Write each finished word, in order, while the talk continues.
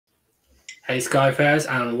Hey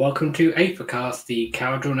Skyfarers, and welcome to Aethercast, the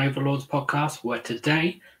Caradron Overlords podcast, where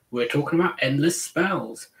today we're talking about endless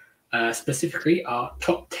spells, specifically our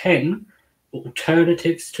top 10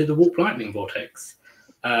 alternatives to the Warp Lightning Vortex.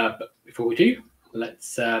 But before we do,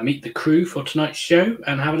 let's meet the crew for tonight's show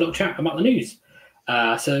and have a little chat about the news.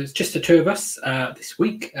 So it's just the two of us this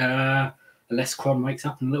week, unless Cron wakes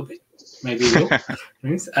up in a little bit. Maybe he will.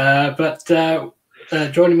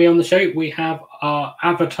 Joining me on the show, we have our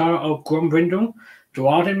avatar of Grombrindle,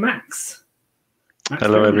 Duardin Max.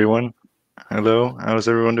 Hello, everyone. Hello. How's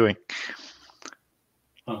everyone doing?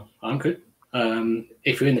 Oh, I'm good.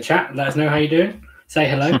 If you're in the chat, let us know how you're doing. Say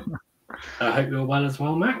hello. I hope you're well as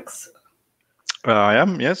well, Max. I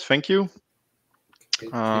am, yes, thank you.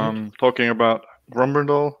 Good. Talking about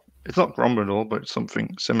Grombrindle. It's not Grombrindle, but it's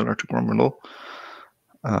something similar to Grombrindle.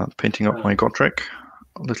 Painting up my Gotrek.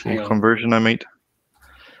 A little conversion I made.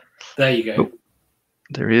 There you go. Oh,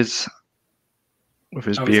 there he is, with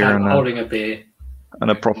his beer and holding a beer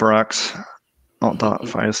and a proper axe, not that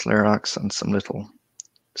Fire Slayer axe, and some little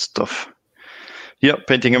stuff. Yep,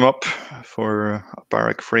 painting him up for a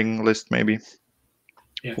Barak Fring list, maybe.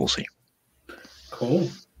 Yeah. We'll see. Cool.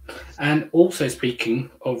 And also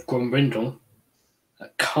speaking of Grombrindle,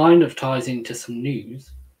 that kind of ties into some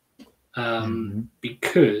news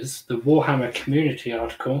because the Warhammer community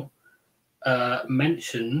article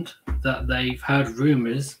mentioned that they've heard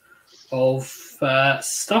rumors of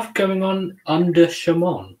stuff going on under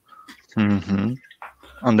Shamon.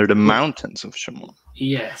 Under the mountains of Shamon.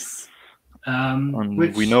 Yes.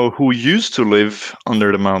 We know who used to live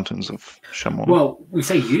under the mountains of Shamon. Well, we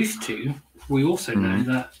say used to. We also know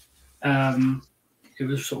that it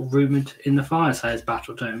was sort of rumored in the Fireslayers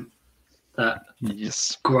Battle Dome that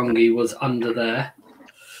Grungy was under there.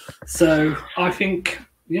 So I think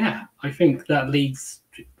that leads,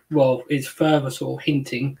 is further sort of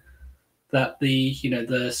hinting that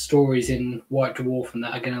the stories in White Dwarf and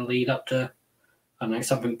that are going to lead up to, I don't know,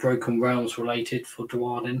 something Broken Realms related for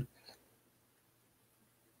Duardin.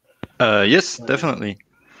 Yes, definitely.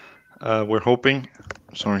 We're hoping.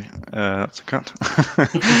 Sorry, that's a cat.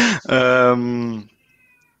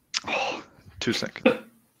 2 seconds.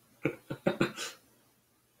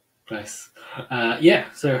 Nice.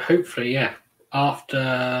 So hopefully,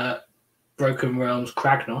 after Broken Realms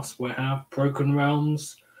Kragnos, we'll have Broken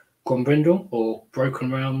Realms Grombrindle or Broken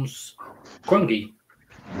Realms Grungy.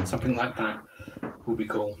 Something like that will be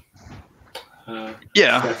cool.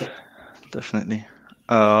 Definitely.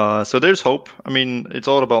 So there's hope. I mean, it's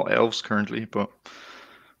all about elves currently, but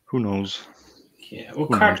who knows? Yeah, well,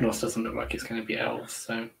 Kragnos doesn't look like it's going to be elves,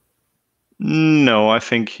 so... No, I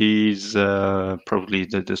think he's probably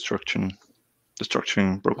the destruction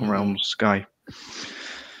Broken Realms guy.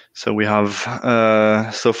 So we have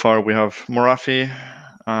so far we have Morathi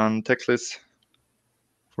and Teclis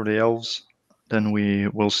for the elves. Then we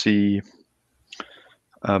will see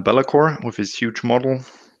Be'lakor with his huge model.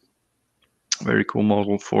 Very cool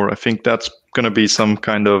model for, I think that's going to be some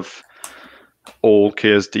kind of old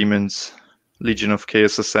Chaos Demons, Legion of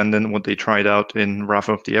Chaos Ascendant, what they tried out in Wrath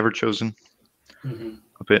of the Everchosen.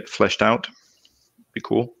 A bit fleshed out. Be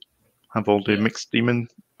cool. Have all the mixed demon.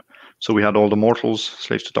 So we had all the mortals,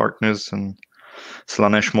 Slaves to Darkness, and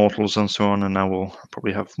Slaanesh mortals, and so on. And now we'll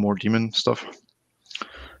probably have more demon stuff.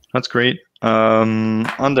 That's great.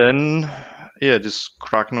 And then, this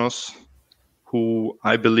Kragnos, who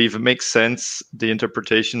I believe it makes sense, the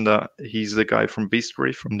interpretation that he's the guy from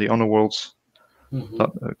Beastry, from the Underworlds,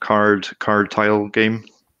 that card tile game.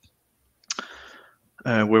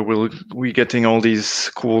 Where we'll be getting all these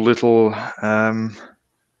cool little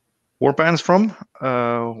warbands from.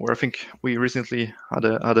 Where I think we recently had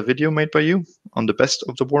a video made by you on the best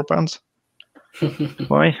of the warbands.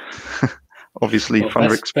 Why? Obviously,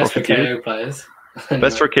 Funrix best for KO players.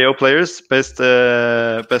 Best for KO players. Best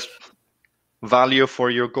value for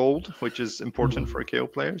your gold, which is important for KO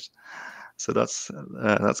players. So that's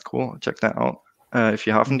cool. Check that out if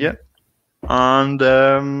you haven't yet. And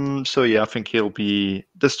I think he'll be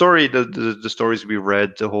the story. The stories we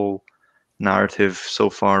read, the whole narrative so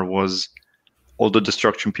far was all the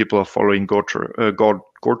destruction people are following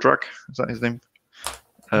Gordrak, is that his name?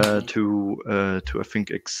 To I think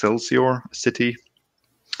Excelsior city.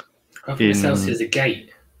 I think Excelsior is a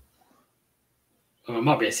gate. Or it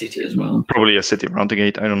might be a city as well. Probably a city around the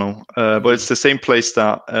gate. I don't know. But it's the same place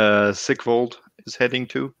that Sigvold is heading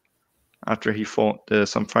to after he fought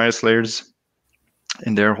some Fire Slayers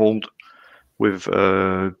in their hold with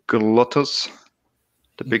Galotus,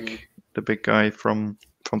 the big guy from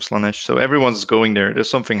Slaanesh. So everyone's going there. There's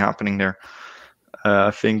something happening there.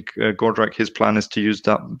 I think Gordrak, his plan is to use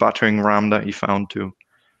that battering ram that he found to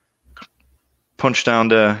punch down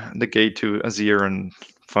the gate to Azir and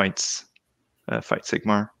fight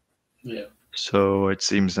Sigmar. Yeah. So it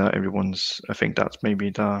seems that I think that's maybe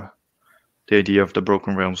the idea of the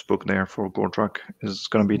Broken Realms book there for Gordrakk is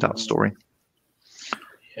going to be that story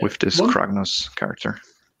with this Kragnos character.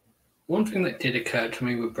 One thing that did occur to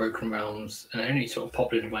me with Broken Realms, and it only sort of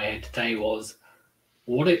popped into my head today, was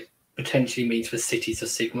what it potentially means for Cities of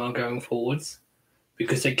Sigmar going forwards,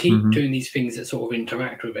 because they keep doing these things that sort of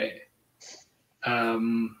interact with it.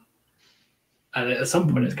 And at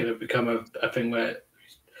some point, it's going to become a thing where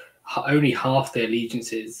only half the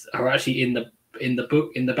allegiances are actually in the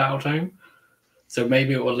book, in the Battletome. So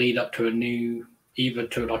maybe it will lead up to a new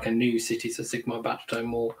Cities of Sigmar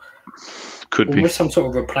Battletome, or with some sort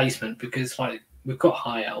of replacement, because like we've got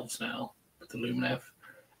High Elves now with the Lumineth,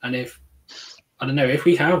 and if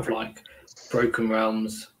we have like Broken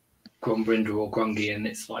Realms, Grombrindr or Grungy, and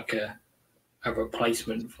it's like a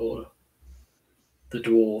replacement for the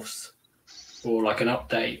dwarves, or like an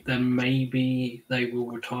update, then maybe they will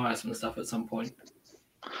retire some stuff at some point.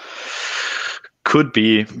 Could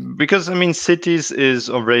be, because I mean, Cities is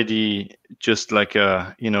already just like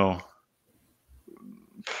a,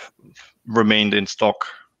 remained in stock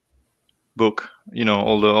book.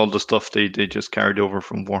 All the stuff they just carried over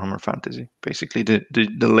from Warhammer Fantasy. Basically, the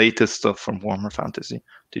latest stuff from Warhammer Fantasy,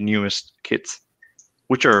 the newest kits,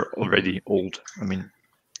 which are already old. I mean,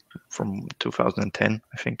 from 2010,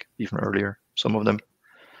 I think, even earlier. Some of them,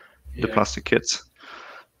 the plastic kits.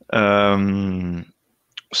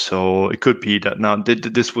 So it could be that now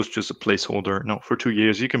this was just a placeholder. No, for 2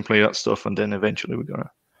 years you can play that stuff, and then eventually we're gonna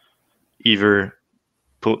either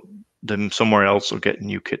put them somewhere else or get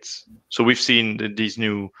new kits. So we've seen these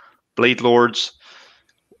new Blade Lords,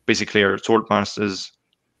 basically are sword masters.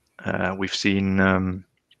 We've seen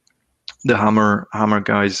the hammer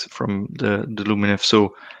guys from the Lumineth.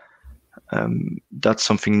 So that's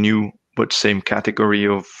something new, but same category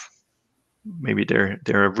of. Maybe they're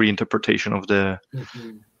a reinterpretation of the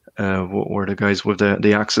what were the guys with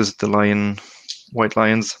the axes, the white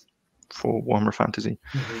lions for Warhammer Fantasy.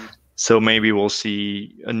 So maybe we'll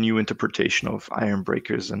see a new interpretation of Iron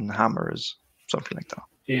Breakers and Hammers, something like that.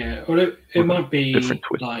 Yeah, or it might be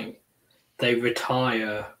like they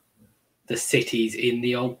retire the cities in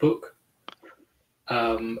the old book,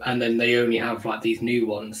 and then they only have like these new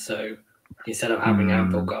ones. So instead of having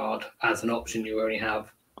Ampelgard as an option, you only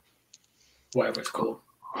have whatever it's called,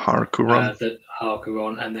 Harkuron. The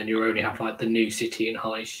Harkuron, and then you only have like the new city in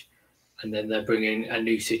Hysh, and then they're bringing a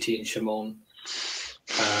new city in Shamon.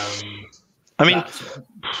 I mean,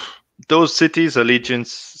 those cities'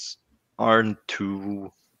 allegiance aren't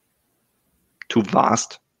too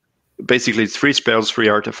vast. Basically, it's 3 spells, 3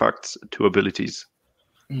 artifacts, 2 abilities.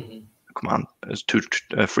 Command is 2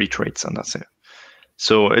 free traits, and that's it.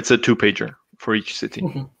 So it's a 2-pager for each city.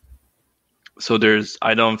 So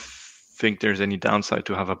I don't think there's any downside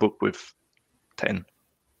to have a book with 10,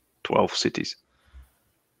 12 cities.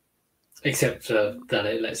 Except that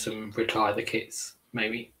it lets them retire the kits,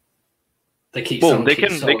 maybe. They keep they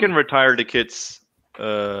can retire the kits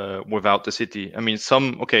without the city. I mean,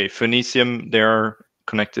 Phoenicium, they're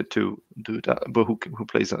connected to do that, but who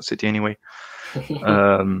plays that city anyway?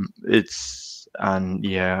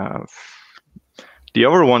 The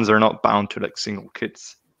other ones are not bound to like single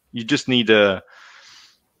kits. You just need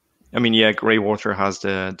Greywater has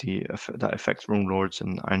that affects Rune Lords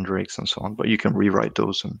and Iron Drakes and so on, but you can rewrite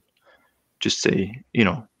those and just say,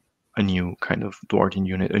 a new kind of Dwarven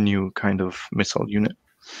unit, a new kind of missile unit,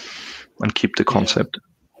 and keep the concept,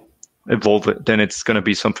 evolve it. Then it's going to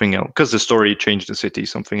be something else, because the story changed the city,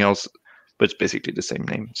 something else, but it's basically the same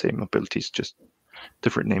name, same abilities, just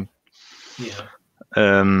different name.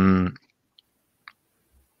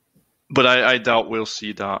 But I doubt we'll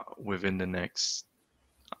see that within the next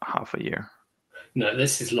half a year. No,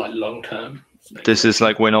 this is like long term. This is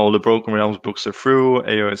like when all the Broken Realms books are through,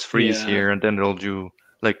 AOS 3 is here, and then they'll do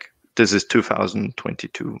like this is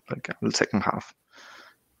 2022, like the second half.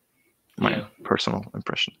 My personal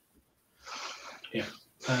impression.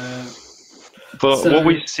 But what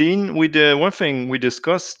we've seen, one thing we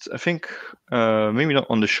discussed, I think, maybe not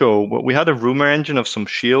on the show, but we had a rumor engine of some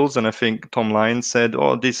shields, and I think Tom Lyons said,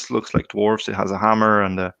 "Oh, this looks like dwarves. It has a hammer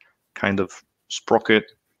and a kind of sprocket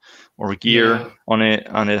or a gear on it,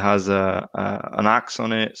 and it has an axe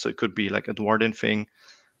on it, so it could be like a dwarven thing."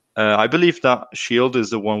 I believe that shield is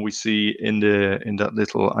the one we see in that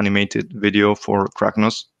little animated video for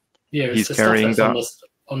Kragnos. Yeah, he's carrying that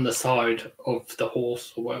on the side of the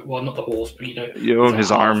horse, well, not the horse, but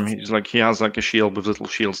his arm. He has like a shield with little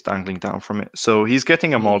shields dangling down from it. So he's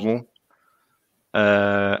getting a model,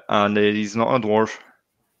 and he's not a dwarf.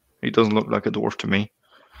 He doesn't look like a dwarf to me.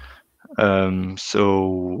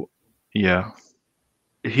 So yeah,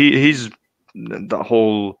 he's that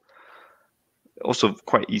whole also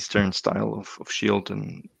quite Eastern style of shield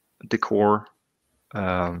and decor.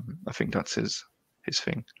 I think that's his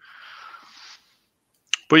thing.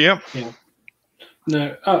 But yeah.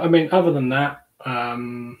 No, I mean, other than that, I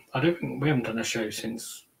don't think we haven't done a show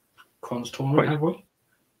since Cron's tournament, have we?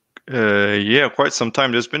 Yeah, quite some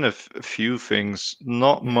time. There's been a few things,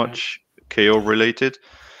 not much KO related.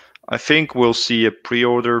 I think we'll see a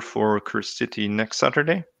pre-order for Cursed City next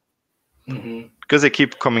Saturday. Because they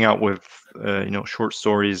keep coming out with short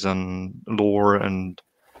stories and lore and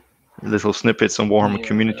little snippets on Warhammer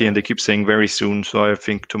Community, and they keep saying very soon. So I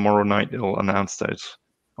think tomorrow night they'll announce that it's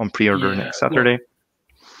on pre-order next Saturday.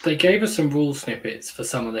 Well, they gave us some rule snippets for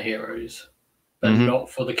some of the heroes, but not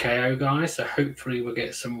for the KO guys. So hopefully we'll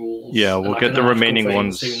get some rules. Yeah, we'll get the remaining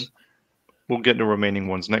ones. Soon. We'll get the remaining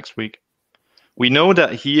ones next week. We know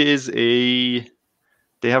that he is they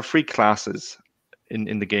have 3 classes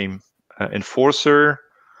in the game. Enforcer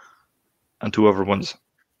and 2 other ones.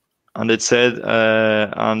 And it said,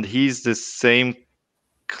 and he's the same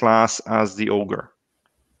class as the Ogre,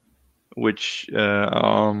 which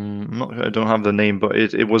I don't have the name, but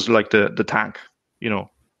it was like the tank,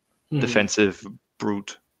 defensive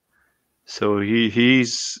brute. So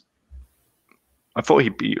he's. I thought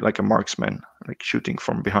he'd be like a marksman, like shooting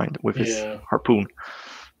from behind with his harpoon,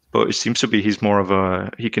 but it seems to be he's more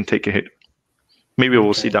of he can take a hit. Maybe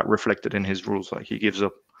we'll see that reflected in his rules, like he gives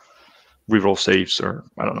up reroll saves or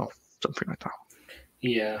I don't know, something like that.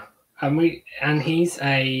 Yeah, and he's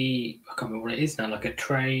I can't remember what it is now, like a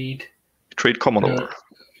trade commodore,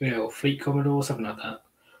 fleet commodore, something like that.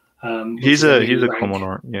 He's a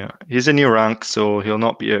commodore. Yeah, he's a new rank, so he'll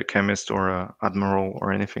not be a chemist or a admiral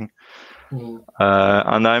or anything.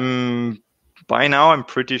 And I'm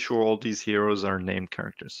pretty sure all these heroes are named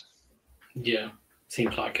characters. Yeah,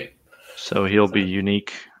 seems like it. So he'll be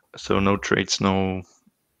unique. So no traits, no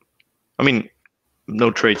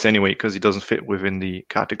traits anyway, because he doesn't fit within the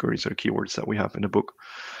categories or keywords that we have in the book.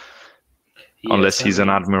 Yeah, unless he's an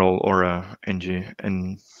admiral or a Endra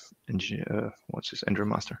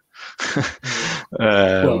Master.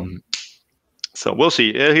 So we'll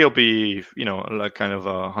see. He'll be, like kind of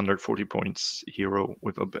a 140 points hero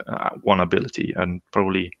with one ability and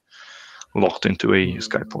probably locked into a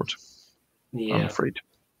skyport. Yeah. I'm afraid.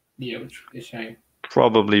 Yeah, which is a shame.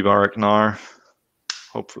 Probably Barak Nar.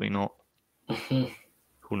 Hopefully not.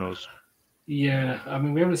 Who knows? Yeah, I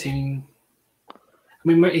mean, we haven't seen. I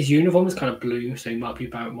mean, his uniform is kind of blue, so he might be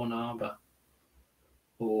Barak Monar, but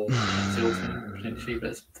or Zilfin potentially,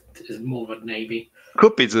 but it's more of a navy.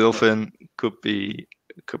 Could be Zilfin, could be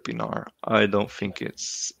Nar. I don't think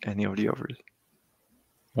it's any of the others.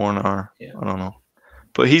 Or Nar, I don't know.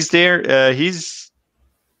 But he's there. He's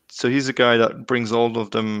a guy that brings all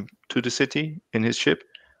of them to the city in his ship,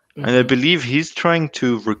 and I believe he's trying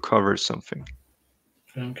to recover something.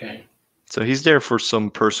 Okay. So he's there for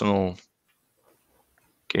some personal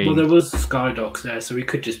gain. Well, there was Skydocks there, so he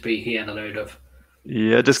could just be he had a load of.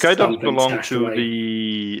 Yeah, the Skydocks belong to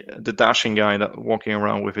the dashing guy that walking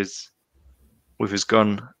around with his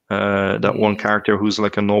gun. That one character who's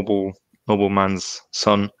like a nobleman's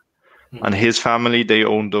son, and his family, they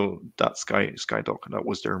owned that Skydock. That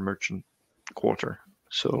was their merchant quarter.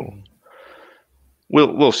 So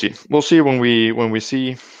we'll see. We'll see when we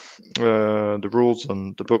see the rules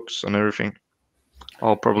and the books and everything.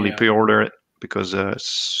 I'll probably pre-order it because it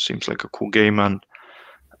seems like a cool game, and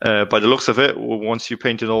by the looks of it, once you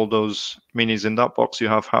painted all those minis in that box, you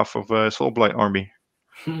have half of Soulblight army.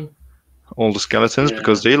 All the skeletons,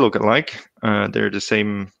 because they look alike. They're the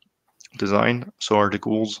same design, so are the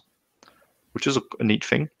ghouls, which is a neat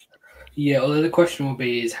thing. Yeah, although the question will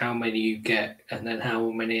be is how many you get, and then how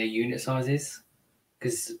many are unit sizes,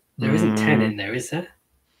 because there isn't 10 in there, is there?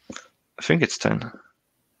 I think it's 10.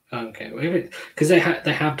 Okay, because they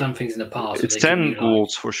have done things in the past. It's 10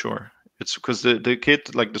 ghouls for sure. It's because the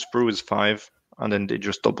kit, like the sprue, is 5, and then they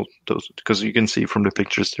just double those, because you can see from the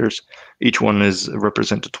pictures, each one is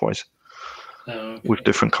represented twice with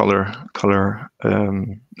different color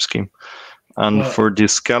scheme. And for the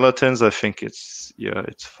skeletons, I think it's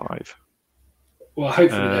 5. Well,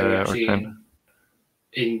 hopefully they're actually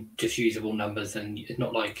in just usable numbers, and it's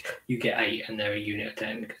not like you get 8 and they're a unit of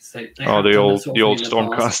 10. Because the old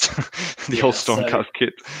Stormcast, the old Stormcast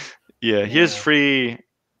kit. Yeah, here's 3.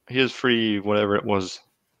 Here's 3, whatever it was,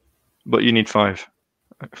 but you need 5.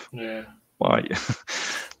 Yeah. Why?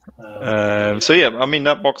 So yeah, I mean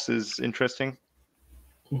that box is interesting.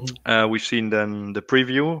 We've seen then the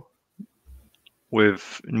preview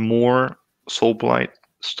with more Soulblight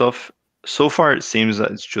stuff, so far it seems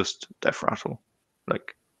that it's just Death Rattle.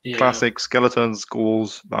 Like classic skeletons,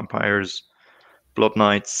 ghouls, vampires, blood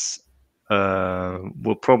knights.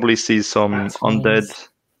 We'll probably see some undead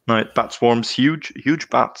knight bat swarms, huge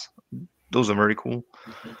bats. Those are very cool.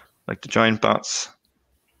 Like the giant bats.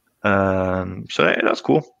 So yeah, that's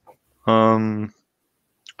cool.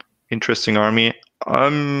 Interesting army.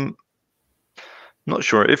 I'm not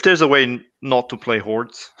sure if there's a way not to play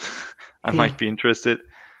hordes. I might be interested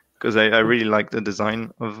because I really like the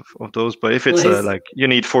design of those. But if it's like you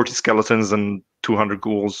need 40 skeletons and 200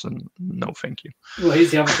 ghouls, and no, thank you. Well,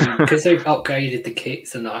 here's the other thing: because they've upgraded the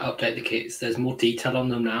kits and update the kits. There's more detail on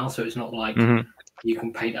them now, so it's not like you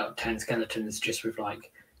can paint up 10 skeletons just with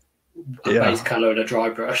like a base color and a dry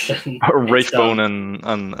brush and a wraithbone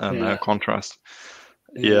and contrast.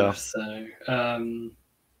 Yeah. So and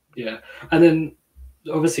then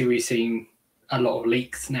obviously we've seen a lot of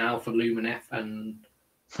leaks now for Lumineth and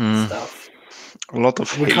stuff. A lot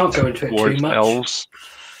of we can't go into it too much. Elves,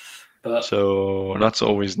 but so that's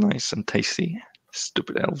always nice and tasty.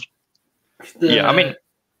 Stupid elves. I mean,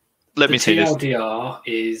 let me say this: TLDR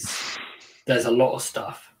is there's a lot of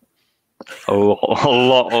stuff. A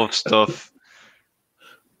lot of stuff.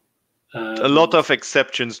 A lot of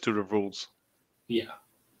exceptions to the rules. Yeah,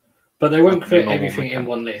 but they won't fit everything in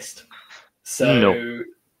one list. So, no.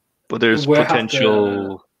 But there's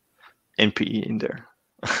potential NPE in there.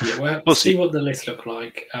 Yeah, we'll see what the list look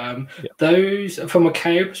like. Those, from a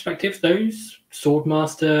KO perspective, those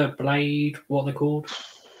Swordmaster, Blade, what are they called?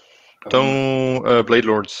 Blade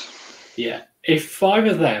Lords. Yeah, if 5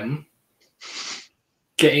 of them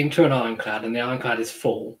get into an Ironclad and the Ironclad is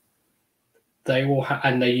full, they will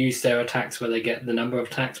and they use their attacks where they get the number of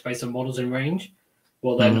attacks based on models in range.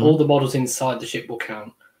 Well, then all the models inside the ship will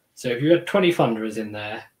count. So if you had 20 Thunderers in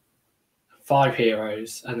there, 5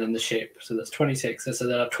 heroes, and then the ship, so that's 26. So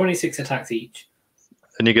there are 26 attacks each.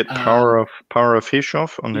 And you get power of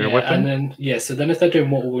Hishoff on their weapon. And then so then if they're doing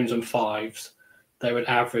mortal wounds on 5s, they would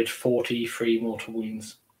average 43 mortal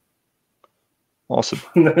wounds. Awesome.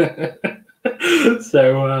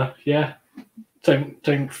 So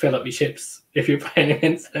don't fill up your ships if you're playing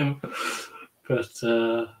against them. But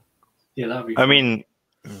that'd be fun. I mean,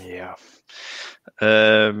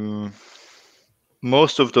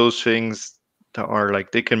 most of those things that are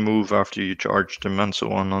like they can move after you charge them and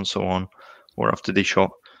so on, or after they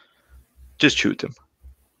shot, just shoot them.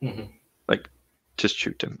 Like, just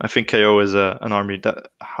shoot them. I think KO is an army that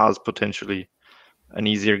has potentially an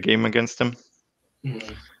easier game against them.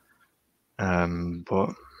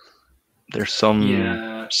 But there's some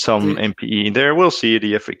NPE there. We'll see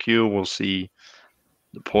the FAQ. We'll see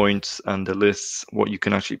the points and the lists, what you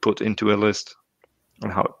can actually put into a list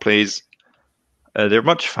and how it plays. They're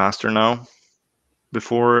much faster now.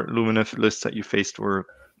 Before, Lumineth lists that you faced were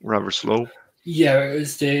rather slow. Yeah, it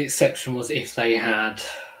was the exception was if they had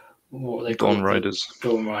what they call Dawn Riders.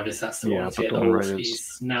 Dawn Riders, that's the ones. Yeah, Dawn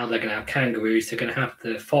Riders. Now they're going to have kangaroos. They're going to have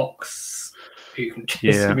the fox who can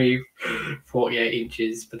just move 48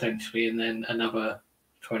 inches potentially, and then another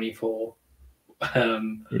 24.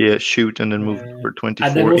 Shoot and then move for 24.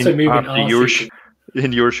 And then also moving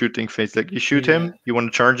in your shooting phase, like you shoot him, you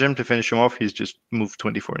want to charge him to finish him off, he's just moved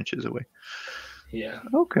 24 inches away. Yeah.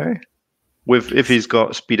 Okay. If he's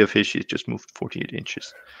got Speed of Hiss, he's just moved 48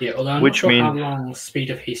 inches. Yeah, although I'm not sure how long Speed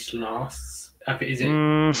of Hiss lasts. Is it?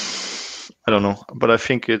 I don't know, but I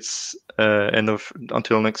think it's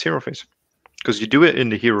until next hero phase, because you do it in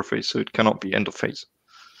the hero phase, so it cannot be end of phase.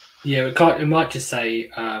 Yeah, it might just say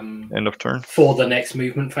end of turn for the next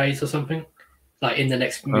movement phase or something. Like in the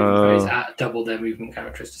next movement phase, at double their movement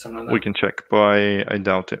characteristics or something like that. We can check, but I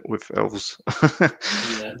doubt it with elves.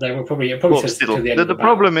 They will probably. It probably says still, to the end of the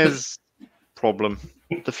problem is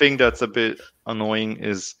the thing that's a bit annoying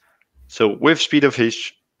is so with Speed of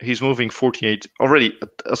Hiss, he's moving 48 already.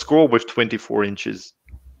 A scroll with 24 inches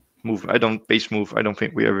move. I don't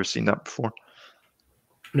think we ever seen that before.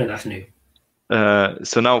 No, that's new.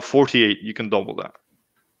 So now 48, you can double that.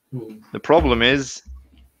 The problem is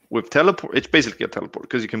with teleport, it's basically a teleport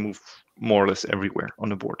because you can move more or less everywhere on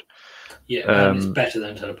the board. Yeah, it's better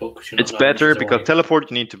than teleport. It's better because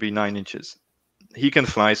teleport you need to be 9 inches. He can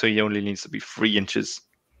fly, so he only needs to be 3 inches.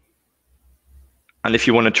 And if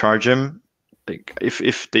you want to charge him, like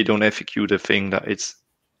if they don't FAQ the thing that it's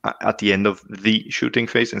at the end of the shooting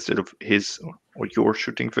phase instead of his or your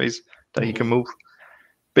shooting phase that he can move.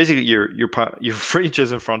 Basically, you're 3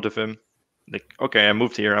 inches in front of him. Like, okay, I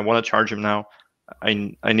moved here. I want to charge him now. I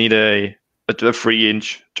need a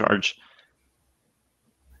 3-inch charge.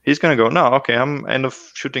 He's gonna go, no, okay, I'm end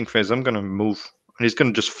of shooting phase. I'm gonna move, and he's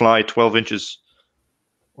gonna just fly 12 inches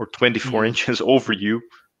or 24 inches over you,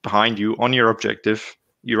 behind you, on your objective.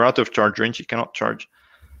 You're out of charge range. You cannot charge.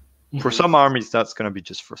 For some armies, that's going to be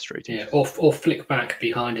just frustrating. Yeah, or flick back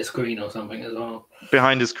behind a screen or something as well.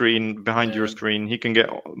 Behind the screen, behind your screen, he can get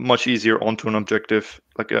much easier onto an objective.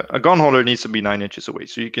 Like a gun holder needs to be 9 inches away,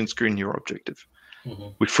 so you can screen your objective.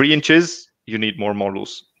 With 3 inches, you need more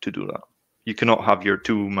models to do that. You cannot have your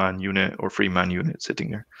 2-man unit or 3-man unit sitting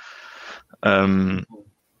there.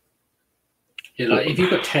 Yeah, like if you've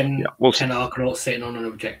got 10 Arkanauts sitting on an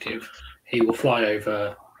objective, he will fly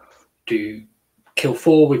over, kill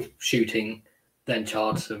 4 with shooting, then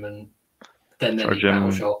charge them, and then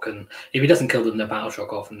battle shock. And if he doesn't kill them, they battle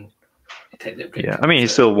shock off and take the objective. Yeah, I mean,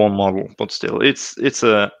 he's still one model, but still, it's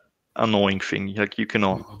a annoying thing. Like, you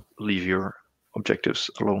cannot leave your objectives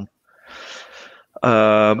alone.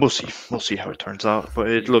 We'll see how it turns out, but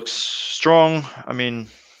it looks strong. I mean,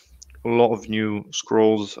 a lot of new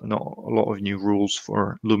scrolls, a lot of new rules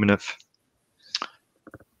for Lumineth.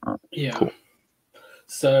 Yeah. Cool.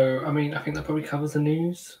 So, I mean, I think that probably covers the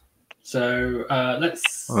news. So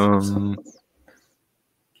let's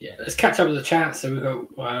catch up with the chat. So we've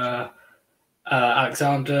got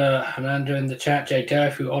Alexander Hernando in the chat, Jay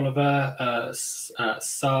Durfu, Oliver,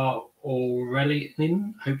 Sar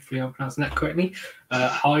Aurelian. Hopefully I'm pronouncing that correctly.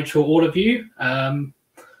 Hi to all of you. And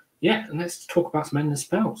let's talk about some endless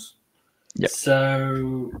spells. Yep.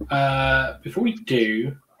 So before we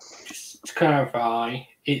do, just to clarify,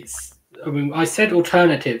 I said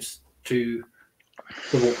alternatives to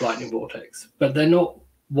the Warp Lightning Vortex, but they're not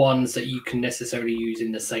ones that you can necessarily use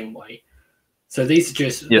in the same way. So these are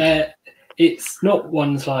just it's not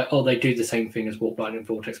ones like, they do the same thing as Warp Lightning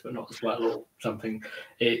Vortex, but not as well or something.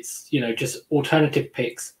 It's, just alternative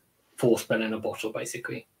picks for spell in a bottle,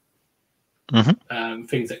 basically.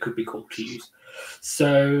 Things that could be cool to use.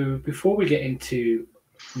 So before we get into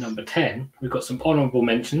number 10, we've got some honorable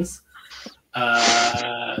mentions.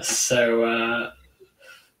 Let's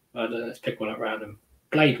pick one at random.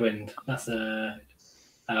 Bladewind. That's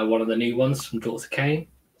one of the new ones from Daughters of Khaine.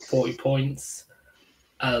 40 points.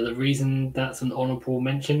 The reason that's an honorable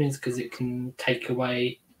mention is because it can take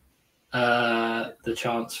away the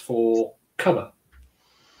chance for cover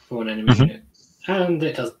for an enemy unit, and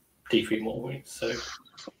it does D3 more wounds. So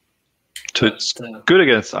it's good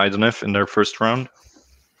against Idoneth in their first round.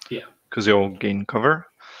 Yeah, because they all gain cover.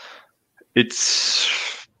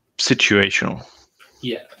 It's situational.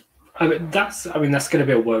 Yeah, I mean that's going to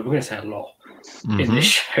be a word we're going to say a lot in this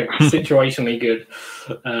show. Situationally good.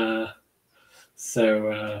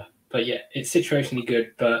 But yeah, it's situationally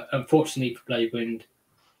good. But unfortunately for Bladewind,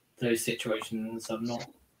 those situations are not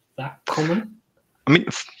that common. I mean,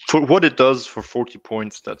 for what it does for 40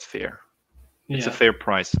 points, that's fair. It's a fair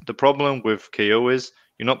price. The problem with KO is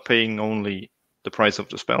you're not paying only the price of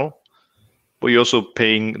the spell, but you're also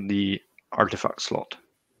paying the artifact slot.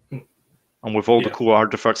 And with all the cool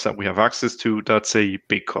artifacts that we have access to, that's a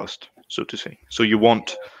big cost, so to say. So you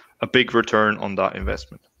want a big return on that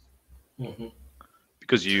investment.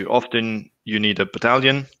 Because you need a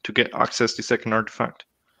battalion to get access to second artifact.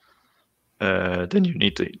 Then you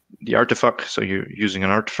need the artifact, so you're using an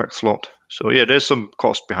artifact slot. So yeah, there's some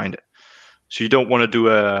cost behind it. So you don't want to do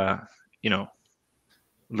a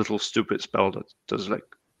little stupid spell that does like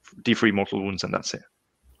D3 mortal wounds and that's it.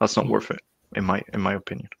 That's not worth it, in my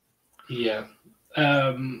opinion. Yeah.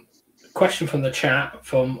 Question from the chat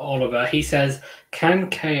from Oliver. He says, "Can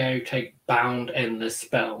KO take bound endless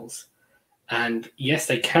spells?" And yes,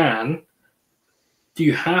 they can. Do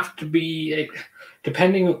you have to be...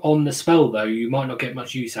 Depending on the spell, though, you might not get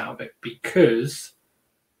much use out of it because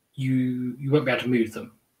you won't be able to move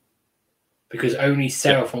them. Because only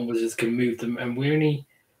Seraphon wizards can move them, and we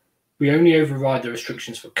only override the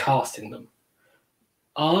restrictions for casting them.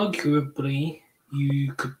 Arguably,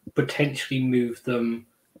 you could potentially move them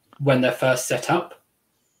when they're first set up,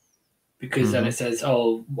 because then it says,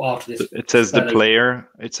 after this... It says the player.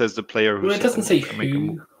 It says the player who... Well, it doesn't say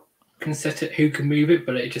who can set it, who can move it,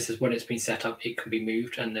 but it just says when it's been set up, it can be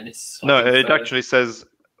moved, and then it's... No, it actually says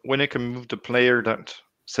when it can move, the player that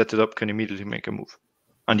set it up can immediately make a move.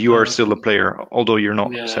 And you are still a player, although you're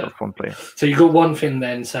not a Seraphon player. So you've got one thing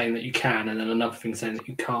then saying that you can, and then another thing saying that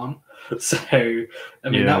you can't. So, I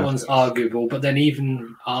mean, that one's arguable. But then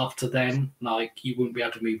even after then, like, you wouldn't be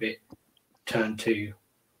able to move it turn 2.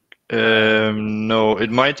 No,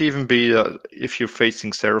 it might even be that if you're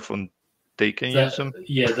facing Seraphon, they can use them.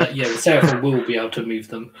 The Seraphon will be able to move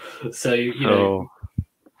them. So,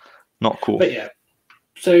 not cool. But yeah.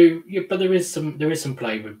 So, but there is some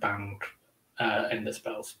play with bound endless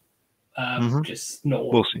spells. Just not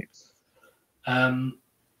all. We'll see.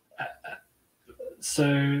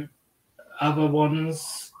 other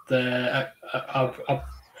ones, other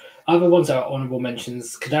ones that are honourable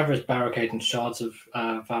mentions: Cadaverous Barricade and Shards of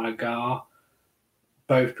Valagar,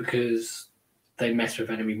 both because they mess with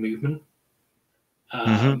enemy movement.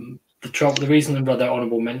 The reason why they're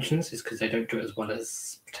honourable mentions is because they don't do it as well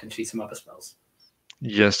as potentially some other spells.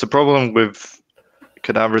 Yes, the problem with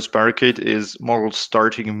Cadaverous Barricade is models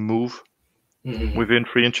starting a move within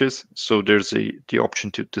 3 inches, so there's the option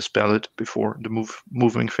to dispel it before the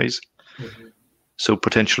moving phase. So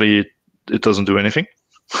potentially it doesn't do anything.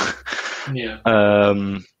 Yeah.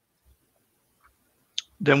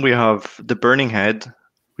 Then we have the Burning Head,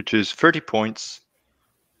 which is 30 points.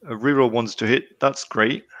 Reroll ones to hit. That's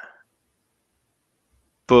great,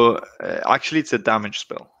 but actually it's a damage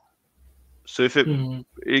spell. So if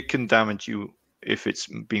it can damage you if it's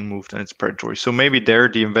being moved and it's predatory. So maybe there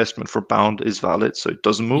the investment for bound is valid, so it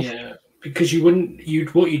doesn't move. Yeah, because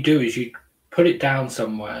what you do is you put it down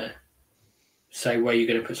somewhere, say where you're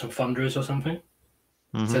going to put some Thunderers or something,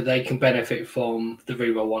 so they can benefit from the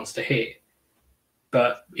reroll ones to hit.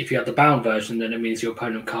 But if you have the bound version, then it means your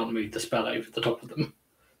opponent can't move the spell over the top of them.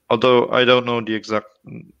 Although I don't know the exact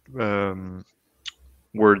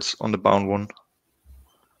words on the bound one.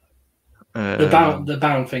 The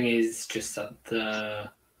bound thing is just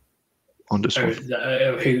that on this one.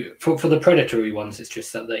 For the predatory ones, it's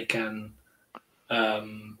just that they can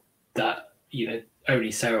only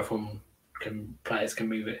Seraphon players can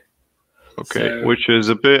move it. Okay, so, which is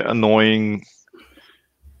a bit annoying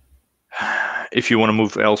if you want to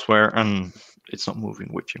move elsewhere and it's not moving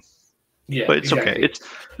with you. Yeah, but it's exactly. Okay.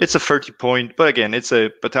 It's a 30 point, but again, it's a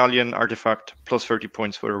battalion artifact plus 30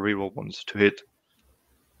 points for the reroll ones to hit.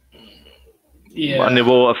 Yeah, and it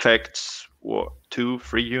will affect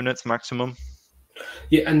 2-3 units maximum.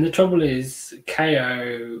 Yeah, and the trouble is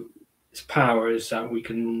KO's power is that we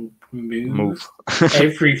can move.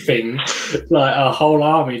 Everything, like a whole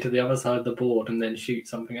army to the other side of the board, and then shoot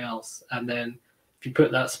something else. And then if you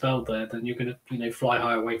put that spell there, then you're going to fly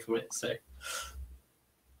high away from it. So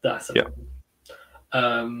that's a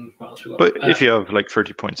problem. What else we got? But if you have like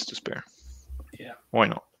 30 points to spare, why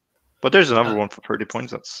not? But there's another one for 30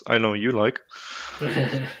 points. That's I know you like. Before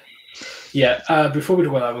we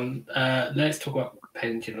talk about that one, let's talk about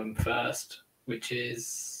Pendulum first, which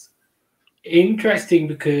is interesting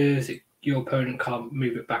because your opponent can't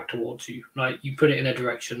move it back towards you. Like you put it in a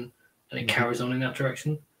direction and it carries on in that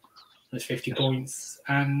direction. There's 50 points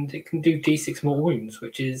and it can do D6 more wounds,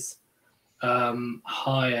 which is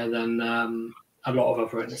higher than a lot of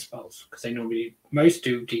other endless spells because most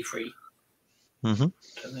do D3. Don't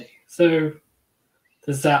they? So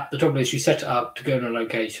there's that. The trouble is you set it up to go in a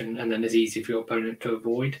location and then it's easy for your opponent to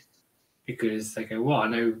avoid because they go, well, I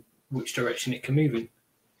know which direction it can move in.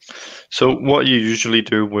 So what you usually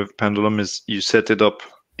do with Pendulum is you set it up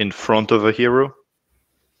in front of a hero,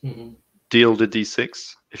 deal the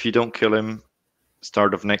D6. If you don't kill him,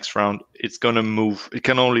 start of next round, it's going to move. It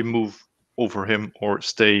can only move over him or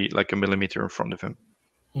stay like a millimeter in front of him.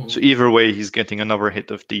 So either way, he's getting another hit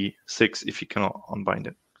of D6 if you cannot unbind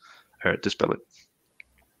it or dispel it.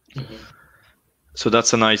 So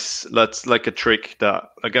that's like a trick that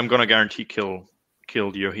like I'm gonna guarantee kill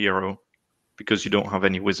your hero because you don't have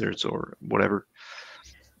any wizards or whatever.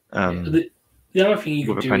 The other thing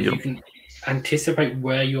you can do is you can anticipate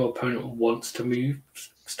where your opponent wants to move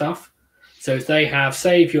stuff. So if they have,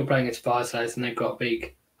 say, if you're playing as Fire Slayers and they've got a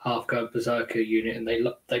big half-guard Berserker unit and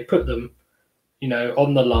they put them,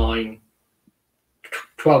 on the line,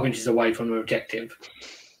 12 inches away from the objective.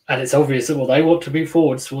 And it's obvious that, they want to move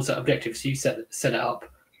forwards towards that objective. So you set it up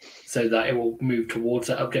so that it will move towards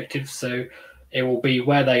that objective. So it will be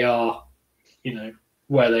where they are,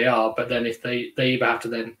 where they are. But then if they either have to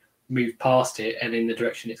then move past it and in the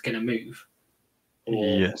direction it's going to move.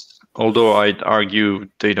 Yes. Although I'd argue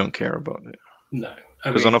they don't care about it. No.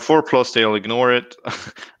 Because on a 4+ they'll ignore it,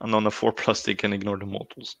 and on a 4+ they can ignore the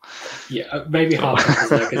mortals. Yeah, maybe half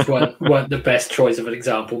berserkers weren't the best choice of an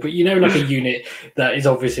example, but like a unit that is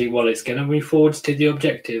obviously it's going to move forwards to the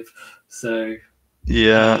objective. So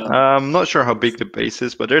yeah, I'm not sure how big the base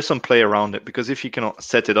is, but there's some play around it because if you cannot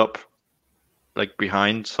set it up like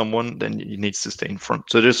behind someone, then it needs to stay in front.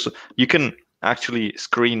 So you can actually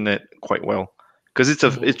screen it quite well because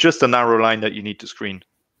it's just a narrow line that you need to screen.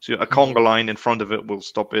 So a conga line in front of it will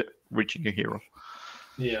stop it reaching a hero.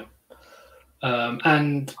 Yeah.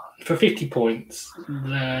 And for 50 points,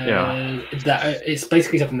 that it's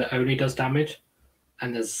basically something that only does damage,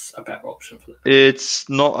 and there's a better option for that. It's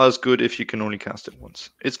not as good if you can only cast it once.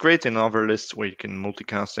 It's great in other lists where you can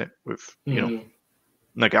multicast it with,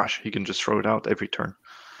 Nagash. He can just throw it out every turn.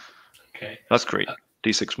 Okay. That's great.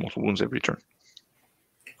 D6 mortal wounds every turn.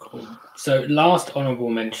 Cool. So last honourable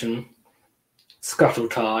mention, Scuttle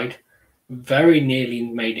Tide, very nearly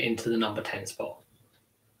made it into the number 10 spot.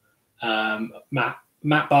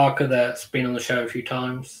 Matt Barker, that's been on the show a few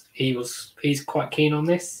times, he's quite keen on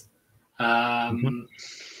this. Well,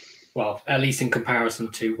 at least in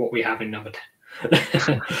comparison to what we have in number 10.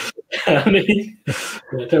 I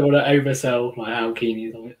don't want to oversell like how keen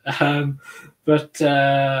he's on it. But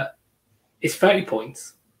it's 30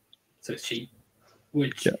 points, so it's cheap.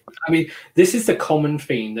 Which, I mean, this is the common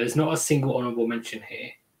theme. There's not a single honourable mention here.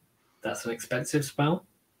 That's an expensive spell.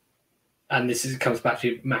 And this comes back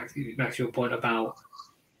to Max, your point about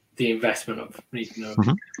the investment of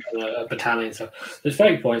a battalion. So there's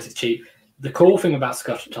 30 points, it's cheap. The cool thing about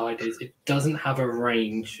Scuttle Tide is it doesn't have a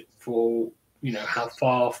range for, how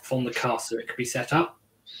far from the caster it could be set up.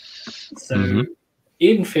 So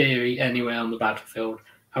in theory, anywhere on the battlefield.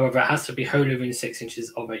 However, it has to be wholly within 6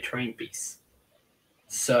 inches of a terrain piece.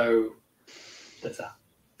 So there's that.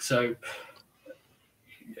 So,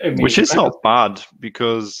 which is not bad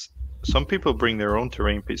because some people bring their own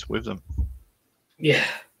terrain piece with them. Yeah.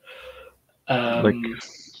 Like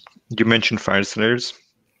you mentioned, Fire Slayers.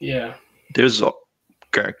 Yeah. There's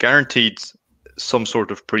guaranteed some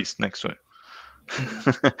sort of priest next to it.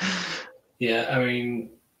 Yeah, I mean,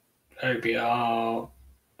 OBR.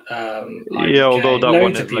 Although that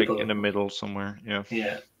one is like in the middle somewhere. Yeah.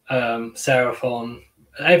 Yeah. Seraphon.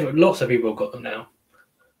 Lots of people have got them now.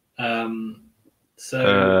 Lumineth.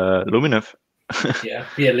 yeah,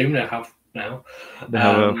 Lumineth have now. They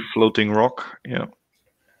have a floating rock. Yeah.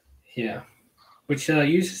 Yeah. Which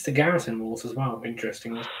uses the garrison walls as well,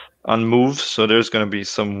 interestingly. On moves, so there's going to be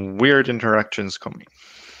some weird interactions coming.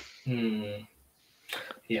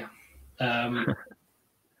 Yeah. But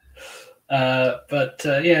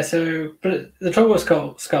the trouble with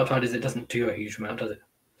Scuttle Tide is it doesn't do a huge amount, does it?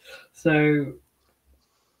 So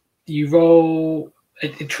you roll,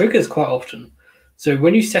 it triggers quite often. So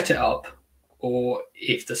when you set it up, or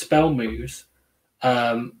if the spell moves,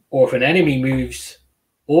 or if an enemy moves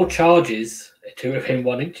or charges to within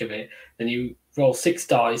 1 inch of it, then you roll 6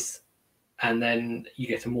 dice, and then you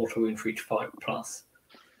get a mortal wound for each 5+.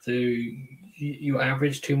 So you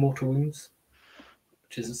average 2 mortal wounds.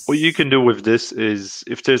 What you can do with this is,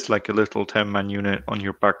 if there's like a little 10-man unit on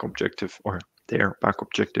your back objective, or their back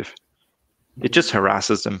objective, it just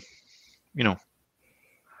harasses them,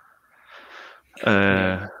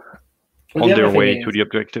 on their way to the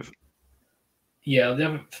objective. Yeah,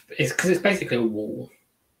 it's because it's basically a wall.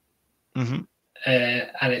 And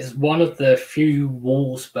it's one of the few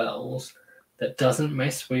wall spells that doesn't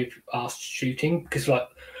mess with our shooting, because like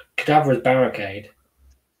Cadaver's Barricade,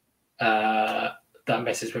 that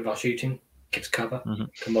messes with our shooting, gives cover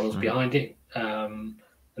to models behind it. And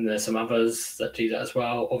there's some others that do that as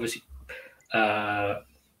well. Obviously,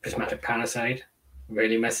 Prismatic Palisade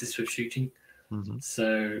really messes with shooting.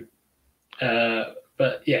 So,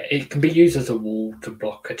 but yeah, it can be used as a wall to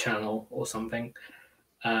block a channel or something.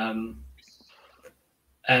 And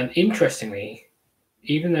interestingly,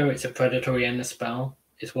 even though it's a predatory ender spell,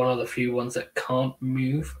 it's one of the few ones that can't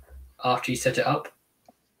move after you set it up.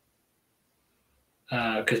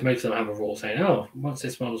 Because most of them have a rule saying, once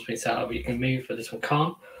this model's been set up, you can move, but this one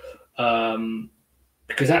can't.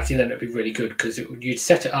 Because actually then it'd be really good, because you'd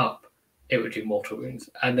set it up, it would do mortal wounds,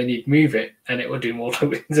 and then you'd move it, and it would do mortal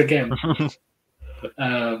wounds again.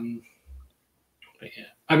 But yeah.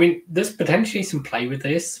 I mean, there's potentially some play with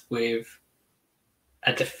this with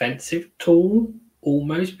a defensive tool,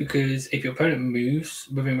 almost, because if your opponent moves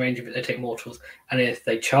within range of it, they take mortals, and if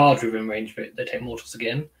they charge within range of it, they take mortals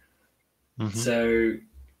again. So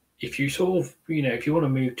if you sort of, if you want to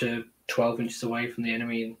move to 12 inches away from the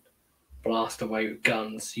enemy and blast away with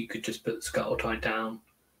guns, you could just put the Scuttle Tide down.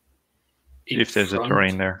 If there's a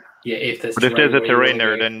terrain there. Yeah, if there's a terrain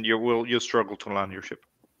there, then you'll struggle to land your ship.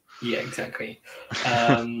 Yeah, exactly.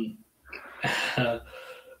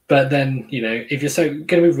 But then, if you're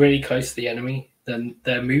going to be really close to the enemy, then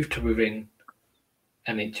they'll move to within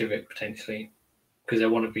an inch of it potentially, because they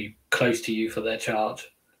want to be close to you for their charge.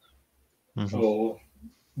 Or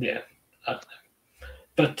I don't know.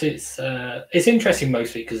 But it's interesting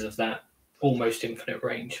mostly because of that almost infinite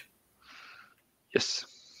range. Yes.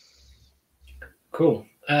 Cool.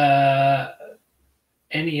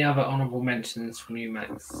 Any other honourable mentions from you,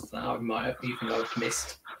 Max, that you think I've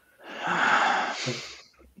missed?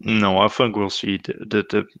 No, I think we'll see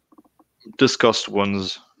the discussed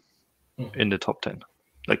ones in the top 10,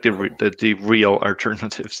 like the real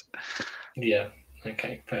alternatives. Yeah.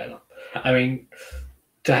 Okay. Fair enough. I mean,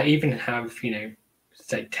 to even have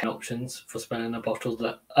say 10 options for spelling a bottle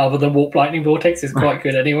that other than Warp Lightning Vortex is quite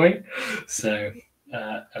good anyway. So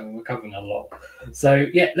and we're covering a lot. So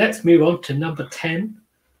yeah, let's move on to number 10,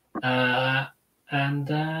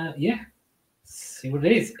 see what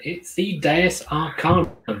it is. It's the Deus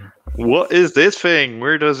Arcanum. What is this thing?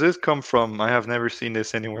 Where does this come from? I have never seen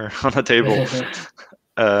this anywhere on a table.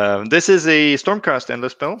 This is a Stormcast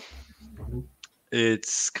Endless spell. It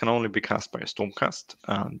can only be cast by a Stormcast,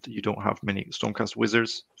 and you don't have many Stormcast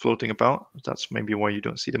wizards floating about. That's maybe why you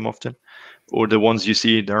don't see them often, or the ones you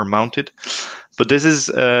see, they're mounted. But this is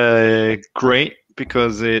great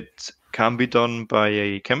because it can be done by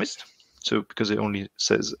a chemist. So because it only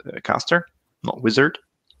says caster, not wizard.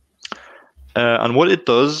 And what it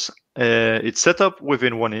does, it's set up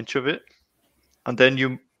within 1 inch of it, and then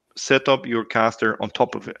you set up your caster on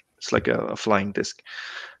top of it. It's like a flying disc,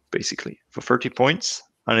 basically, for 30 points,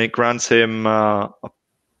 and it grants him a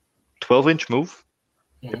 12-inch move,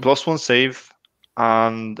 a +1 save,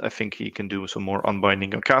 and I think he can do some more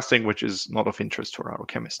unbinding or casting, which is not of interest for our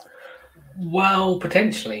chemist. Well,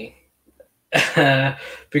 potentially.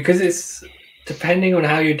 Because it's depending on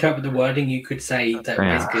how you interpret the wording, you could say that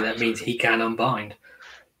basically that means he can unbind.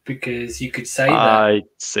 Because you could say that. I'd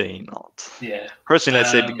say not. Yeah. Personally, I'd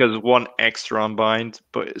say because 1 extra unbind,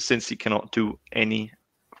 but since he cannot do any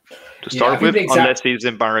to start with, unless he's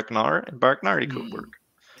in Baraknar, he could work.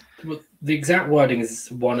 Well, the exact wording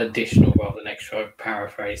is 1 additional rather than extra,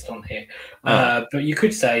 paraphrased on here. But you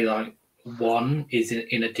could say like 1 is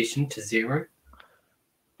in addition to 0.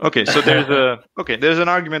 Okay, so there's an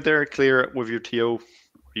argument there. Clear with your TO.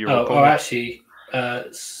 Actually,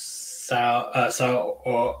 I'm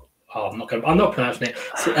not pronouncing it.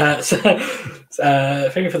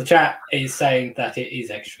 Thinking for the chat is saying that it is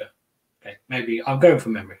extra. Okay, maybe I'm going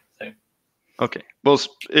from memory. So. Okay, well,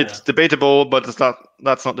 it's debatable, but that's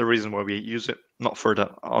not the reason why we use it. Not for the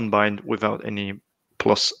unbind without any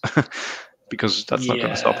plus, because that's not going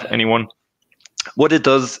to stop anyone. What it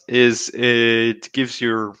does is it gives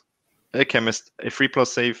your chemist a 3+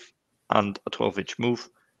 save and a 12-inch move,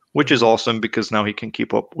 which is awesome because now he can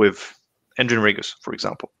keep up with Endrinragus, for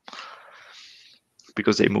example,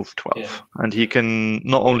 because they move 12. And he can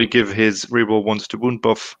not only give his reroll 1s to wound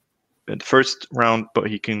buff in the first round, but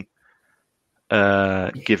he can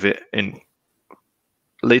give it in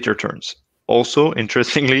later turns. Also,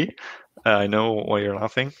 interestingly, I know why you're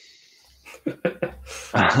laughing.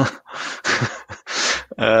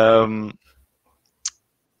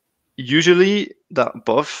 Usually that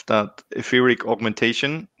buff, that etheric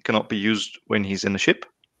augmentation, cannot be used when he's in the ship.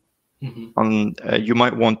 And you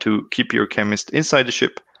might want to keep your chemist inside the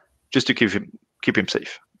ship just to keep him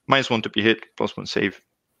safe. -1 to be hit, +1 save.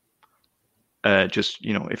 Just,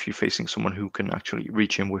 if you're facing someone who can actually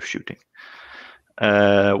reach him with shooting.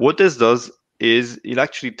 What this does is it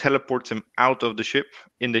actually teleports him out of the ship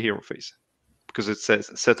in the hero phase, because it says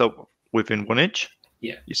set up within 1 inch.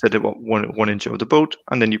 Yeah. You set it up 1 inch of the boat,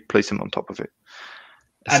 and then you place him on top of it.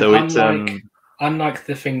 And so unlike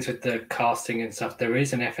the things with the casting and stuff, there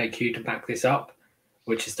is an FAQ to back this up,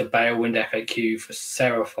 which is the Balewind FAQ for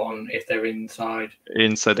Seraphon if they're inside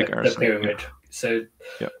the garrison, pyramid. Yeah. So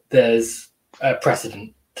there's a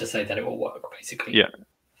precedent to say that it will work, basically. Yeah.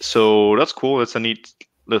 So that's cool. That's a neat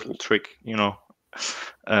little trick,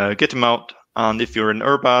 Get him out, and if you're in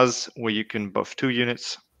Urbaz, where you can buff 2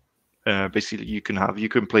 units, basically you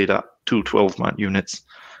can play that 2 12-man units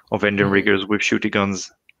of Endrinriggers with shooty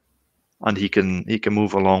guns, and he can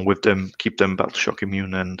move along with them, keep them battle shock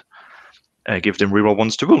immune, and give them reroll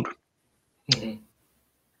 1s to wound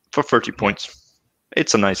for 30 points.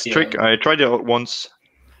 It's a nice trick. I tried it out once.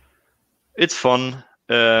 It's fun.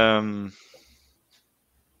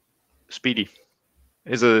 Speedy.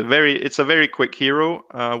 It's a very quick hero,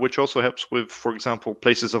 which also helps with, for example,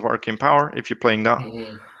 Places of Arcane Power. If you're playing that,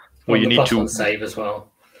 where you need to save as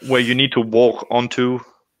well, where you need to walk onto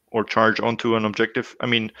or charge onto an objective. I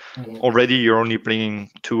mean, already you're only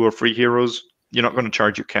bringing 2 or 3 heroes. You're not going to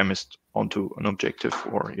charge your chemist onto an objective,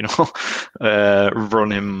 or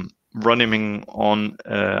run him on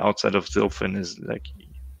outside of Zilfin is like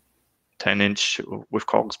 10-inch with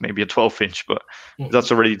cogs, maybe a 12-inch, but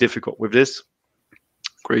that's already difficult. With this,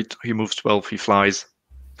 great. He moves 12. He flies.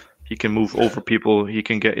 He can move over people. He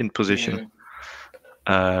can get in position.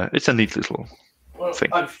 It's a neat little thing.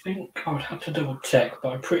 I think I would have to double check,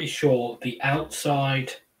 but I'm pretty sure the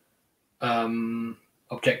outside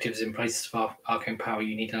objectives in Places of Arcane Power,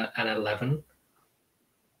 you need an 11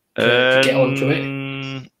 to get onto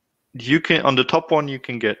it. You can, on the top one, you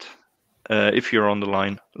can get if you're on the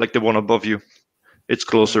line, like the one above you, it's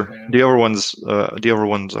closer. Okay. The other ones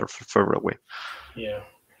are further away. Yeah.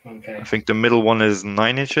 Okay. I think the middle one is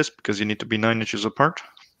 9 inches because you need to be 9 inches apart.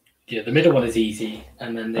 Yeah, the middle one is easy,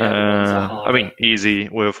 and then the other ones are harder. I mean, easy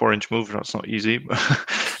with a 4-inch move. That's not easy.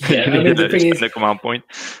 Yeah, I mean, the thing is, the command point.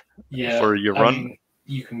 Yeah, for your run. Mean,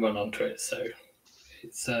 you can run onto it, so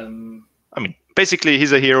it's. I mean, basically,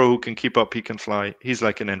 he's a hero who can keep up. He can fly. He's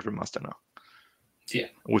like an Endry Master now. Yeah.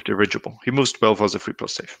 With dirigible, he moves 12 as a 3+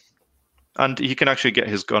 save, and he can actually get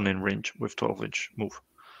his gun in range with 12-inch move.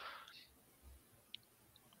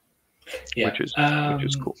 Yeah, which is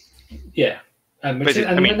cool. Yeah. Then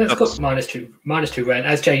it's got -2 rend.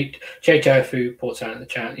 As Jay Tofu ports out in the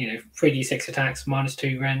chat, 3d6 attacks,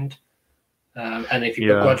 -2 rend. And if you've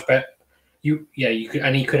got Grudge Bear, you could,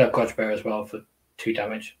 and he could have Grudge Bear as well for 2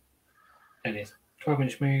 damage. And his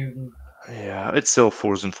 12-inch move. Yeah, it's still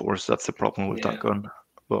 4s and 4s. That's the problem with that gun.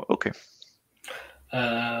 Well, okay.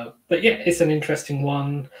 But yeah, it's an interesting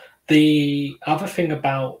one. The other thing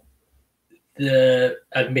about the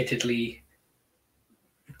admittedly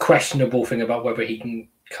questionable thing about whether he can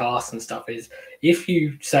cast and stuff is if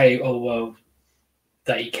you say, oh, well,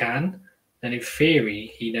 that he can, then in theory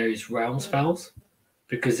he knows realm spells,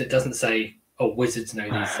 because it doesn't say, oh, wizards know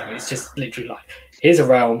these things. It's just literally like, here's a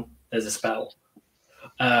realm, there's a spell.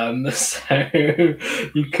 So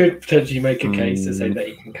you could potentially make a case to say that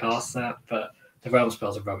he can cast that, but the realm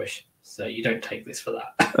spells are rubbish, so you don't take this for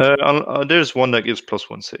that. There's one that gives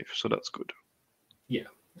 +1 save, so that's good. Yeah,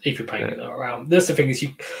 if you're playing it around. That's the thing, is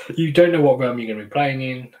you don't know what realm you're going to be playing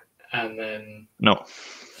in, and then no.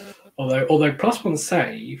 Although +1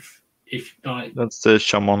 save, if like that's the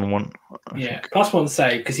shaman one. I think. +1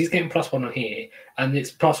 save, because he's getting +1 on here, and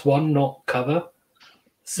it's +1 not cover.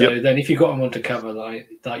 So then if you got him onto cover, like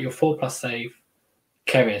your 4+ save,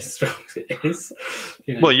 Kerry as strong as it is.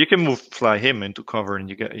 Well, you can fly him into cover and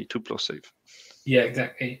you get a 2+ save. Yeah,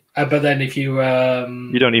 exactly. But then if you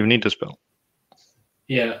you don't even need the spell.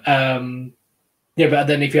 Yeah. But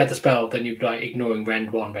then if you had the spell, then you'd like ignoring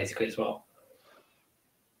rend 1 basically as well.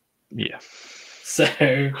 Yeah.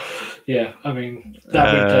 So, yeah, I mean,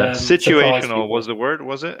 that would situational was the word,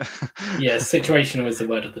 was it? Yeah, situational is the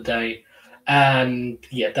word of the day. And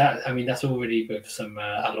yeah, that's already with a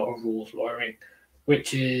lot of rules lawyering,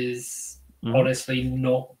 which is honestly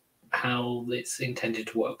not how it's intended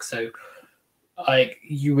to work. So,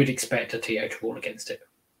 you would expect a TO to rule against it.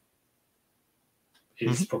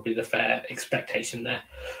 Is probably the fair expectation there.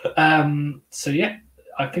 So yeah,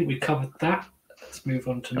 I think we covered that. Let's move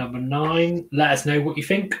on to number 9. Let us know what you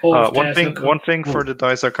think. One thing for the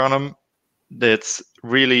Dice Arcanum that's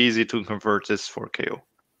really easy to convert is for KO.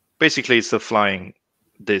 Basically, it's a flying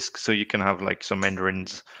disc, so you can have like some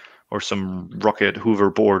Endrins or some rocket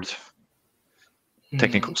hoverboard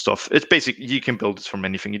technical stuff. It's basic. You can build this from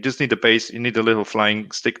anything. You just need a base. You need a little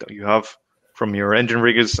flying stick that you have from your engine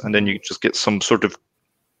riggers, and then you just get some sort of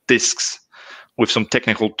discs with some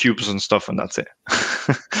technical tubes and stuff, and that's it.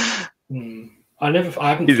 I haven't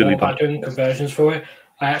thought about doing conversions for it.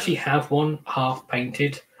 I actually have one half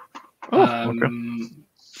painted.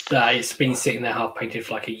 That it's been sitting there half painted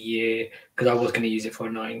for like a year, because I was going to use it for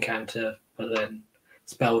a night encounter, but then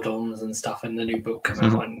spell dons and stuff and the new book came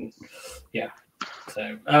out. And yeah.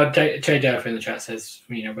 So JJF in the chat says,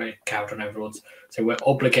 we're cowed on overlords, so we're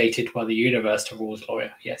obligated by the universe to rules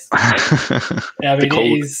lawyer. Yes. Yeah, I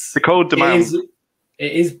mean, the code demands.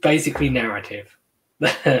 It is basically narrative.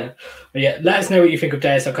 But yeah, let us know what you think of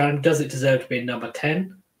Deus Arcanum. Does it deserve to be number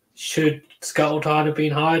 10? Should Scuttle Tide have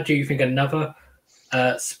been higher? Do you think another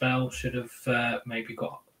spell should have maybe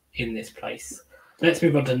got in this place? Let's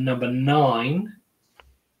move on to number 9,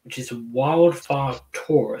 which is Wildfire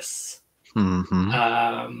Taurus. So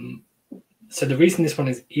the reason this one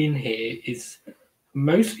is in here is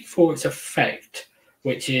mostly for its effect,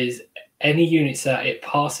 which is any units that it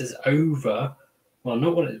passes over. Well,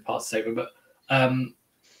 not what it passes over, but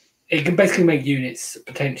it can basically make units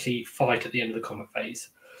potentially fight at the end of the combat phase.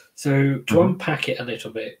 So to unpack it a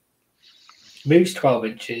little bit, moves 12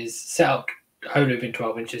 inches, set up Holub in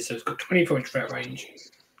 12 inches, so it's got 24-inch threat range.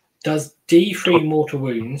 Does D3 mortal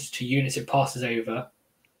wounds to units it passes over,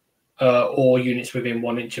 or units within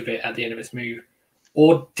 1 inch of it at the end of its move,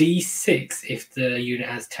 or D6 if the unit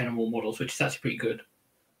has 10 or more models, which is actually pretty good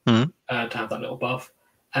to have that little buff.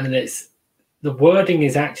 And then the wording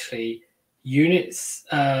is actually units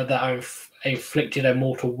that are inflicted a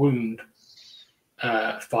mortal wound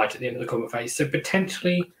fight at the end of the combat phase. So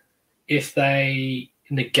potentially, if they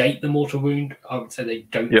negate the mortal wound, I would say they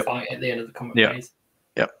don't fight at the end of the combat phase.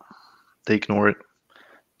 Yeah, they ignore it.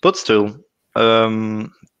 But still, so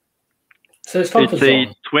it's fun. It's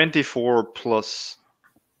a 24 plus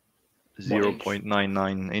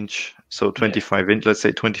 0.99 inch, so 25 inch. Let's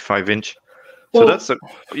say 25 inch. Well, so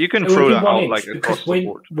you can throw that out like across the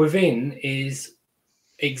board. Within is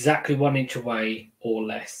exactly 1 inch away or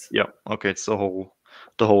less. Yeah. Okay. It's the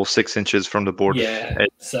whole 6 inches from the board. Yeah.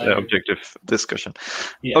 So objective discussion.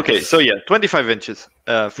 yeah. Okay. So yeah, 25 inches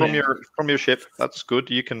from your ship. That's good.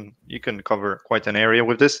 You can cover quite an area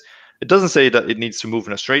with this. It doesn't say that it needs to move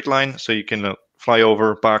in a straight line, so you can fly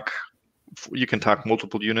over, back. You can tack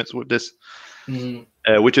multiple units with this,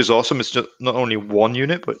 which is awesome. It's just not only one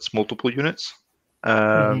unit, but it's multiple units.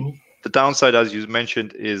 The downside, as you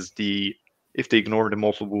mentioned, is if they ignore the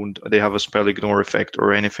mortal wound, they have a spell ignore effect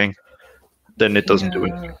or anything, then it doesn't do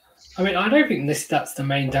anything. I mean, I don't think that's the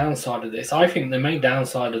main downside of this. I think the main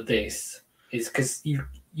downside of this is because you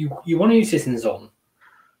want to use this in Zon.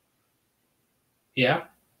 Yeah.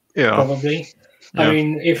 Yeah. Probably. Yeah. I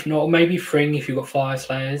mean, if not, maybe Fring if you've got Fire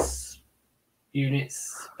Slayers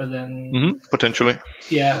units, but then potentially.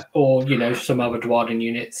 Yeah, or some other Dwarden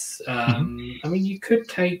units. I mean, you could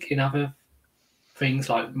take in other things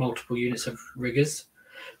like multiple units of riggers.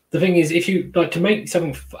 The thing is, if you like to make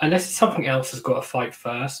something, unless something else has got a fight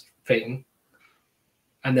first thing,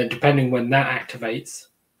 and then depending when that activates,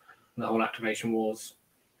 the whole activation wars,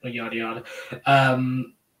 yada yada.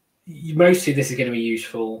 Mostly this is going to be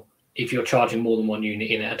useful if you're charging more than one unit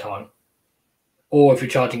in at a time, or if you're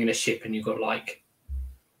charging in a ship and you've got like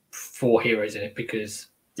 4 heroes in it because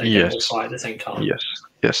they don't all fight at the same time.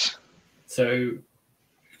 Yes. So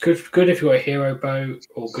good if you're a hero boat,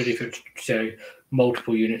 or good if you're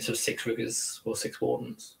multiple units of 6 riggers or 6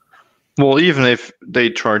 wardens. Well, even if they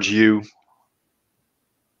charge you,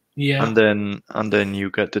 yeah, and then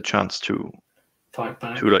you get the chance to fight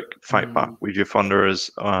back, back with your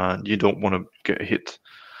thunderers. You don't want to get hit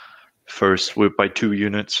first by 2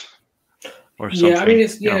 units or something. Yeah, I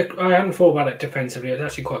mean, I hadn't thought about it defensively. It's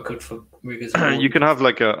actually quite good for riggers. You can have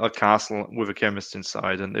like a castle with a chemist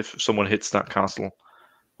inside, and if someone hits that castle,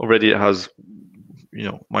 already it has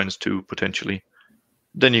 -2 potentially.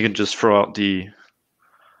 Then you can just throw out the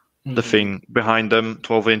thing behind them,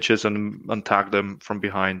 12 inches, and tag them from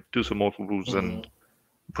behind, do some mortal wounds, and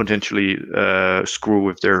potentially screw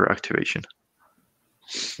with their activation.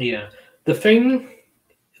 Yeah. The thing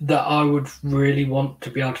that I would really want to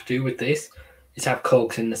be able to do with this is have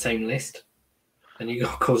cogs in the same list. And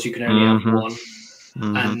of course you can only have one.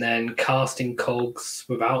 And then casting cogs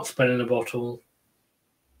without spelling a bottle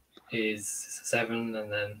is 7,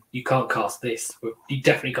 and then you can't cast this. You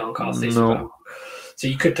definitely can't cast this. No. So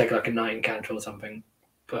you could take like a 9 encounter or something,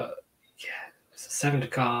 but yeah, it's a 7 to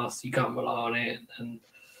cast. You can't rely on it, and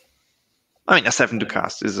I mean a 7 to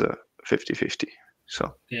cast is a 50-50.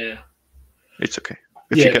 So yeah, it's okay.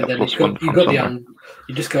 If you get a +1 from somewhere.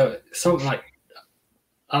 You just go something like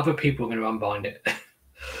other people are going to unbind it.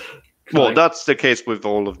 Well, that's the case with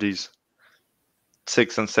all of these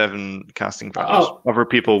 6 and 7 casting values. Other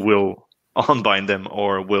people will unbind them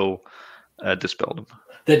or will dispel them.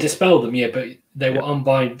 They dispel them, yeah, but they will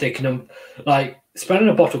unbind. They can spelling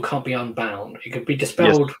a bottle can't be unbound. It could be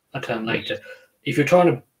dispelled a turn later. If you're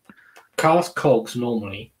trying to cast cogs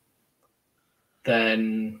normally,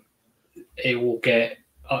 then it will get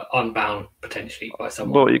unbound potentially by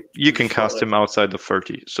someone. Well, you can cast him outside the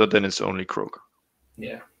 30, so then it's only Krog.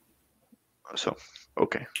 Yeah. So,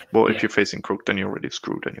 okay. Well, if you're facing Krog, then you're already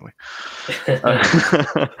screwed anyway.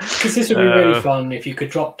 Because this would be really fun if you could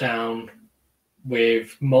drop down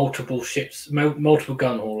with multiple ships, multiple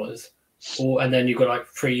gun haulers, and then you've got like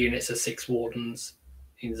 3 units of 6 wardens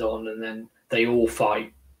in Zon, and then they all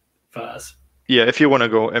fight first. Yeah, if you want to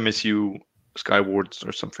go MSU Skywards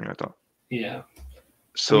or something like that. Yeah.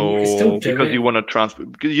 So because you want to transfer,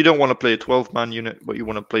 because you don't want to play a 12-man unit, but you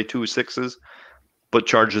want to play 2 6s, but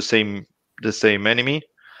charge the same enemy.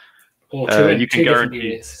 Or you can guarantee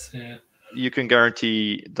units. Yeah. You can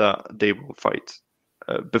guarantee that they will fight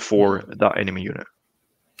before that enemy unit.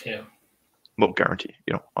 Yeah. Well, guarantee,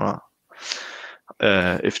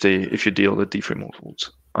 if you deal the D3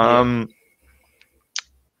 multiples.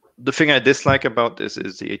 The thing I dislike about this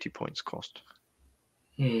is the 80 points cost.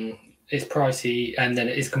 It's pricey, and then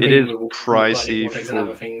it's competing with pricey for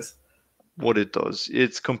other things. What it does,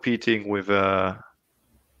 it's competing with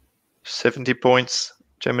 70 points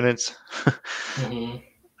Geminids,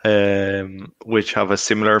 which have a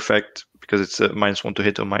similar effect because it's a -1 to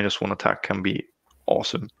hit or -1 attack can be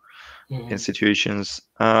awesome in situations.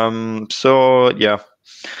 So yeah,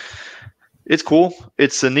 it's cool.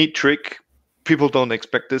 It's a neat trick. People don't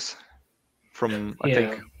expect this from I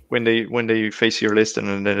think when they face your list and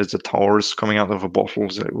then there's the towers coming out of a bottle.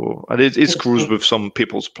 And it screws with some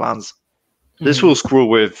people's plans. This will screw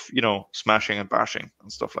with smashing and bashing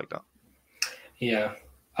and stuff like that. Yeah,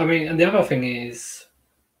 I mean, and the other thing is,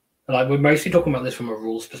 Like, we're mostly talking about this from a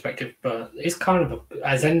rules perspective, but it's kind of,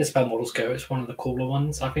 as in the spell models go, it's one of the cooler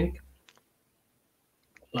ones, I think.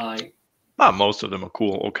 Like, most of them are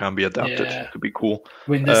cool or can be adapted to be cool.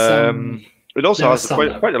 I mean, it also has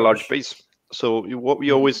quite a large base. So what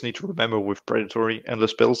we always need to remember with predatory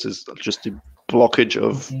endless spells is just the blockage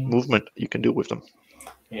of movement you can do with them.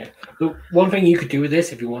 Yeah. The one thing you could do with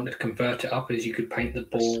this, if you wanted to convert it up, is you could paint the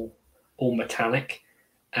ball all metallic.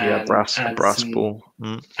 And brass ball.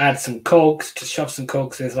 Add some cogs, to shove some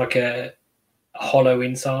cogs. There's like a hollow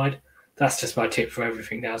inside. That's just my tip for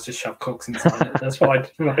everything now, is just shove cogs inside it. That's fine.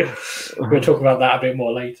 We'll talk about that a bit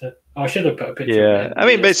more later. I should have put a picture. Yeah, I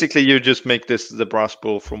mean, basically, you just make this the brass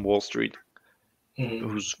ball from Wall Street,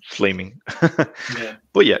 who's flaming. Yeah.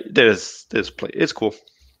 But yeah, there's play. It's cool.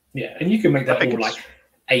 Yeah, and you can make that all like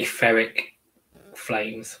aetheric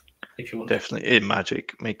flames if you want. Definitely, in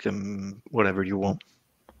Magic, make them whatever you want.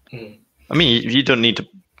 I mean, you don't need to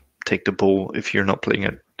take the ball if you're not playing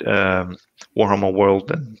at Warhammer World,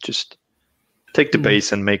 then just take the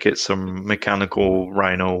base and make it some mechanical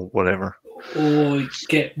rhino, whatever. Or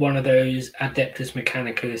get one of those Adeptus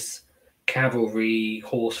Mechanicus cavalry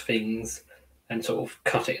horse things and sort of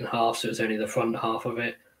cut it in half so it's only the front half of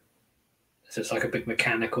it. So it's like a big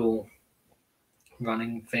mechanical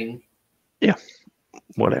running thing. Yeah,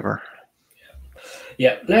 whatever.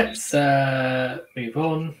 Yeah, let's move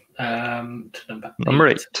on to number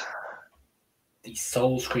 8. The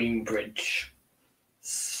Soulscream Bridge.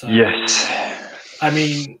 So, yes. I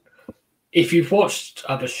mean, if you've watched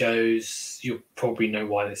other shows, you'll probably know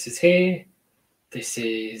why this is here. This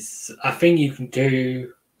is a thing you can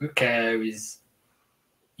do with care is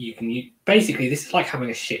basically, this is like having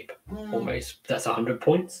a ship almost. That's 100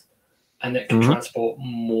 points. And it can transport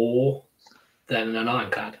more than an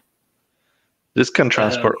ironclad. This can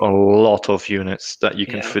transport a lot of units that you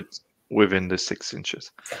can fit within the 6 inches.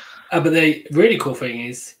 But the really cool thing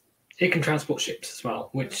is it can transport ships as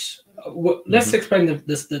well, which let's explain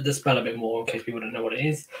the spell a bit more in case people don't know what it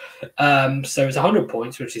is. So it's 100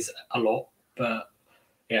 points, which is a lot, but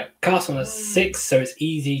yeah, cast on a 6, so it's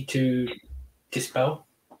easy to dispel.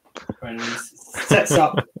 And sets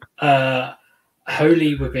up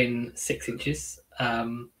wholly within 6 inches,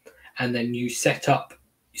 and then you set up.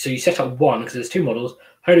 So you set up one because there's 2 models,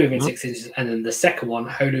 wholly within 6 inches, and then the second one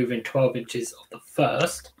wholly within 12 inches of the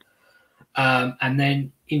first. And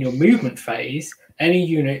then in your movement phase, any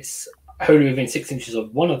units wholly within 6 inches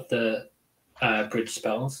of one of the bridge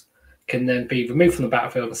spells can then be removed from the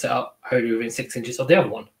battlefield and set up wholly within 6 inches of the other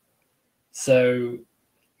one. So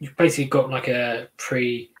you've basically got like a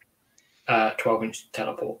 12-inch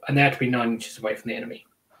teleport, and they have to be 9 inches away from the enemy.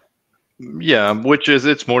 Yeah, which is,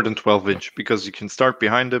 it's more than 12 inch because you can start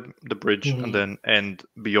behind the bridge and then end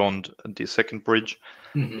beyond the second bridge.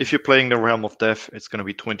 If you're playing the Realm of Death, it's going to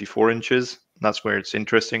be 24 inches. That's where it's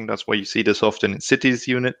interesting. That's why you see this often in cities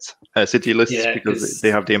units, city lists, because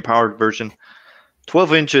they have the empowered version.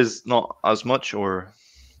 12 inches, not as much, or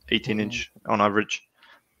 18 inch on average,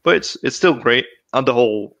 but it's still great. And the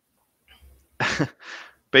whole,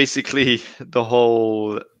 basically the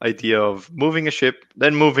whole idea of moving a ship,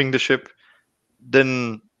 then moving the ship,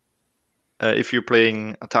 then if you're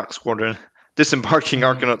playing attack squadron, disembarking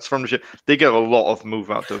Arcanauts from the ship, they get a lot of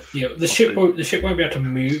move out of. Yeah, the ship won't be able to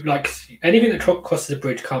move. Like anything that crosses the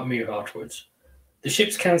bridge can't move afterwards. The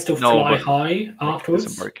ships can still fly high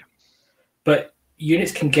afterwards, but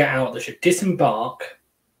units can get out of the ship. Disembark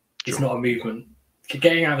is not a movement.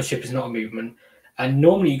 Getting out of the ship is not a movement, and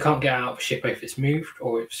normally you can't get out of a ship if it's moved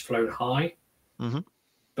or it's flown high.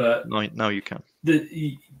 But now you can.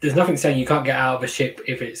 There's nothing saying you can't get out of a ship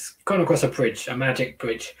if it's gone across a bridge, a magic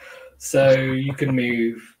bridge. So you can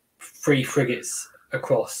move 3 frigates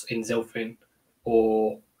across in Zilfin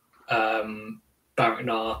or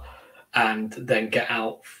Barak-Nar and then get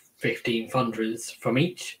out 15 thunderers from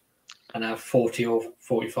each and have 40 or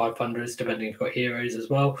 45 thunderers, depending if you've got heroes as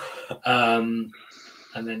well, and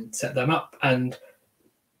then set them up. And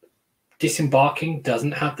disembarking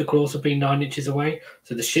doesn't have the clause of being 9 inches away.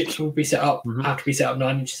 So the ships will be set up, have to be set up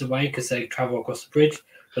 9 inches away because they travel across the bridge,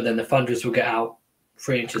 but then the thunderers will get out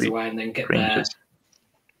 3 inches away and then get their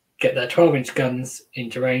 12-inch guns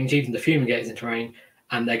into range, even the fumigators into range,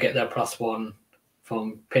 and they get their +1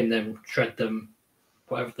 from pin them, shred them,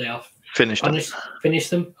 whatever they are. Finish them. I was going to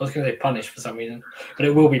say punish for some reason, but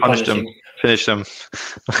it will be punishing. Finish them.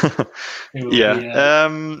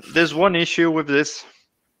 There's one issue with this.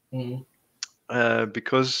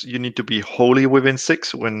 Because you need to be wholly within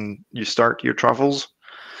 6 when you start your travels.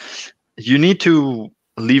 You need to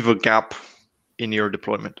leave a gap in your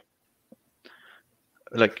deployment.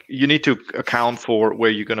 like you need to account for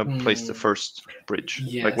where you're going to place the first bridge.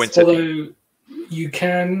 Yes. Like when although you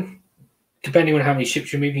can, depending on how many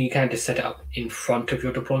ships you're moving, you can just set it up in front of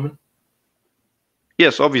your deployment.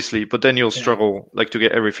 Yes, obviously, but then you'll struggle like to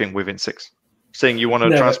get everything within 6. Saying you want to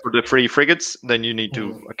transport the 3 frigates, then you need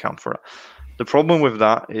to account for it. The problem with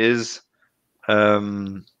that is,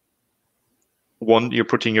 one, you're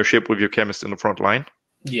putting your ship with your chemist in the front line.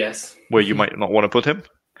 Yes. Where you might not want to put him.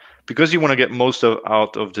 Because you want to get most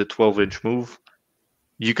out of the 12-inch move,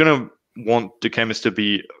 you're going to want the chemist to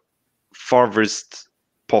be farthest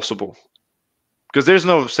possible. Because there's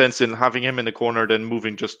no sense in having him in the corner, then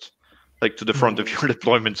moving just like to the front of your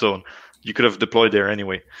deployment zone. You could have deployed there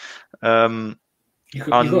anyway. The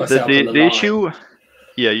issue,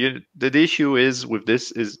 the issue is with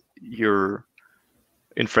this is you're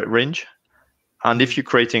in threat range, and if you're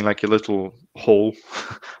creating like a little hole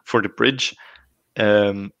for the bridge,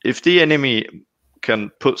 if the enemy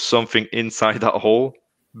can put something inside that hole,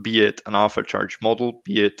 be it an alpha charge model,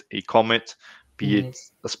 be it a comet, be it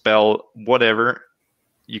a spell, whatever,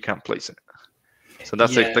 you can't place it. So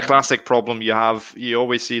that's like the classic problem you have. You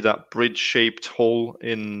always see that bridge-shaped hole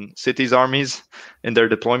in cities' armies in their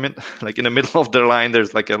deployment. Like in the middle of their line,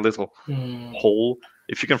 there's like a little hole.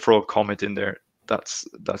 If you can throw a comet in there, that's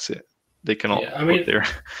it. They cannot put their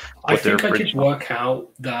I think I did work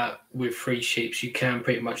out that with 3 ships, you can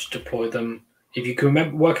pretty much deploy them. If you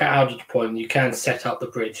can work out how to deploy them, you can set up the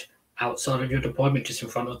bridge outside of your deployment, just in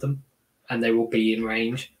front of them, and they will be in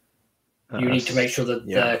range. You need to make sure that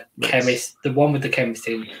the chemist, the one with the chemist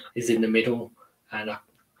in, is in the middle. And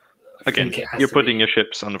again, you're putting your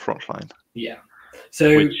ships on the front line. Yeah.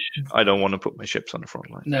 So which I don't want to put my ships on the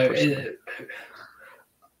front line. No,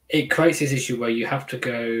 it creates this issue where you have to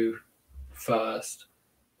go first,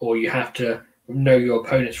 or you have to know your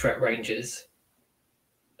opponent's threat ranges,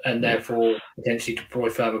 and therefore potentially deploy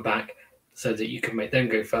further back so that you can make them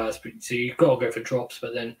go first. But so you've got to go for drops,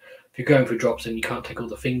 but then if you're going for drops, then you can't take all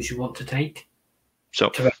the things you want to take to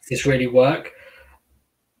make this really work.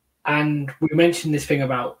 And we mentioned this thing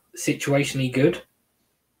about situationally good.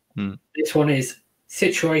 This one is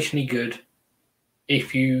situationally good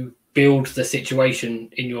if you build the situation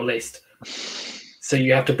in your list. So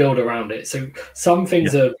you have to build around it. So some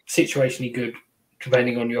things are situationally good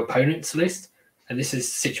depending on your opponent's list, and this is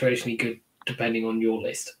situationally good depending on your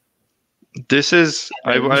list. This is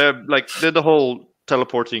I like the whole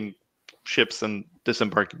teleporting ships and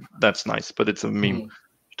disembarking. That's nice, but it's a meme,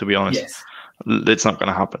 to be honest. Yes. It's not going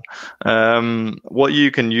to happen. What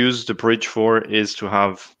you can use the bridge for is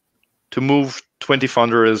to move 20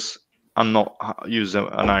 thunderers and not use an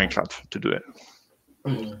ironclad to do it.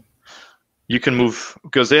 You can move,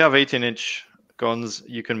 because they have 18-inch guns,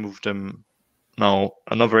 you can move them now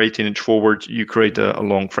another 18-inch forward. You create a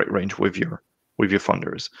long threat range with your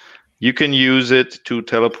thunderers. You can use it to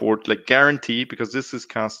teleport, like guarantee, because this is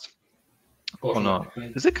cast on a...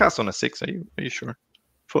 Is it cast on a 6? Are you sure? I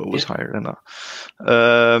thought it was higher than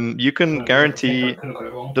that. You can guarantee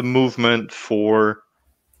the movement for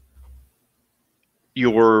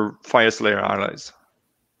your Fire Slayer allies.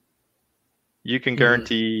 You can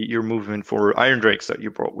guarantee your movement for Iron Drakes that you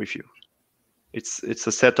brought with you. It's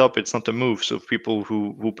a setup, it's not a move. So people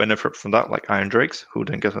who benefit from that, like Iron Drakes, who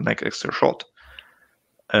then get an extra shot,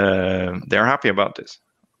 they're happy about this.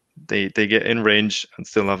 They get in range and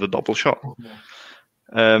still have the double shot.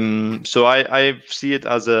 So I see it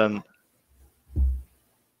as a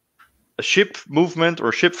ship movement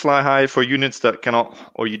or ship fly high for units that cannot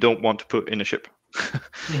or you don't want to put in a ship.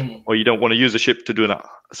 Or you don't want to use a ship to do that.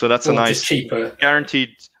 So that's a nice cheaper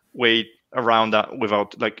guaranteed way around that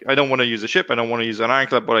without, like, I don't want to use a ship, I don't want to use an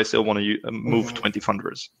ironclad, but I still want to move 20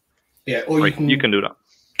 thunderers. Yeah, or you can do that.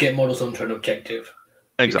 Get models onto an objective.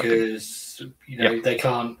 Exactly. Because, they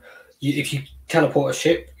can't... if you teleport a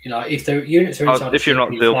ship, if the units are inside if you're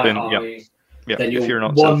not built in, then if you're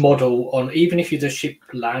not one model on... Even if the ship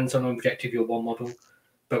lands on an objective, you're one model.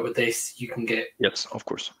 But with this, you can get... Yes, of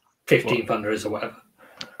course. 15 thunderers or whatever.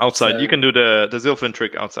 Outside, you can do the Zilfin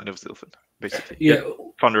trick outside of Zilfin, basically. Yeah,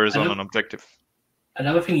 thunderers on an objective.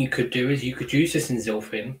 Another thing you could do is you could use this in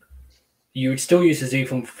Zilfin. You would still use the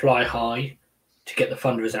Zilfin fly high to get the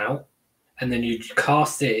thunderers out, and then you'd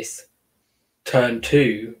cast this turn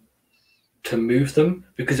 2 to move them,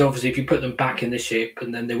 because obviously if you put them back in the ship,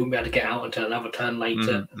 and then they wouldn't be able to get out until another turn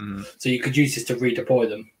later. So you could use this to redeploy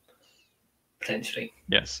them, potentially.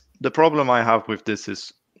 Yes. The problem I have with this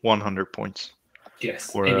is 100 points.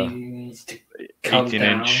 Yes, or it needs to come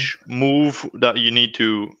 18-inch move that you need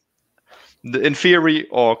to... In theory,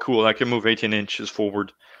 cool, I can move 18 inches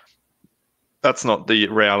forward. that's not the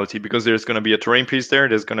reality, because there's going to be a terrain piece there,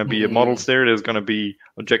 there's going to be models there, there's going to be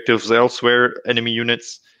objectives elsewhere, enemy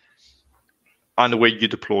units, and the way you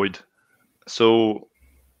deployed. So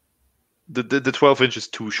the 12 inch is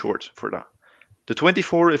too short for that. The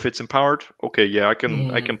 24, if it's empowered, okay, yeah, I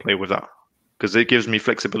can play with that, because it gives me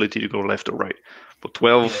flexibility to go left or right. But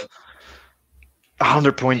 12,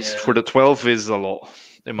 100 points for the 12 is a lot,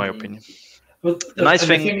 in my opinion. Well, the nice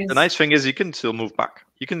thing is you can still move back.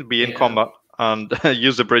 You can be in combat and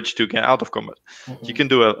use the bridge to get out of combat. You can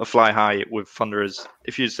do a fly high with Thunderers.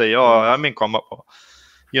 If you say, "Oh, I'm in combat," well,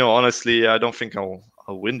 honestly, I don't think I'll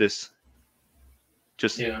win this.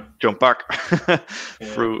 Just jump back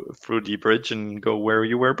through the bridge and go where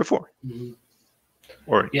you were before,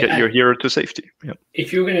 or get your hero to safety. Yeah.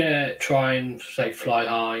 If you're gonna try and say fly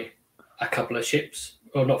high a couple of ships,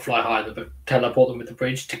 or not fly high, but teleport them with the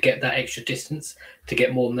bridge to get that extra distance, to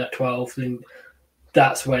get more than that 12, then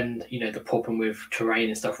that's when, the problem with terrain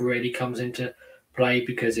and stuff really comes into play,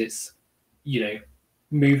 because it's,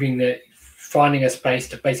 finding a space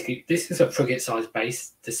to basically, this is a frigate-sized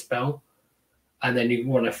base, this spell, and then you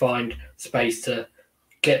want to find space to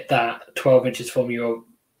get that 12 inches from your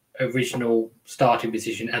original starting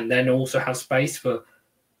position, and then also have space for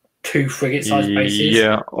 2 frigate-sized bases.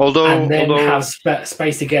 Yeah, and then have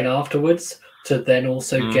space again afterwards to then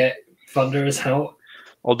also get Thunderers out.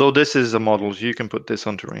 Although this is a model, you can put this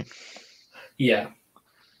on terrain. Yeah,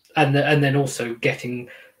 and then also getting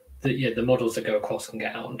the models that go across and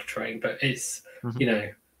get out onto terrain. But it's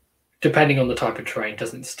depending on the type of terrain,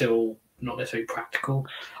 still not necessarily practical.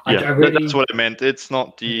 Yeah, that's what I meant. It's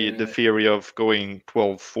not the theory of going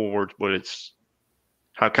 12 forward, but it's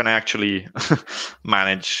how can I actually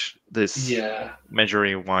manage this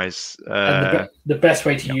measuring wise. And the best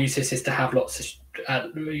way to use this is to have lots of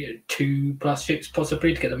 2+ ships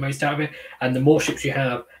possibly to get the most out of it. And the more ships you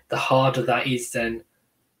have, the harder that is then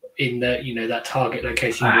in the that target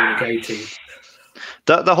location you want to go to.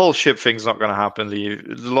 The whole ship thing's not going to happen. The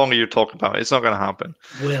longer you talk about it, it's not going to happen.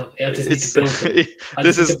 Well, this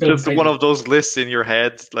is just one of those lists in your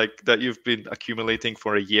head, like that you've been accumulating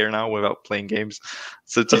for a year now without playing games.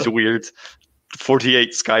 So it's just weird.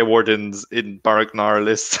 48 Skywardens in Barak-Nar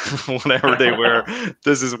list, whatever they were.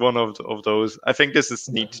 This is one of those. I think this is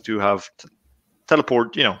neat to have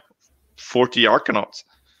teleport, 40 Arcanauts.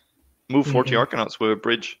 Move 40 Arcanauts with a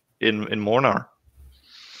bridge in Mornar.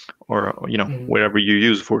 Or, wherever you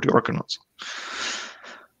use 40 Arcanauts.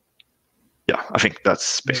 Yeah, I think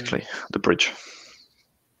that's basically the bridge.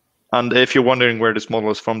 And if you're wondering where this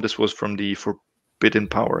model is from, this was from the Forbidden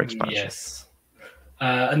Power expansion. Yes.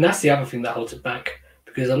 And that's the other thing that holds it back,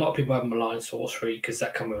 because a lot of people have Malign Sorcery, because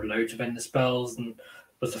that comes with loads of Ender spells and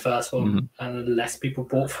was the first one, and less people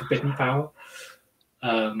bought Forbidden Power.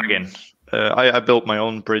 Again, I built my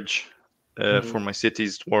own bridge for my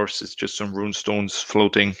cities. Dwarves, it's just some rune stones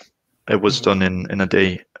floating. It was done in a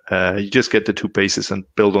day. You just get the 2 bases and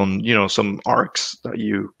build on, some arcs that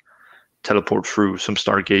you teleport through, some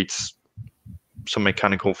stargates, some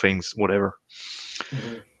mechanical things, whatever.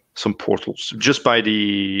 Some portals. Just by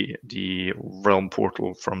the realm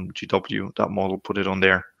portal from GW, that model, put it on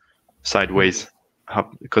there sideways,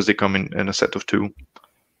 because they come in a set of 2.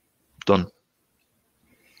 Done.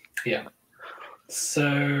 Yeah.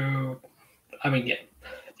 So, I mean,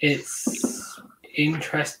 it's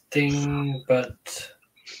interesting, but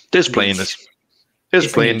there's play in this.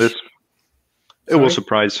 There's play in this. It will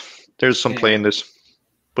surprise. There's some play in this,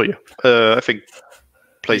 but I think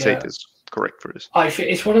place 8 is correct for this. I think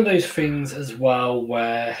it's one of those things as well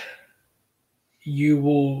where you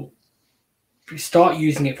will start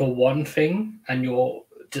using it for one thing, and you'll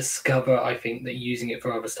discover, I think, that using it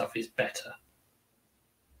for other stuff is better.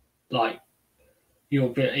 Like,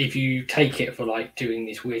 if you take it for doing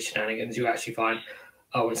these weird shenanigans, you actually find,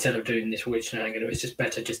 instead of doing this weird shenanigan, it's just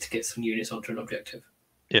better just to get some units onto an objective.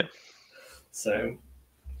 Yeah. So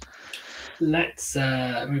let's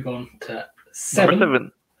move on to 7. Number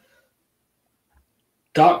 7.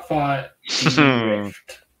 Darkfire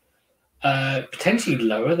Rift. Potentially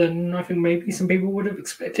lower than I think maybe some people would have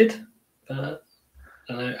expected.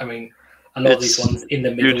 I mean, a lot of these ones in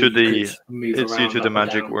the middle. It's due to the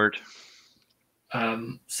magic word.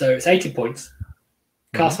 So it's 80 points.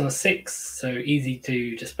 Cast on a 6, so easy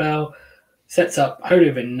to dispel. Sets up wholly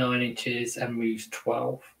within 9 inches and moves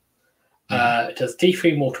 12. It does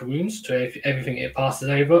D3 mortal wounds to everything it passes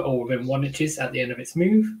over or within 1 inches at the end of its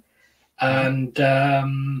move. And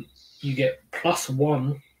you get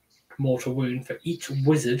 +1 mortal wound for each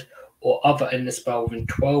wizard or other ender spell within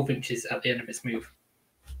 12 inches at the end of its move.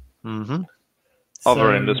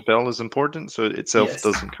 Other ender spell is important, so itself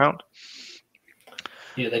doesn't count.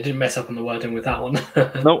 Yeah, they didn't mess up on the wording with that one.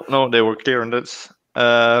 No, they were clear on this.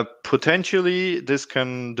 Potentially, this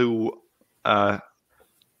can do a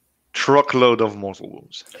truckload of mortal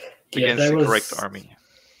wounds against the correct army.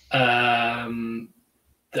 I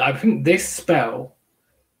think this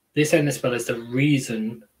endless spell is the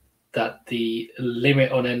reason that the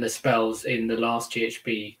limit on endless spells in the last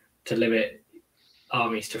GHB to limit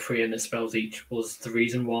armies to 3 endless spells each was the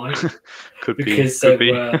reason why. Because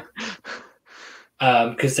there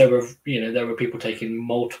were people taking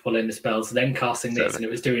multiple endless spells, then casting this, and it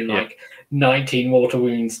was doing like 19 mortal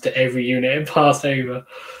wounds to every unit it passed over.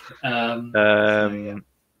 You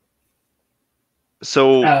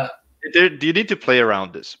need to play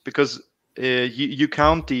around this because you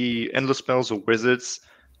count the endless spells of wizards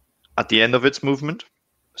at the end of its movement,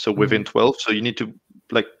 so within 12. So you need to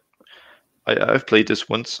I've played this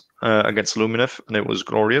once against Lumineth, and it was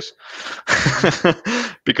glorious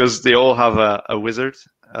because they all have a wizard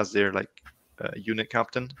as their unit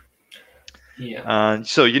captain. Yeah, and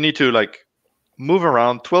so you need to move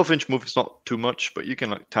around. 12-inch move is not too much, but you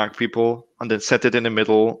can tag people and then set it in the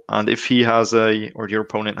middle. And if he has or your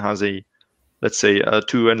opponent has let's say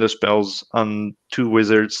 2 endless spells and 2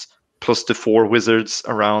 wizards plus the 4 wizards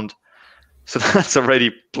around, so that's already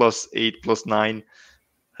 +8, +9.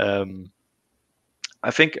 I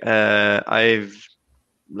think I've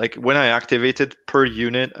when I activated per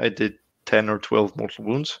unit, I did 10 or 12 mortal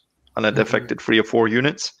wounds, and it affected 3 or 4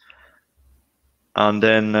 units. And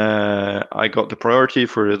then I got the priority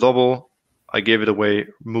for the double. I gave it away,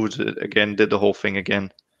 moved it again, did the whole thing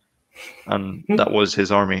again, and that was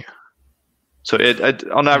his army. So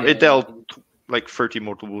it dealt 30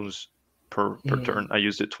 mortal wounds per turn. I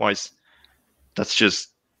used it twice. That's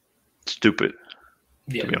just stupid,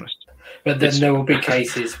 to be honest. But then there will be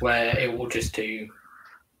cases where it will just do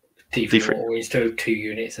D3 or it's do 2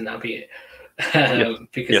 units, and that'll be it.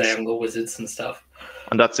 Because they haven't got wizards and stuff.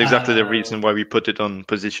 And that's exactly the reason why we put it on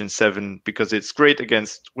position 7, because it's great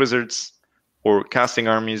against wizards or casting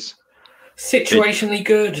armies. Situationally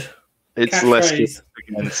good. It's less good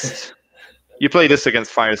against. You play this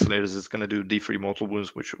against Fire Slayers, it's going to do D3 mortal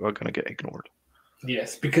wounds, which are going to get ignored.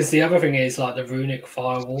 Yes, because the other thing is the runic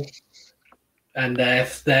firewall, and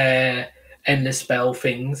their endless spell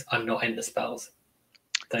things are not endless spells.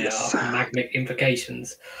 They are magnet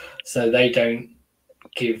invocations, so they don't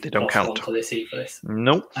count to this either.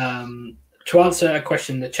 Nope. To answer a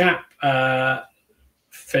question in the chat,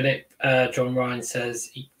 Philip John Ryan says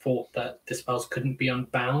he thought that the spells couldn't be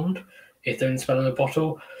unbound if they're in spell in a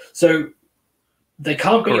bottle. So they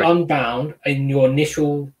can't be unbound in your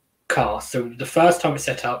initial cast. So the first time it's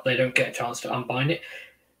set up, they don't get a chance to unbind it.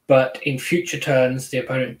 But in future turns, the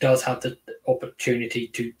opponent does have the opportunity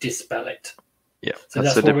to dispel it. Yeah, so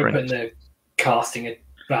that's why we're putting the casting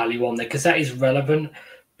value on there, because that is relevant,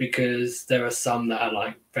 because there are some that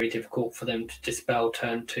are very difficult for them to dispel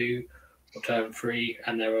turn 2 or turn 3,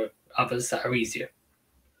 and there are others that are easier.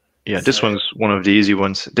 Yeah, this one's one of the easy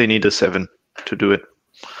ones. They need a 7 to do it.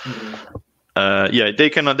 They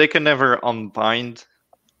can never unbind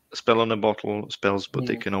spell on a bottle spells, but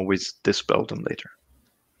they can always dispel them later.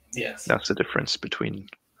 Yes, that's the difference between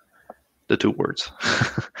the 2 words.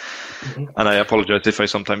 And I apologize if I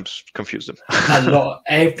sometimes confuse them.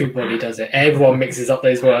 Everybody does it. Everyone mixes up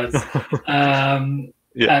those words. And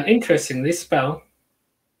interesting, this spell,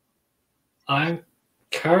 I'm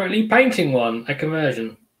currently painting a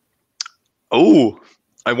conversion. Oh,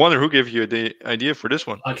 I wonder who gave you the idea for this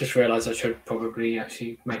one. I just realized I should probably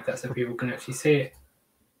actually make that so people can actually see it.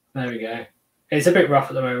 There we go. It's a bit rough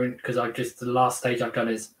at the moment because the last stage I've done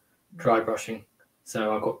is dry brushing.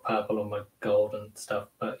 So I've got purple on my gold and stuff.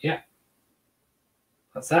 But yeah,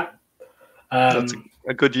 that's that. That's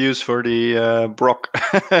a good use for the Brock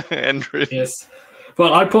entry. Yes.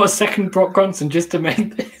 Well, I put a second Brock Grunson just to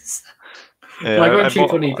make this. I went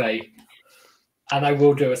cheap on eBay. And I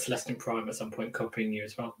will do a Celestin Prime at some point, copying you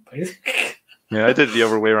as well. Yeah, I did the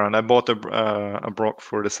other way around. I bought a Brock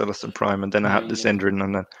for the Celestin Prime, and then I had this Endrin,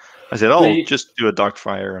 and then I said, "I'll just do a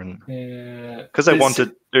Darkfire," and because I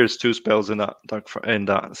wanted, there's 2 spells in that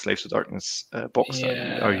Slaves to Darkness box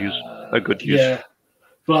that are a good use. Yeah,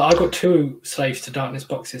 well, I got 2 Slaves to Darkness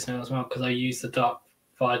boxes now as well because I used the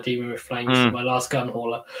Darkfire Demon with Flames for my last gun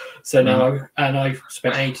hauler. So now, I've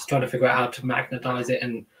spent ages trying to figure out how to magnetize it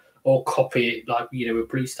or copy it with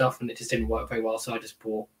blue stuff, and it just didn't work very well. So I just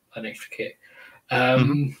bought an extra kit.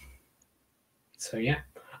 So yeah,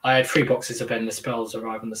 I had 3 boxes of endless spells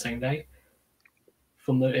arrive on the same day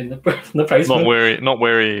from the postman. Not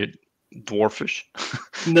very dwarfish.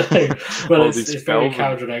 No, well, it's very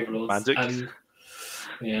Kharadron Overlords. Magic.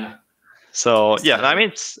 Yeah. So yeah, I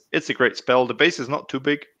mean it's a great spell. The base is not too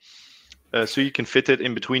big, so you can fit it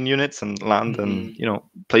in between units and land and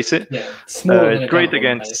place it. Yeah, smaller than great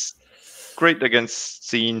against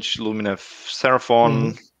Siege, Lumineth,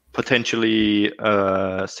 Seraphon, potentially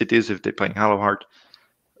cities if they're playing Hallowheart,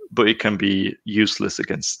 but it can be useless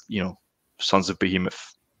against Sons of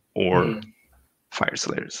Behemoth or Fire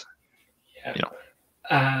Slayers. Yeah.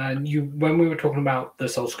 And when we were talking about the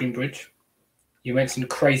Soul Screen Bridge, you mentioned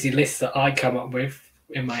crazy lists that I come up with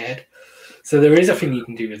in my head. So there is a thing you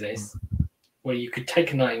can do with this, where you could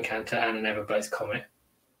take a Night Encounter and an Everblaze Comet,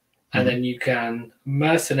 and then you can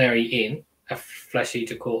mercenary in a Flesh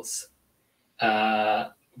Eater Courts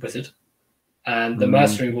wizard, and the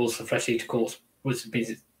mercenary rules for Flesh Eater Courts wizard means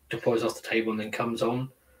it deploys off the table and then comes on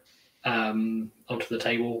onto the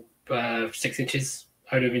table 6 inches,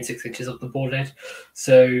 only within 6 inches of the board edge.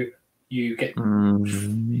 So you get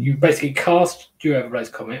you basically cast your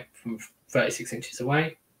Everblaze Comet from 36 inches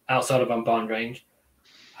away, outside of unbound range.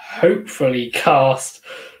 Hopefully cast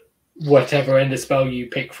whatever end of spell you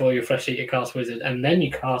pick for your Flesh Eater cast wizard, and then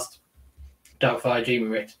you cast Darkfire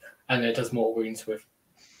Jeemarit, and it does more wounds with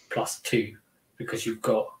 +2 because you've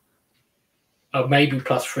got maybe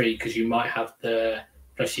 +3 because you might have the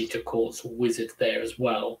Flesh Eater Courts wizard there as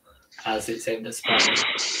well as its end of spell.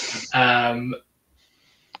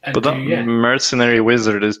 But that mercenary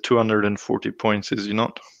wizard is 240 points, is he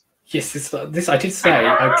not? Yes, this I did say.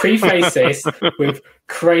 I preface this with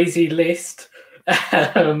crazy list.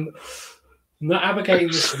 Not advocating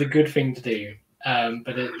this is a good thing to do,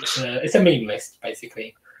 but it's a meme list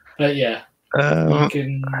basically. But yeah, you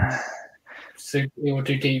can. So it will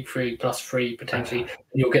do deep 3 +3 potentially.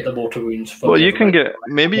 You'll get the mortal wounds. Well, you can get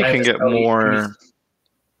more.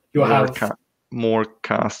 You'll have more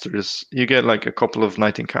casters. You get like a couple of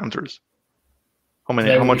Night Encounters. How many?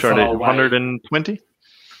 How much are they? 120?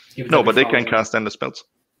 No, but they can cast end of spells.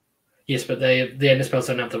 Yes, but the end of spells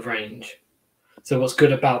don't have the range. So what's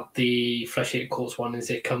good about the Flesh Eater Courts one is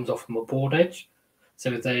it comes off from a board edge. So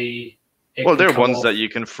they're ones that you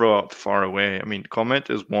can throw up far away. I mean, Comet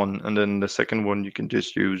is one, and then the second one you can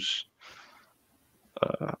just use.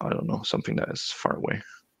 I don't know, something that is far away.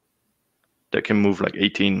 That can move like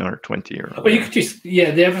 18 or 20 or. But you could just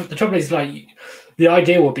the trouble is like the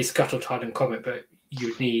idea would be Scuttle Tide and Comet, but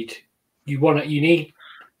you need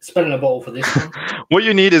spell in a bottle for this one. What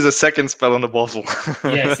you need is a second spell in a bottle.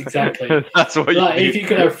 Yes, exactly. That's what you need. If you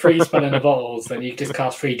could have 3 spell in the bottles, then you could just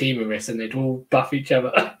cast 3 Demon Wrists and they'd all buff each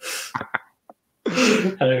other.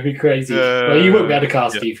 And it'd be crazy. Well, you wouldn't be able to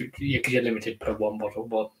cast because you're limited per one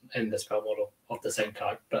in the spell model of the same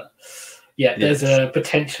type. But there's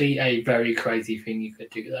potentially a very crazy thing you could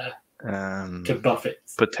do there to buff it.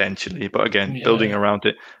 Potentially, but again, building around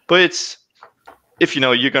it. But it's if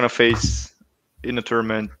you're going to face in a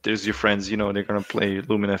tournament, there's your friends, they're going to play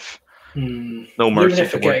Lumineth. No mercy.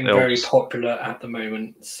 Lumineth are getting very popular at the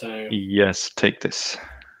moment. So yes, take this.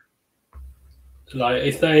 Like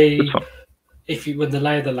when the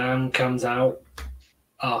Lay of the Land comes out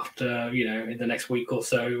after, in the next week or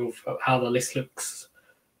so of how the list looks,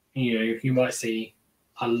 you might see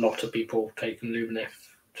a lot of people taking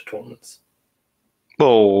Lumineth to tournaments.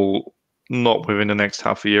 Well, not within the next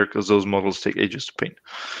half a year because those models take ages to paint.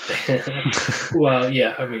 Well,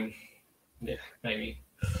 yeah, I mean, yeah, maybe.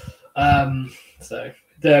 So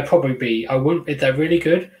there'll probably be. If they're really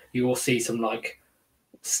good, you will see some like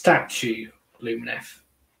statue Lumineth,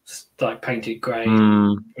 like painted grey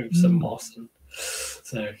with some moss,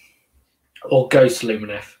 or ghost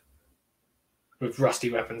Lumineth with rusty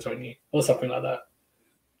weapons, won't you, or something like that.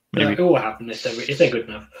 Maybe. It will happen if they're good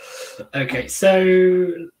enough. Okay,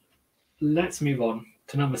 so let's move on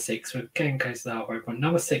to number 6. We're getting close to the halfway point.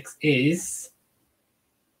 Number 6 is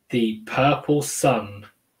the Purple Sun.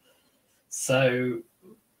 So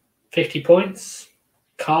 50 points,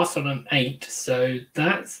 cast on an 8. So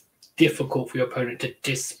that's difficult for your opponent to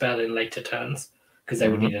dispel in later turns because they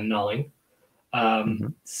would need a 9.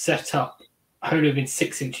 Set up wholly within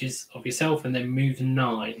 6 inches of yourself and then move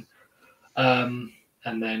 9.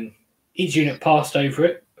 And then each unit passed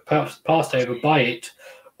over by it,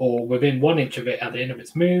 or within 1 inch of it at the end of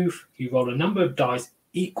its move, you roll a number of dice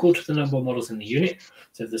equal to the number of models in the unit.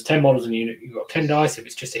 So if there's 10 models in the unit, you roll 10 dice. If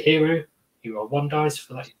it's just a hero, you roll 1 dice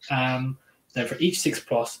for that. Then for each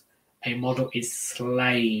 6+, a model is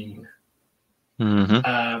slain.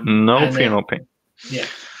 No fear, no pain. Yeah.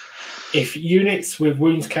 If units with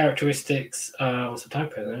wounds characteristics, what's the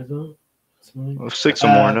typo there as well? 6 or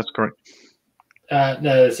more, that's correct. No,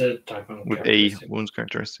 there's a typo. With a wounds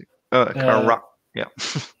characteristic. Yeah.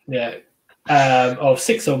 Of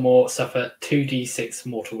 6 or more, suffer 2d6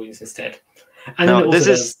 mortal wounds instead. And now,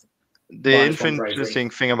 this The interesting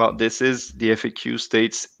thing about this is the FAQ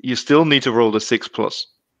states you still need to roll the 6+.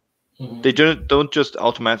 They don't just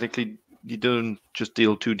automatically. You don't just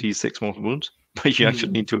deal 2d6 mortal wounds, but you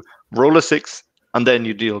actually need to roll a 6 and then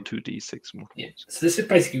you deal 2d6 mortal wounds. So this is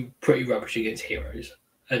basically pretty rubbish against heroes.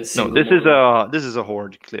 And no, this is a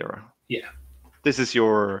horde clearer. Yeah. This is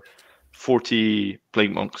your 40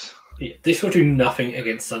 plague monks. Yeah. This will do nothing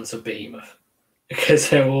against Sons of Behemoth because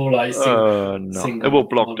they're all like. No, it will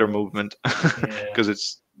block their movement because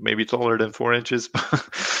it's maybe taller than 4 inches.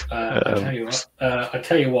 I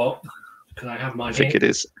tell you what. Because I have mine. I think it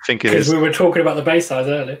is. Because we were talking about the base size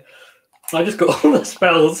earlier. I just got all the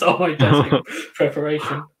spells on my desk in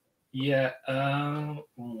preparation. Yeah.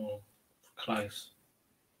 Close.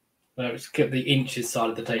 Let's get the inches side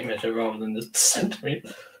of the tape measure rather than the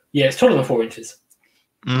centimeter. Yeah, it's taller than 4 inches.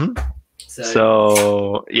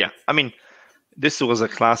 So yeah, I mean, this was a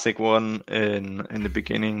classic one in the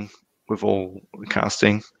beginning with all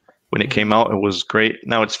casting. When it came out, it was great.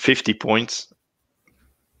 Now it's 50 points.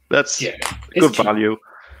 That's good value.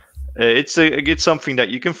 It's something that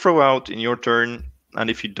you can throw out in your turn, and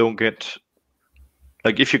if you don't get,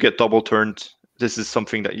 if you get double turned, this is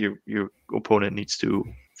something that your opponent needs to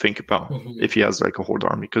think about if he has like a horde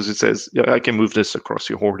army, because it says, I can move this across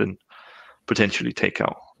your horde and potentially take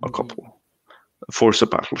out a couple, force a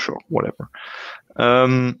battle shock, whatever.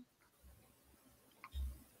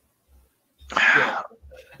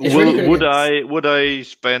 Would I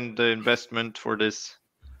spend the investment for this?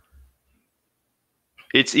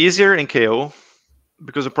 It's easier in KO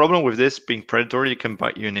because the problem with this being predatory, it can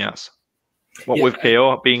bite you in the ass. With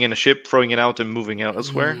KO being in a ship, throwing it out and moving out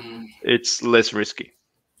elsewhere, it's less risky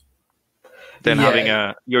than having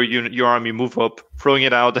your army move up, throwing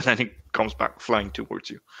it out, and then it comes back flying towards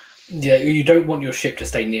you. Yeah, you don't want your ship to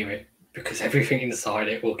stay near it because everything inside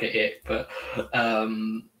it will get hit. But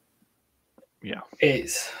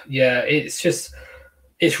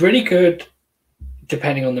it's really good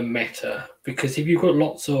depending on the meta, because if you've got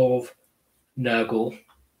lots of Nurgle,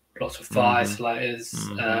 lots of Fire Slayers,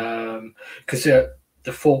 because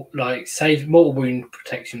the full, say mortal wound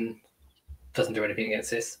protection doesn't do anything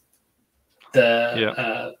against this.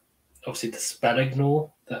 Obviously the spell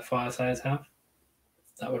ignore that Fire Slayers have,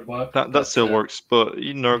 that would work. That still works, but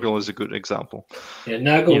Nurgle is a good example. Yeah,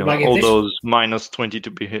 Nurgle, all those minus 20 to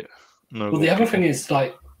be hit. Nurgle, the other thing is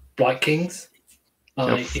Blight Kings.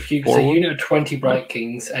 If you say you know 20 Blight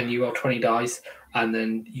Kings and you roll 20 dice, and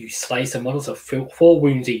then you slay some models of 4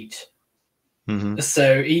 wounds each.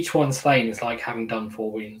 So each one slain is like having done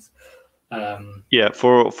 4 wounds.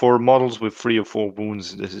 For models with 3 or 4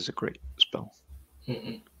 wounds, this is a great spell.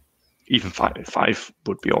 Even 5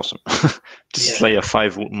 would be awesome. To slay a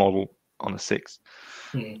 5 model on a 6.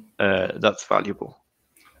 That's valuable.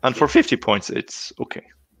 And for 50 points, it's okay.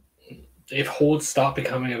 If hordes start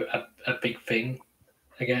becoming a big thing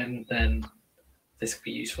again, then this could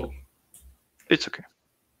be useful. It's okay.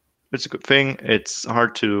 It's a good thing. It's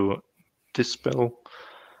hard to dispel.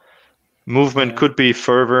 Movement could be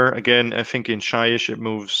further. Again, I think in Shyish it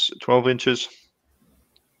moves 12 inches.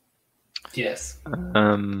 Yes.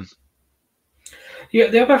 The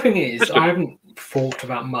other thing is, I haven't thought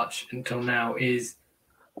about much until now, is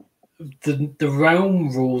the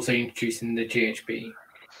realm rules they introduced in the GHB.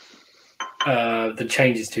 The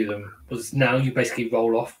changes to them was now you basically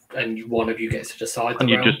roll off and one of you gets to decide the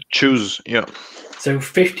realm. And you just choose, So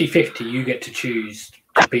 50-50, you get to choose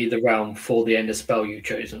to be the realm for the end of spell you've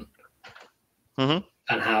chosen. And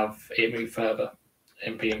have it move further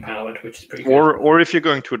and be empowered, which is pretty good. Or if you're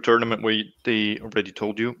going to a tournament where they already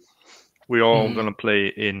told you, we're all going to play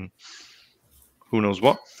in who knows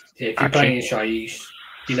what. Yeah, if you're playing in Shyish,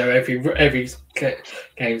 every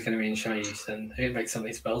game's going to be in Shyish, and it makes some of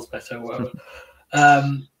these spells better or whatever.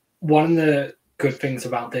 One of the good things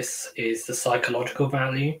about this is the psychological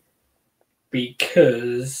value,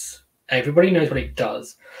 because everybody knows what it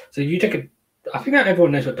does. So you take I think that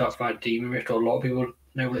everyone knows what Darkfire Demon Rift, or a lot of people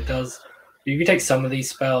know what it does. If you take some of these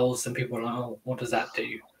spells, and people are like, oh, what does that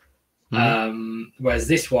do? Whereas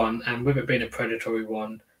this one, and with it being a predatory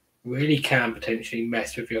one, really can potentially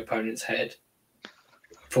mess with your opponent's head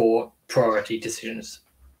for priority decisions.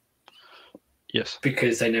 Yes.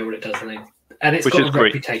 Because they know what it does, and it's got a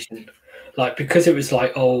reputation. Because it was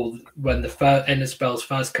when the end of spells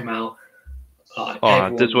first come out,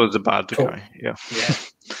 this was a bad guy. Yeah.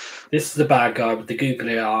 This is the bad guy with the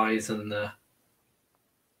googly eyes and the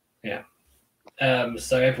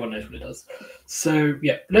so everyone knows what it does. So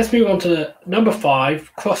let's move on to number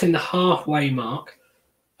 5, crossing the halfway mark.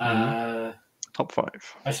 Top 5.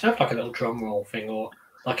 I should have a little drum roll thing or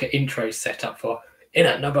an intro set up for in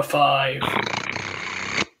at number 5.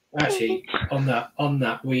 Actually, on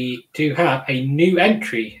that, we do have a new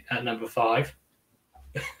entry at number 5.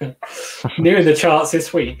 New in the charts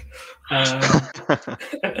this week. The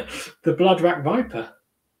Bloodwrack Viper.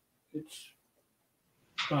 Which,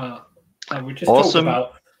 we just talked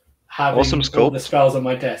about having all the spells on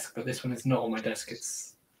my desk, but this one is not on my desk.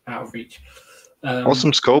 It's out of reach.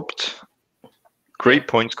 Awesome scoped. Great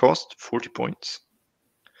points cost, 40 points.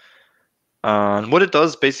 And what it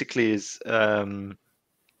does basically is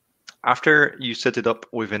after you set it up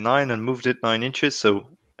with a 9 and moved it 9 inches, so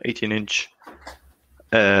 18-inch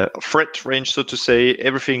threat range, so to say,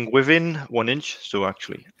 everything within 1 inch, so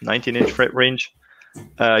actually 19-inch threat range,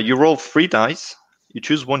 you roll 3 dice, you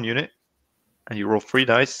choose 1 unit, and you roll 3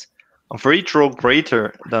 dice. And for each roll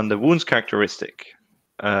greater than the wounds characteristic,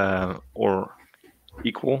 or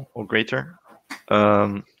equal or greater,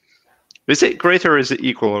 is it greater or is it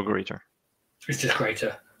equal or greater? It's just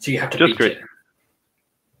greater, so you have to just beat greater. It.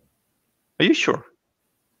 Are you sure?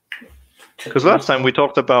 Because last time we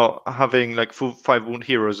talked about having like 5 wound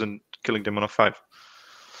heroes and killing them on a 5.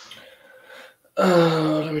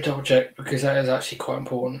 Let me double check because that is actually quite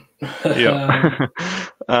important. Yeah.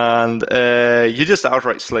 And you just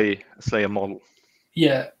outright slay a model.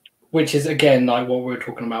 Yeah, which is again like what we were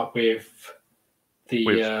talking about with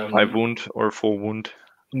the 5 wound or 4 wound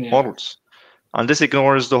models. And this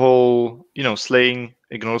ignores the whole, slaying,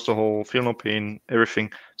 ignores the whole feel no pain, everything.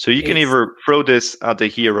 So you can either throw this at the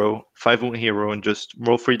hero, 5 wound hero, and just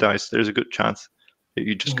roll 3 dice. There's a good chance that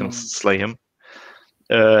you're just going to slay him.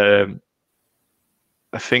 I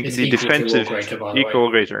think it's the defensive equal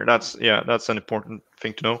or greater. That's an important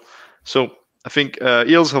thing to know. So I think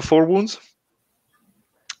eels have 4 wounds.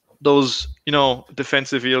 Those,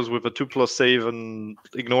 defensive eels with a 2+ save and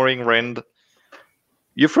ignoring rend.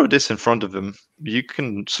 You throw this in front of them, you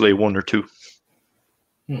can slay 1 or 2,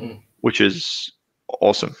 which is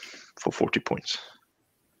awesome for 40 points.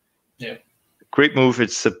 Yeah. Great move.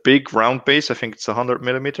 It's a big round base. I think it's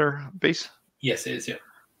 100mm base. Yes, it is, yeah.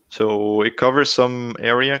 So it covers some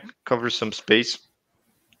area, covers some space.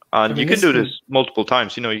 And you can do this multiple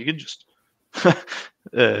times. You can just,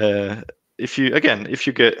 if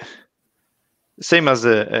you get, same as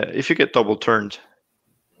if you get double turned,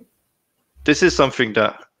 this is something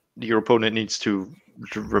that your opponent needs to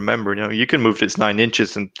remember. You can move this 9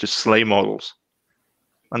 inches and just slay models.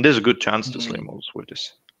 And there's a good chance to slay models with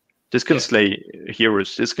this. This can slay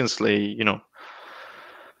heroes. This can slay,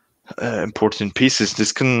 important pieces.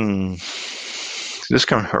 This can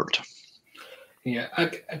hurt. Yeah.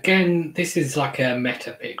 Again, this is like a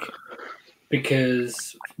meta pick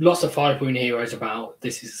because lots of 5 wound heroes about.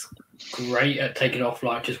 This is great at taking off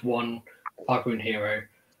like just 1 5 wound hero.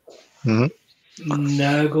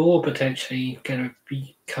 Nurgle potentially going to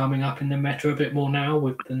be coming up in the meta a bit more now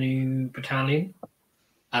with the new battalion,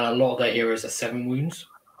 and a lot of their heroes are 7 wounds.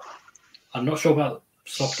 I'm not sure about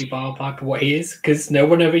Softly Bilepiper what he is because no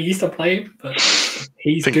one ever used to play him, but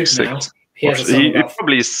he's good 6. Now. He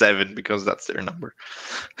probably is 7 because that's their number.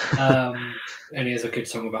 And he has a good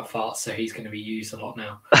song about farts, so he's going to be used a lot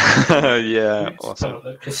now. Yeah, awesome.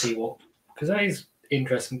 To see because that is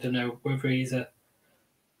interesting to know whether he's a.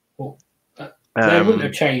 They wouldn't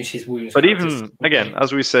have changed his wounds. But even, again,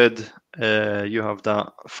 as we said, you have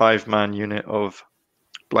that 5-man unit of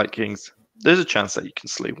Blight Kings. There's a chance that you can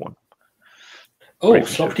slay 1. Oh,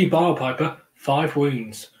 Sloppy Bilepiper, 5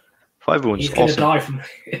 wounds. 5 wounds, He's going to die from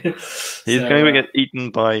He's going to get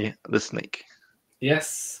eaten by the snake.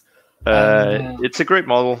 Yes. It's a great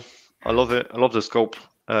model. I love it. I love the scope.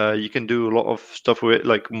 You can do a lot of stuff with it,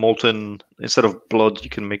 like molten, instead of blood,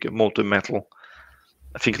 you can make it molten metal.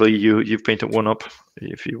 I think Lee, you've painted one up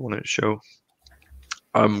if you want to show.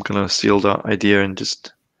 I'm gonna steal that idea and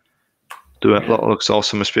just do it. That looks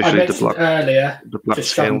awesome, especially the black. Earlier, the black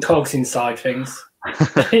just shoving cogs inside things.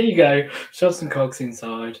 There you go. Shove some cogs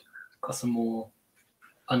inside. Got some more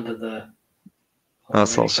under the.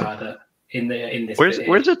 That's awesome. In this.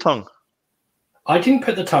 Where's the tongue? I didn't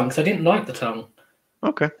put the tongue because I didn't like the tongue.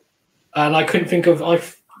 Okay. And I couldn't think of. I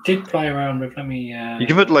did play around with. Let me. You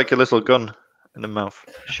can put like a little gun in the mouth.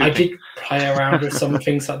 Shooting. I did play around with some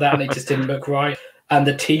things like that, and it just didn't look right. And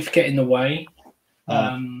the teeth get in the way.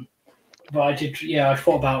 But I did. Yeah, I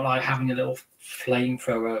thought about like having a little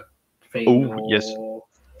flamethrower thing. Oh, yes.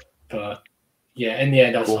 But yeah, in the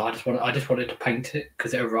end, I just wanted to paint it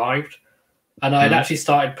because it arrived, and I had actually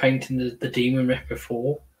started painting the demon myth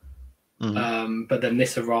before. But then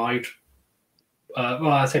this arrived. Well,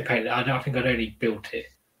 I say painted. I think I'd only built it.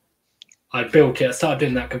 I built it. I started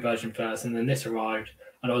doing that conversion first, and then this arrived,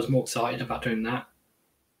 and I was more excited about doing that.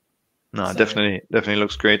 No, so. definitely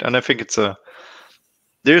looks great, and I think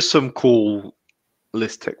there's some cool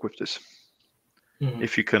list tech with this. Mm-hmm.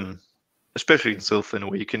 If you can, especially in Sylphin,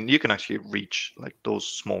 where you can actually reach like those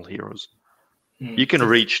small heroes. You can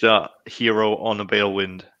reach that hero on a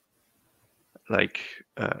Balewind, like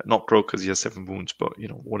not Crow because he has 7 wounds, but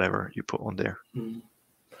whatever you put on there.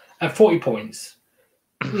 At 40 points,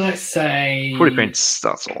 let's say 40 points.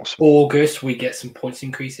 That's awesome. August, we get some points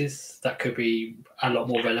increases. That could be a lot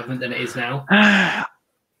more relevant than it is now. I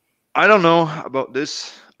don't know about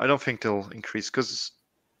this. I don't think they'll increase because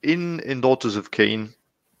in Daughters of Khaine,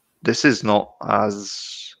 this is not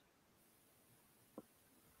as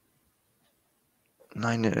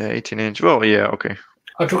 18 inch. Well, yeah, okay.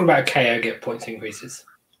 I'm talking about KO get points increases.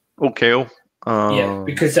 Okay. Yeah,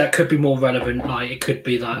 because that could be more relevant. Like it could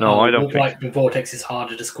be like, no, I don't think like the Vortex is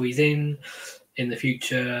harder to squeeze in the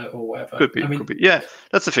future or whatever. Could be. Could be. Yeah,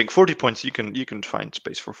 that's the thing. 40 points. You can find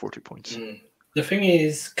space for 40 points. The thing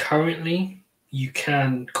is, currently you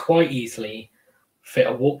can quite easily fit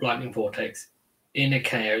a Warp Lightning Vortex in a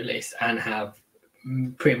KO list and have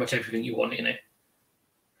pretty much everything you want in it.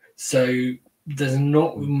 So there's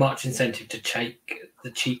not much incentive to take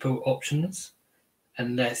the cheaper options,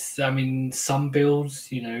 unless some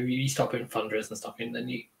builds, you start putting Thunderers and stuff in,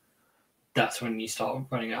 then that's when you start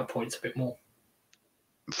running out of points a bit more.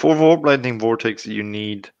 For Warp Lightning Vortex, you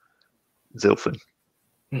need Zilfin.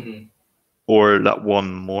 Mm-hmm. Or that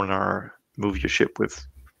one Mornar move your ship with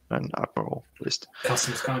an Admiral list.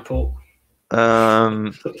 Custom Skyport.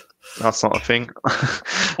 That's not a thing.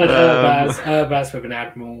 Urbaz with an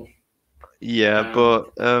Admiral. Yeah,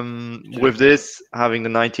 but with this, having the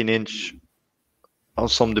 19-inch on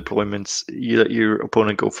some deployments, you let your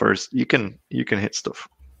opponent go first. You can hit stuff.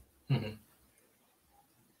 Mm-hmm.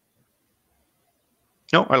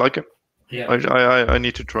 No, I like it. Yeah, I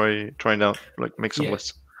need to try it out. Like make some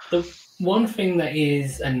lists. The one thing that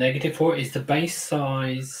is a negative for it is the base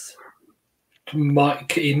size.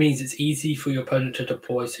 It means it's easy for your opponent to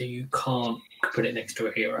deploy, so you can't put it next to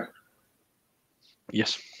a hero.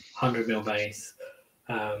 Yes. 100 mil base.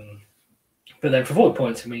 But then for 40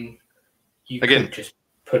 points, you could just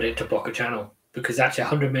put it to block a channel, because actually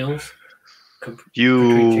 100 mils could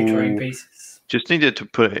between 2 terrain pieces. Just needed to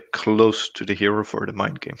put it close to the hero for the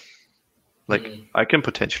mind game. Like I can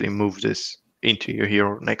potentially move this into your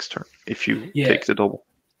hero next turn if you take the double.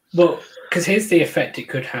 Well, because here's the effect it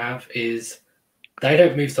could have is they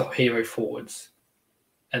don't move the hero forwards.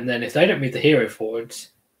 And then if they don't move the hero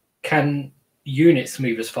forwards, can units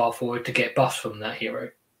move as far forward to get buffs from that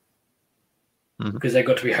hero? Mm-hmm. Because they've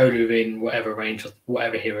got to be wholly within whatever range of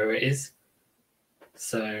whatever hero it is.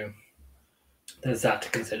 So there's that to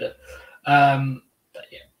consider.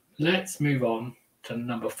 Let's move on to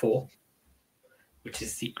number 4, which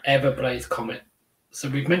is the Everblaze Comet. So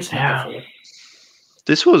we've mentioned that before.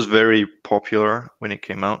 This was very popular when it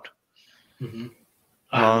came out. Mm-hmm.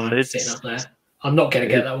 I'm sitting up there. I'm not going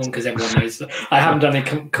to get that one because everyone knows that. I haven't done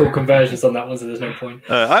any cool conversions on that one, so there's no point.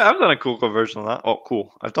 I've done a cool conversion on that. Oh,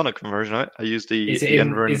 cool. I've done a conversion on it. I used the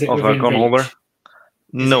Envern of a gun holder.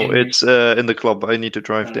 No, it's in the club. I need to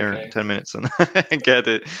drive there in 10 minutes and get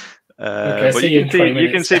it. But you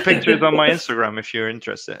can see pictures on my Instagram if you're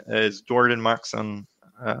interested. It's Jordan Max on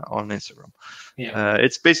Instagram. Yeah.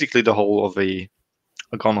 It's basically the whole of a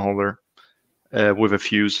gun holder with a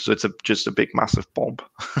fuse, so it's just a big massive bomb.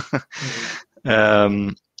 Mm-hmm.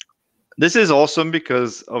 This is awesome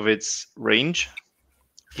because of its range,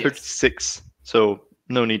 36. So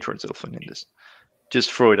no need for Zilfin in this.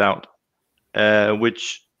 Just throw it out.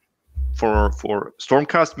 Which for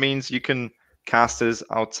Stormcast means you can cast this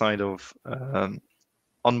outside of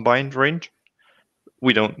unbind range.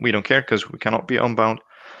 We don't care because we cannot be unbound.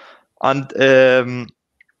 And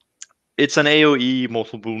it's an AoE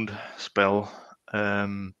mortal wound spell.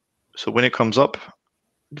 So when it comes up,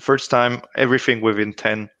 the first time, everything within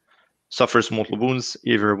 10 suffers mortal wounds,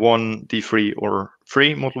 either 1 D3 or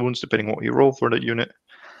 3 mortal wounds, depending on what you roll for that unit.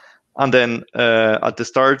 And then at the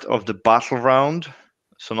start of the battle round,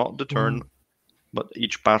 so not the turn, but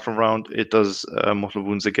each battle round, it does mortal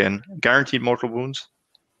wounds again. Guaranteed mortal wounds,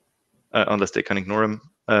 unless they can ignore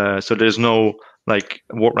them. So there's no like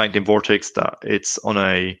Warp Lightning Vortex that it's on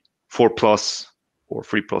a 4+ or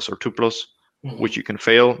 3+ or 2+, which you can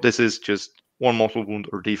fail. This is just 1 mortal wound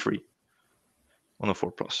or D3 on a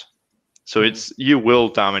 4+. So you will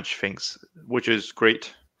damage things, which is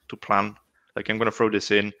great to plan. Like I'm going to throw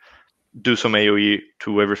this in, do some AoE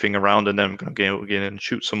to everything around, and then I'm going to go again and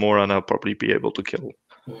shoot some more, and I'll probably be able to kill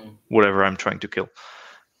whatever I'm trying to kill.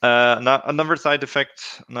 Now, another side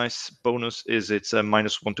effect, nice bonus, is it's a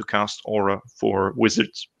 -1 to cast aura for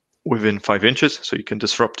wizards within 5 inches, so you can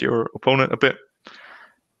disrupt your opponent a bit.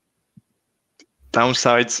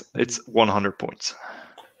 Downsides, it's 100 points.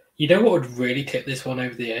 You know what would really tip this one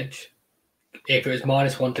over the edge? If it was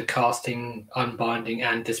 -1 to casting, unbinding,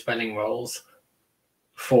 and dispelling rolls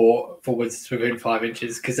for wizards within 5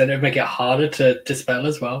 inches, because then it would make it harder to dispel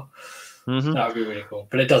as well. Mm-hmm. That would be really cool.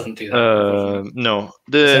 But it doesn't do that. No.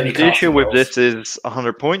 The issue with this is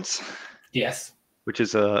 100 points. Yes. Which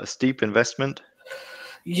is a steep investment.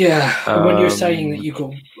 Yeah. And when you're saying that you've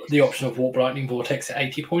got the option of Warp Lightning Vortex at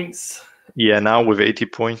 80 points. Yeah, now with 80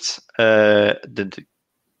 points. The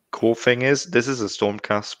cool thing is this is a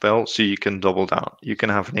Stormcast spell, so you can double down. You can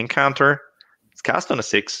have an encounter. It's cast on a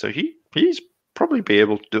 6, so he's probably be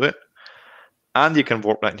able to do it. And you can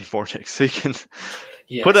Warp Lightning Vortex, so you can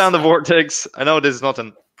put down the Vortex. I know this is not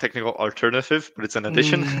a technical alternative, but it's an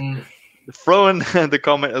addition. Throw in the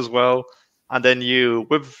Comet as well. And then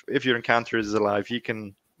if your encounter is alive, you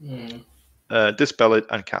can dispel it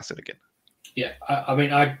and cast it again. Yeah, I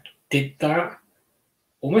mean, I did that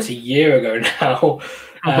almost a year ago now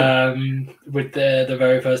with the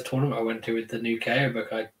very first tournament I went to with the new KO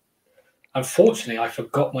book. Unfortunately, I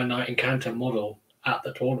forgot my Knight Encounter model at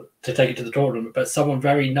the tournament to take it to the tournament, but someone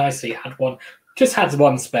very nicely had one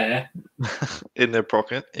spare in their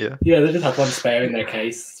pocket. Yeah, they just had one spare in their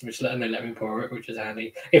case, and they let me borrow it, which is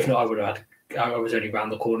handy. If not, I would have had. I was only around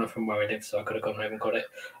the corner from where I live, so I could have gone home and got it.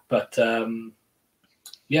 But that's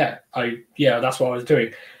what I was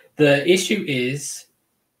doing. The issue is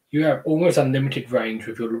you have almost unlimited range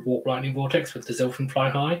with your Warp Lightning Vortex with the Zilfin Fly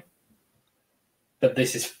High, but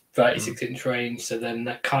this is 36-inch range, so then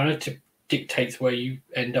that kind of dictates where you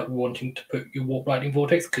end up wanting to put your Warp Lightning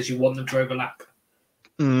Vortex because you want them to overlap.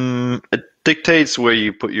 It dictates where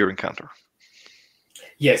you put your encounter.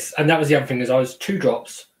 Yes, and that was the other thing is I was 2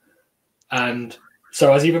 drops. And so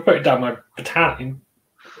I was either putting down my battalion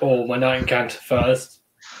or my Knight Encounter first.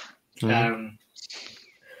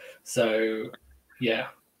 So, yeah,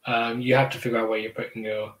 you have to figure out where you're putting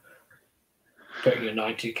your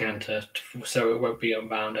Knight Encounter so it won't be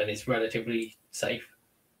unbound and it's relatively safe.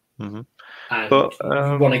 Mm-hmm. And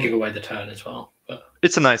you want to give away the turn as well. But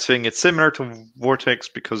it's a nice thing. It's similar to Vortex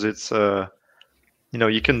because it's, you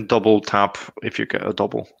can double tap if you get a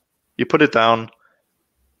double. You put it down.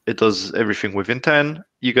 It does everything within 10.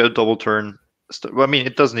 You get a double turn. I mean,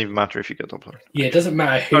 it doesn't even matter if you get a double turn. Yeah, it doesn't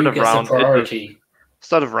matter who gets the priority.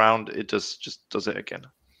 Start of round, it just does it again.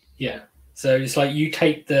 Yeah. So it's like you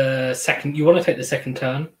take the second. You want to take the second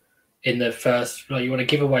turn in the first. Like you want to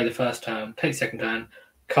give away the first turn, take the second turn,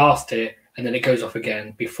 cast it, and then it goes off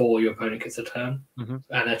again before your opponent gets a turn and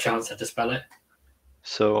a chance to dispel it.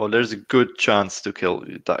 So there's a good chance to kill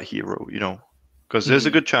that hero, because there's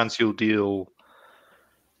a good chance you'll deal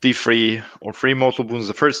D3 or 3 mortal wounds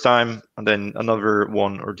the first time, and then another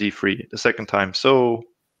 1 or D3 the second time. So,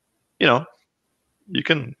 you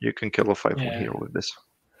can kill a 5-wound hero with this.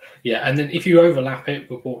 Yeah, and then if you overlap it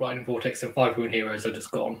with Warp Lightning Vortex, then 5-wound heroes are just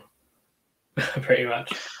gone, pretty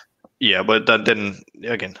much. Yeah, but that then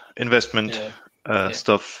again, investment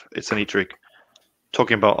stuff. It's a neat trick.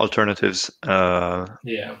 Talking about alternatives.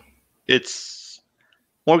 It's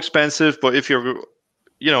more expensive, but if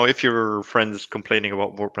your friend's complaining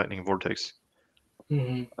about Warp Lightning Vortex,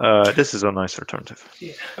 this is a nice alternative.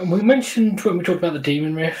 Yeah, and we mentioned when we talked about the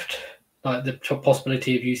Demon Rift, like the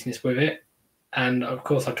possibility of using this with it, and of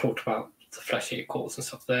course I talked about the Flesh-Eater Quartz and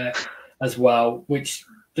stuff there as well. Which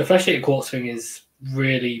the Flesh-Eater Quartz thing is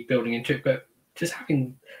really building into it, but just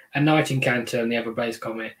having a Knight Encounter and the Everblaze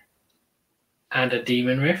Comet and a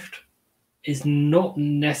Demon Rift is not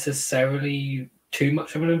necessarily too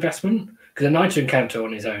much of an investment. Because a Knight Encounter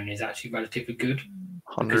on his own is actually relatively good.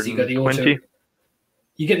 Because you get the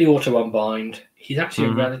auto unbind. He's actually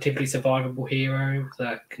a relatively survivable hero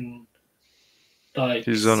that can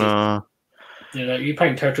he's on a you're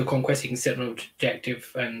playing Total Conquest, you can sit on an objective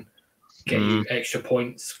and get you extra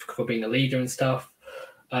points for being a leader and stuff.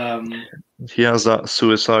 He has that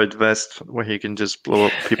suicide vest where he can just blow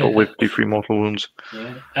up people with D3 mortal wounds.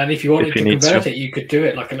 Yeah, and if you wanted to convert it, you could do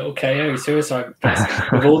it like a little KO suicide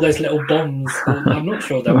vest with all those little bombs. I'm not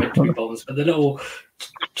sure they're meant to be bombs, but the little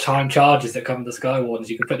time charges that come with the Sky Wardens,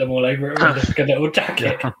 you can put them all over it with like a little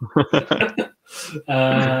jacket.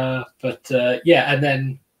 And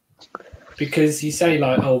then because you say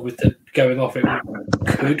with the going off, it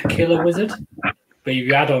could kill a wizard. But if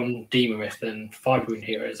you add on Demon Rift, then 5-wound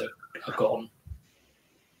heroes are gone.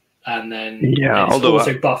 And then it's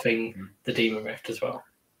also buffing the Demon Rift as well.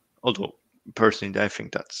 Although, personally, I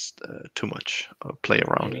think that's too much play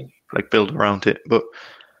around, build around it. But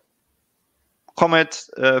Comet,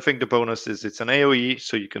 I think the bonus is it's an AoE,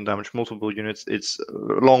 so you can damage multiple units. It's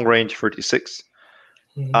long range 36,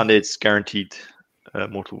 and it's guaranteed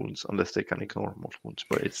mortal wounds unless they can ignore mortal wounds.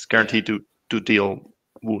 But it's guaranteed to deal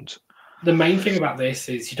wounds. The main thing about this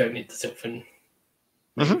is you don't need the Sylphin.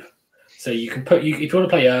 Mm-hmm. So you can if you want to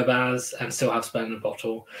play Urbaz and still have Spell in the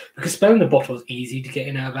Bottle, because Spell in the Bottle is easy to get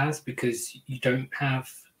in Urbaz because you don't have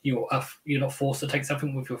you're not forced to take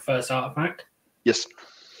something with your first artifact. Yes.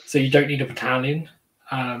 So you don't need a battalion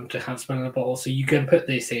to have Spell in the Bottle. So you can put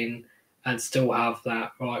this in and still have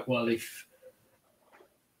that. Right. Well, if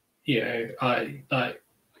if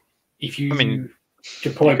you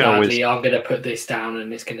deploy badly, I'm going to put this down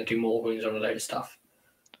and it's going to do more wounds on a load of stuff.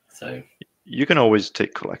 So you can always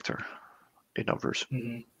take Collector in others,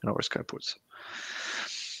 in our Skyports.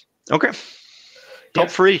 Okay. Top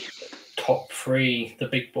three, the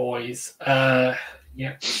big boys. So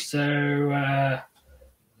let's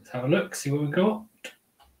have a look, see what we've got.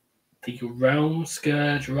 The Realm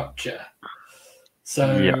Scourge Rupture.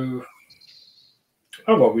 So,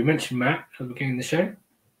 we mentioned Matt at the beginning of the show,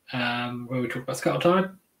 where we talked about Scuttletide.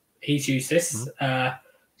 He's used this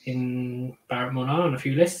in Barret Monarch on a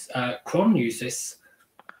few lists. Kron used this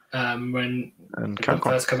when it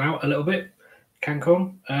first came out a little bit.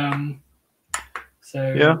 Cancon. I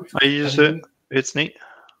use it. It's neat.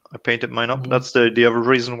 I painted mine up. That's the other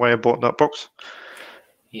reason why I bought that box.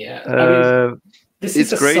 Yeah. This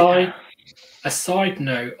is great. A side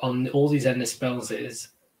note on all these endless spells is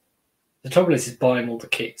the trouble is buying all the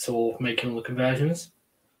kits or making all the conversions.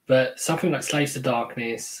 But something like Slaves to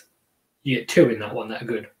Darkness, you get 2 in that one that are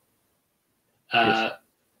good.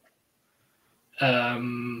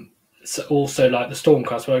 So also like the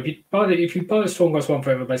Stormcast. Well, if you buy the Stormcast one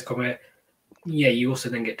for Everblaze Comet, you also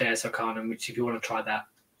then get Deus Arcanum, which if you want to try that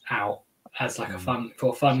out as like a fun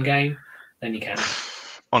game, then you can.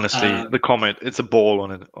 Honestly, the Comet, it's a ball on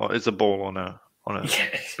it. It's a ball on a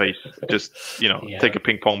space. Just take a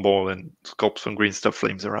ping pong ball and sculpt some green stuff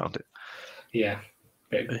flames around it. Yeah.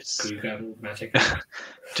 Magic.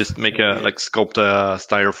 Just make sculpt a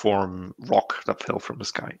styrofoam rock that fell from the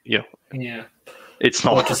sky. Yeah. It's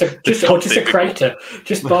not just a crater.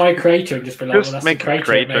 Just buy a crater and just be like, well, that's make a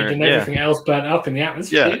crater made and everything else burnt up in the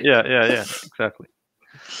atmosphere. Yeah, exactly.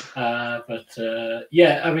 I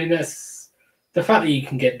mean, that's the fact that you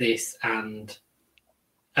can get this and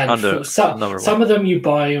some of them you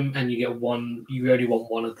buy them and you get one. You only want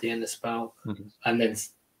one at the end of the spell, and then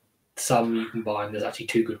some you can buy and there's actually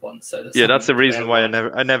 2 good ones. So that's the reason why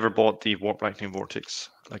I never bought the Warp Lightning Vortex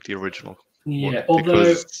like the original. Yeah, although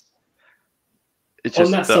it's just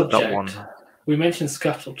on that subject, that one. We mentioned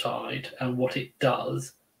Scuttletide and what it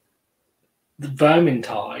does. The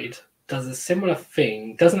Vermintide does a similar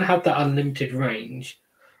thing. Doesn't have that unlimited range,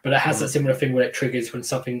 but it has a similar thing where it triggers when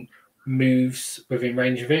something moves within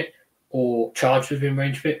range of it or charged within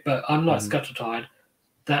range of it. But unlike Scuttletide,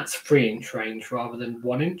 that's 3-inch range rather than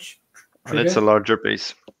 1-inch. And it's a larger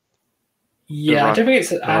base. Yeah, I don't think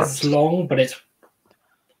it's as long, but it's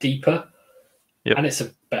deeper. Yep. And it's a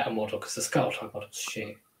better model because the Scuttletide model is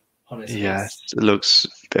shit. Honestly. Yes, it looks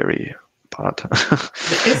very bad.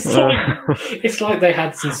 It's like they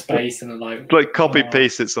had some space and like copy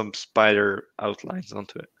pasted some spider outlines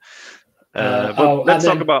onto it. But let's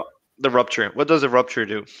talk about the Rupture. What does a Rupture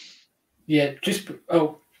do? Yeah,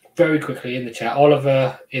 very quickly in the chat.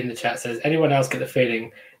 Oliver in the chat says, anyone else get the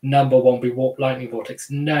feeling number 1 be Warp Lightning Vortex?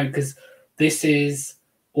 No, because this is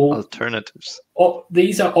all alternatives.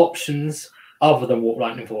 These are options other than Warp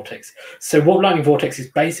Lightning Vortex. So Warp Lightning Vortex is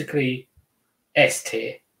basically S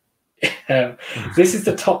tier. This is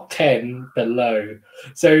the top 10 below.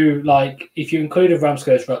 So, like, if you include a Realm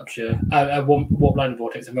Scourge Rupture, Warp Lightning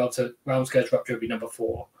Vortex, and Realm Scourge Rupture would be number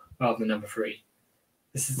 4 rather than number 3.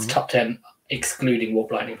 This is the top 10, excluding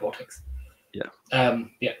Warp Lightning Vortex. Yeah.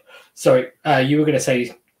 Sorry, you were going to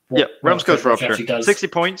say. Realm Scourge Rupture, 60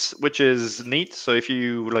 points, which is neat. So if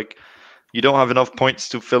you you don't have enough points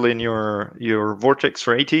to fill in your Vortex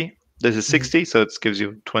for 80. This is 60, so it gives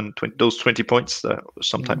you 20, those 20 points that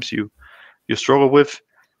sometimes you struggle with.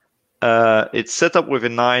 It's set up with a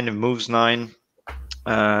 9, it moves 9.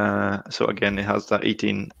 So again, it has that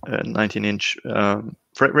 19-inch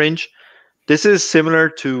threat range. This is similar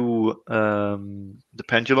to the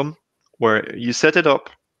Pendulum, where you set it up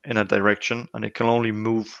in a direction and it can only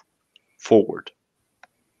move forward.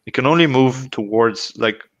 It can only move towards,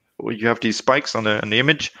 like, you have these spikes on the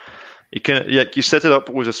image. You can you set it up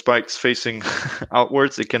with the spikes facing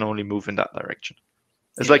outwards. It can only move in that direction.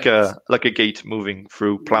 It's like a gate moving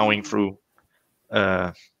through, plowing through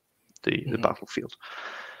the battlefield,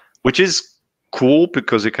 which is cool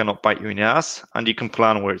because it cannot bite you in the ass and you can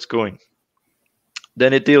plan where it's going.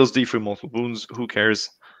 Then it deals D3 mortal wounds. Who cares?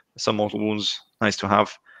 Some mortal wounds, nice to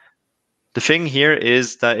have. The thing here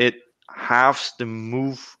is that it halves the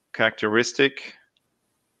move characteristic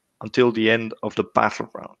until the end of the battle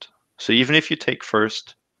round. So even if you take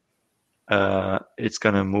first, it's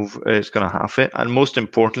gonna move. It's gonna halve it, and most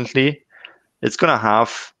importantly, it's gonna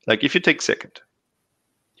halve. Like if you take second,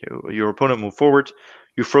 your opponent move forward.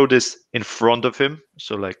 You throw this in front of him,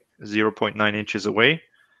 so like 0.9 inches away.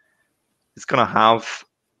 It's gonna have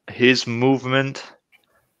his movement,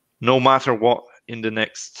 no matter what, in the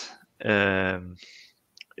next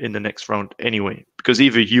round anyway. Because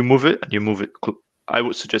either you move it and you move it. I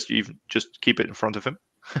would suggest you even just keep it in front of him.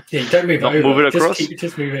 Yeah, don't move Not it over. Move it across.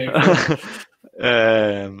 Just move it across.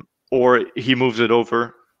 Or he moves it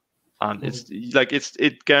over, and it's like it's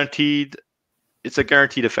guaranteed. It's a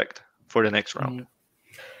guaranteed effect for the next round,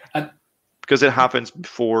 because it happens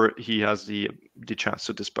before he has the chance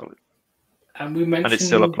to dispel it. And we mentioned, and it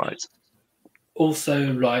still applies.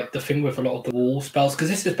 Also, like the thing with a lot of the wall spells, because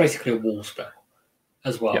this is basically a wall spell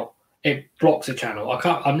as well. Yep. It blocks a channel.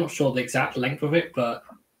 I'm not sure the exact length of it, but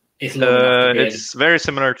it's long enough to be it's very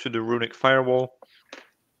similar to the runic firewall.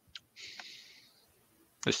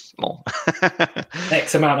 It's small.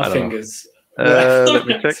 X amount of fingers. Let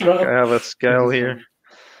me check. I have a scale here.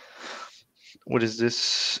 What is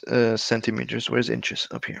this? Centimeters. Where's inches?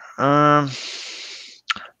 Up here. I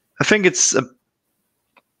think it's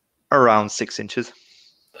around 6 inches.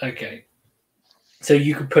 Okay. So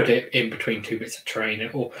you could put it in between two bits of terrain,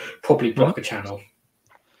 or probably block a channel.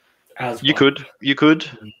 As well. You could.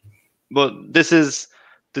 But this is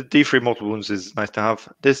the D3 multiple wounds is nice to have.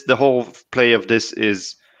 The whole play of this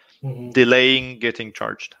is delaying getting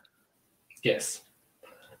charged. Yes.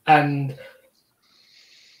 And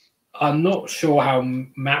I'm not sure how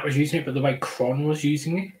Matt was using it, but the way Kron was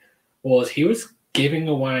using it was he was giving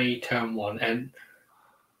away turn one. And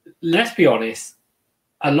let's be honest,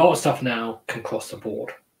 a lot of stuff now can cross the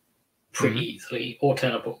board pretty easily, or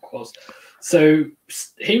teleport across. So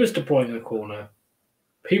he was deploying a corner.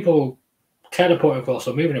 People teleporting across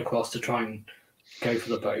or moving across to try and go for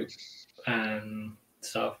the boat and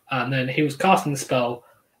stuff. And then he was casting the spell,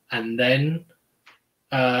 and then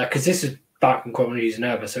because this is back when Kron was using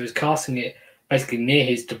Nerva, so he was casting it basically near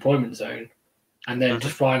his deployment zone, and then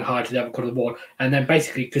just flying high to the other corner of the board. And then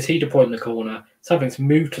basically, because he deployed in the corner, something's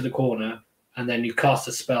moved to the corner, and then you cast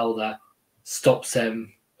a spell that stops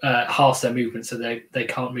them, halves their movement, so they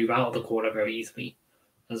can't move out of the corner very easily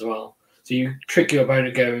as well. So you trick your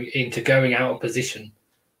opponent going out of position,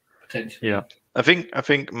 potentially. Yeah. I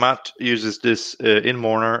think Matt uses this in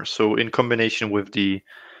Mornar, so in combination with the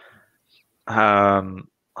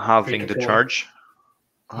having the charge.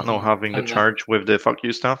 Having the charge with the fuck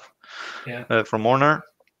you stuff from Mornar.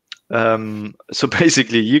 So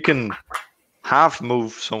basically you can half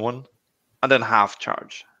move someone and then half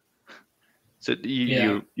charge. So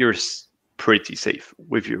you're pretty safe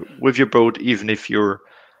with your boat, even if you're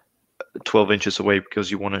 12 inches away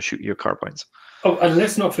because you want to shoot your carbines. Oh, and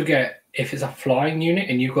let's not forget, if it's a flying unit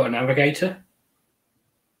and you've got a navigator,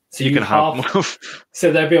 so you can half move.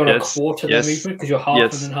 So they'll be on a quarter of their movement because you're half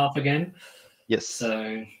and then half again. Yes.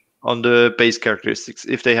 So on the base characteristics,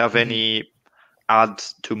 if they have any add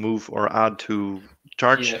to move or add to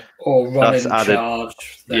charge, or run and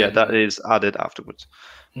charge, that is added afterwards.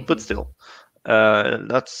 But still,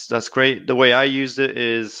 that's great. The way I used it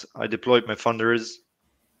is I deployed my Thunderers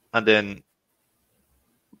and then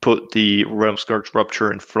put the Realmscourge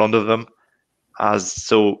Rupture in front of them.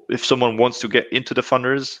 So if someone wants to get into the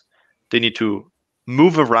Thunderers, they need to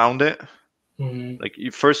move around it. Like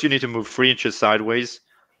first you need to move 3 inches sideways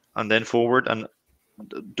and then forward, and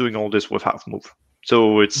doing all this with half move.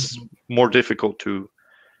 So it's more difficult to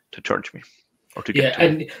charge me. Or to get to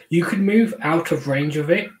and you could move out of range of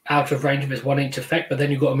its 1 inch effect, but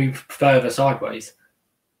then you've got to move further sideways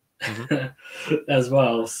as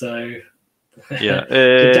well. So it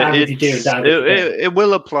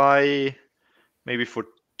will apply maybe for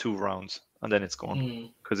 2 rounds and then it's gone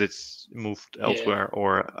because it's moved elsewhere,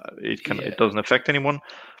 or it doesn't affect anyone.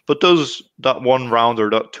 But that 1 round or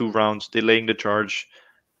that 2 rounds, delaying the charge,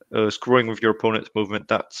 screwing with your opponent's movement,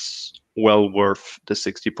 that's well worth the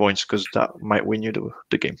 60 points because that might win you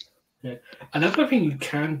the game. Yeah. Another thing you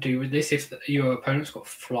can do with this, if your opponent's got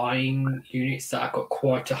flying units that have got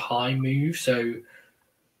quite a high move, so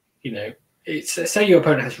say your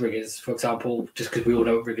opponent has riggers, for example, just because we all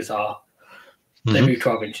know what riggers are. They move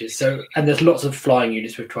 12 inches. So, and there's lots of flying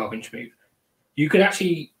units with 12-inch move. You could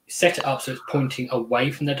actually set it up so it's pointing away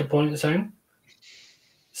from their deployment zone.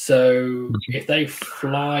 So if they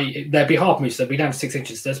fly, they'll be half moves, so they'll be down to 6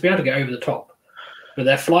 inches. So they'll be able to get over the top. But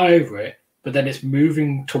they'll fly over it, but then it's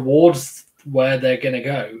moving towards where they're going to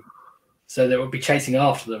go. So they will be chasing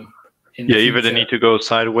after them. in the either they future. need to go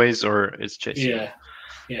sideways or it's chasing.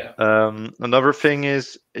 Yeah. Another thing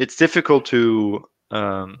is it's difficult to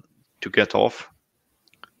get off.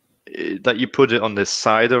 That you put it on the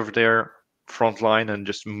side of their front line and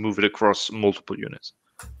just move it across multiple units.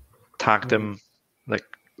 Tag them like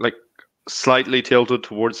slightly tilted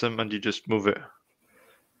towards them, and you just move it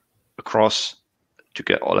across to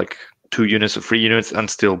get like 2 units or 3 units and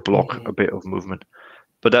still block a bit of movement.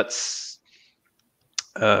 But that's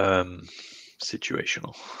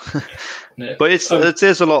situational. But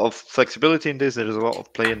there's a lot of flexibility in this. There's a lot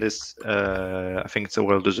of play in this. I think it's a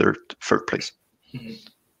well-deserved 3rd place.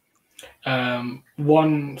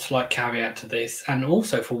 One slight caveat to this, and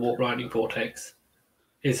also for Warp Lightning Vortex,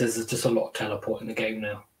 is there's just a lot of teleport in the game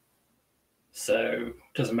now. So it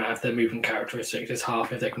doesn't matter if their movement characteristics is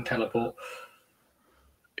half if they can teleport.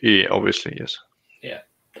 Yeah, obviously, yes. Yeah.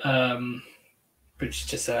 Which is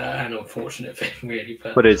just an unfortunate thing, really.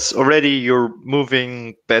 But it's already, you're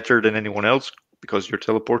moving better than anyone else because you're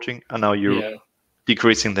teleporting, and now you're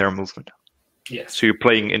decreasing their movement. Yes. So you're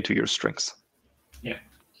playing into your strengths. Yeah.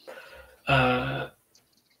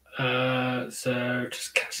 So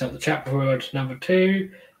just catching up the chat before we go to number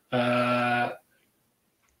 2.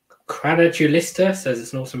 Cranadulista says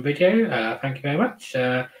it's an awesome video. Thank you very much.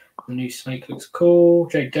 The new snake looks cool.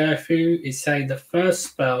 Jay Durfu is saying the first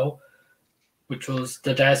spell, which was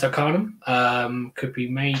the Deus Arcanum, could be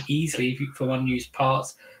made easily for unused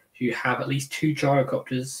parts if you have at least 2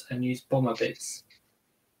 gyrocopters and use bomber bits.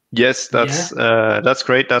 Yes, that's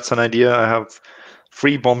great. That's an idea. I have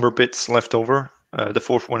 3 bomber bits left over. The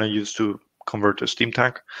 4th one I used to convert to steam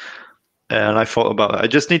tank. And I thought about it. I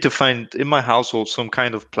just need to find in my household some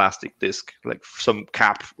kind of plastic disc, like some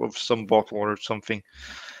cap of some bottle or something,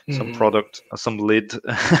 some product, some lid,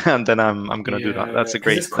 and then I'm gonna do that. That's a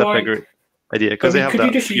great idea because they have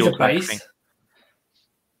that field pack thing.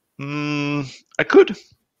 I could.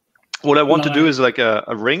 What I want to do is like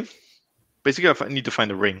a ring. Basically, I need to find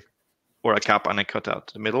a ring or a cap, and I cut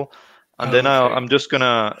out the middle, and then I'm just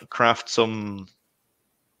gonna craft some,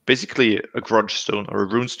 basically a grudge stone or a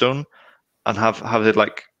rune stone, and have it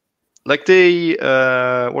like the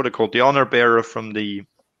what are they called, the honor bearer from the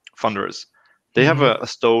Thunderers. They have a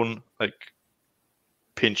stone like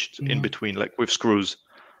pinched in between, like with screws.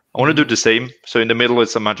 I want to do the same. So in the middle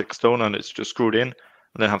it's a magic stone and it's just screwed in, and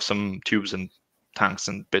then have some tubes and tanks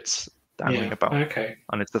and bits dangling about. Okay.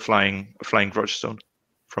 And it's the flying grudge stone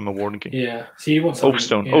from a Warden King. Yeah. So you want something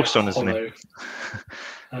Oathstone. Oathstone is the name.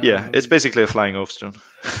 Yeah, it's basically a flying Oathstone.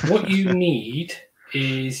 What you need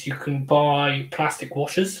is you can buy plastic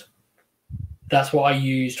washers. That's what I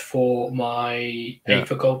used for my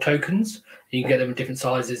Aether Gold tokens. You can get them in different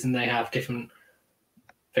sizes and they have different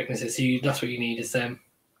thicknesses. So that's what you need is them.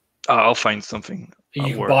 I'll find something.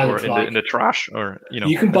 You can buy them in the trash, or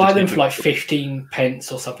you can buy them for like 15 pence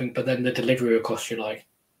or something, but then the delivery will cost you like.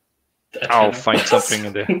 I'll find something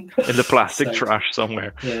in the plastic trash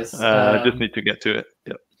somewhere. Yes. I just need to get to it.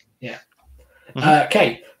 Yeah.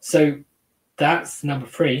 Okay, so that's number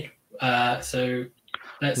 3. So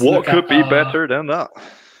let's what could be better than that?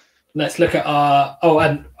 Let's look at our. Oh,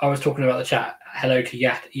 and I was talking about the chat. Hello to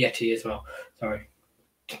Yeti as well. Sorry,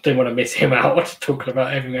 didn't want to miss him out. Talking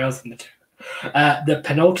about everything else in the chat. The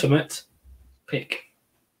penultimate pick: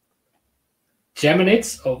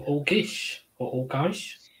 Geminids of Orgish or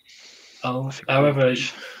Orgish. However,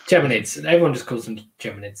 Geminids. Everyone just calls them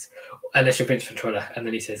Geminids, unless you're Vince from Twitter, and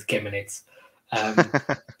then he says Geminids.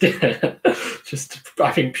 Just,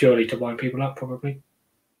 I think, purely to wind people up, probably.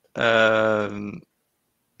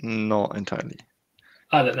 Not entirely.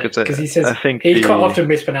 I don't know, because he says he quite often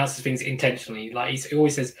mispronounces things intentionally. Like he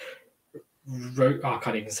always says, I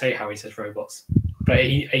can't even say how he says robots, but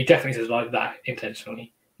he definitely says like that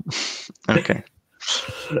intentionally. Okay.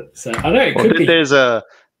 So I know it could be. There's a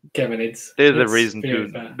Geminids. There's a reason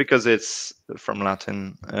to, because it's from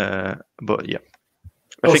Latin. But yeah,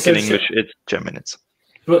 I think in English it's Geminids.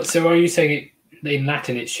 But so are you saying in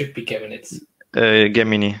Latin it should be Geminids?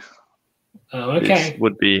 Gemini. Oh, okay.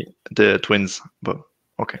 Would be the twins, but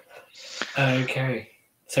okay. Okay.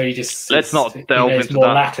 So you just let's not delve into more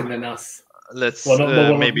that. Latin than us. Let's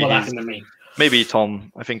maybe more Latin than me. Maybe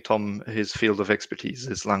Tom. I think Tom, his field of expertise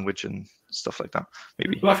is language and stuff like that.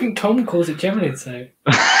 Maybe. Well, I think Tom calls it Geminids, so.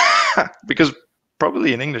 Because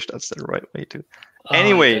probably in English that's the right way to.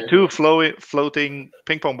 Anyway, 2 floating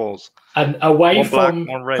ping pong balls. And away from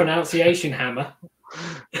pronunciation hammer.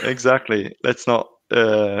 Exactly. Let's not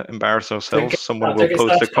embarrass ourselves. Someone will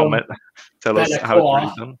post a comment, tell us how it's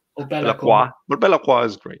really done. Belacroix. But Belacroix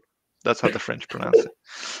is great. That's how the French pronounce it.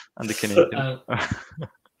 And the Canadian.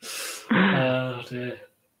 Oh dear.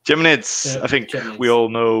 Geminids, I think we all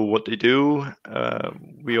know what they do.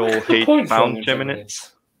 We all hate bound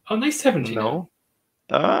Geminids. Aren't they 70 No.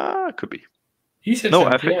 Could be. You said no,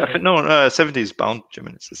 70, I think no, 70 is bound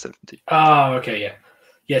Geminids is 70. Oh, okay, yeah.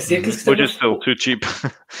 Yes, which is still too cheap.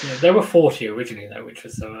 Yeah, there were 40 originally, though, which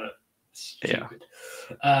was stupid.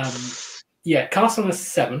 Yeah, Castle was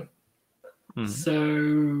 7. So,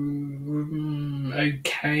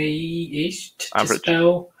 okay-ish to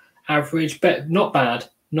spell. Average, but not bad.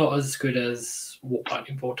 Not as good as Warp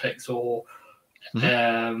Lightning Vortex or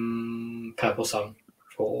Purple Sun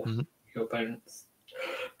for your opponents.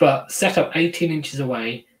 But set up 18 inches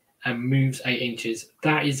away and moves 8 inches.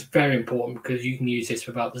 That is very important because you can use this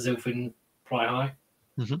without the Zilfin Fly High.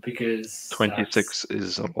 Because 26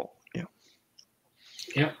 is a lot. Yeah.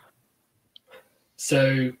 Yeah.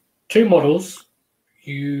 So 2 models.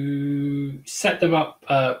 You set them up.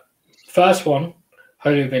 First one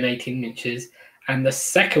wholly within 18 inches, and the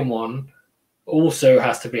second one also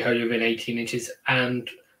has to be wholly within 18 inches and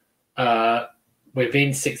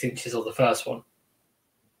within 6 inches of the first one.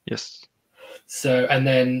 Yes. So, and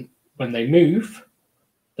then when they move,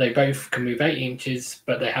 they both can move 8 inches,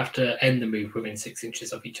 but they have to end the move within 6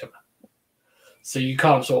 inches of each other. So you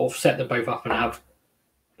can't sort of set them both up and have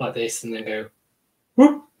like this and then go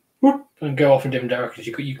whoop, whoop, and go off in different directions.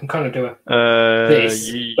 You can kind of do this.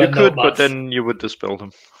 You could, but then you would dispel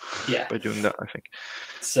them. Yeah. By doing that, I think.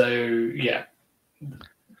 So yeah.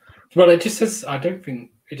 Well, it just says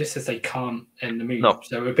it just says they can't end the move. No.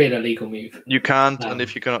 So it would be an illegal move. You can't, and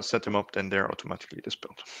if you cannot set them up, then they're automatically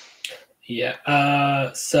dispelled.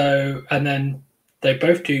 Yeah. So, and then they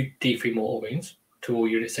both do D3 mortal wounds to all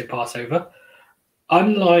units they pass over.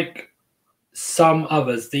 Unlike some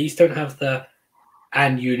others, these don't have the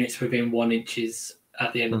and units within 1 inches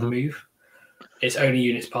at the end of the move. It's only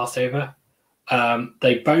units passed over.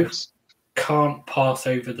 They both can't pass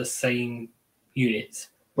over the same units.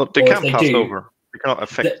 Well, they can pass over. They cannot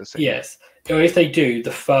affect the same. Yes. Or if they do,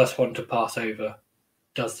 the first one to pass over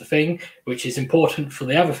does the thing, which is important for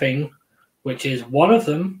the other thing, which is one of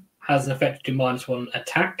them has an effect to do -1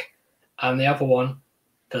 attack, and the other one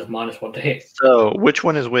does -1 to hit. So, which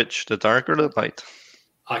one is which? The dark or the light?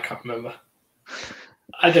 I can't remember.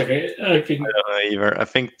 I don't know. I don't know either. I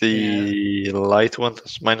think the light one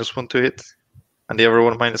does -1 to hit, and the other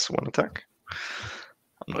one -1 attack.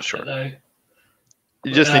 I'm not sure.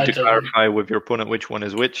 You just need to clarify with your opponent which one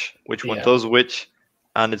is which one does which,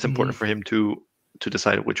 and it's important for him to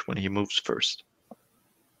decide which one he moves first.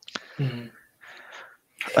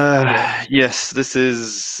 Yes, this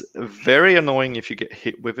is very annoying if you get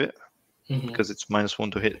hit with it, because it's -1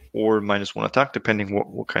 to hit or -1 attack, depending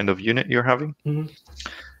what kind of unit you're having.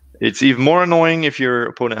 It's even more annoying if your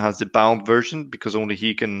opponent has the bound version, because only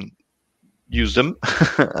he can use them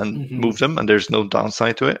and move them, and there's no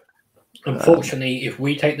downside to it. Unfortunately, if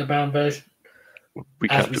we take the bound version,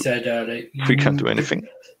 as we said earlier, we can't do anything.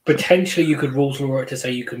 Potentially, you could rules law it to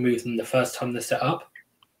say you can move them the first time they're set up,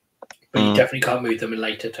 but you definitely can't move them in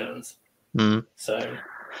later turns. So,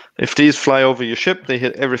 if these fly over your ship, they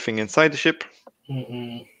hit everything inside the ship,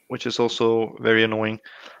 which is also very annoying.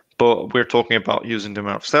 But we're talking about using them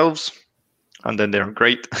ourselves, and then they're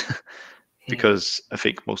great because I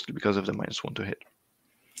think mostly because of the -1 to hit.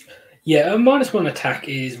 Yeah, a -1 attack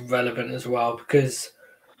is relevant as well because,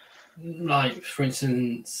 like, for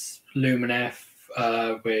instance, Lumineth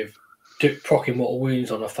with proccing mortal wounds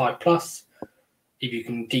on a 5+, if you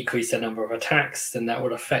can decrease the number of attacks, then that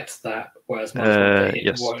would affect that, whereas -1 to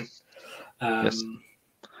hit won't. Yes.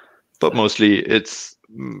 But mostly it's,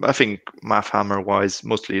 I think, math hammer-wise,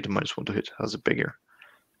 mostly the -1 to hit has a bigger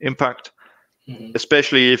impact,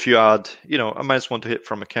 especially if you add, a -1 to hit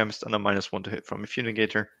from a chemist and a -1 to hit from a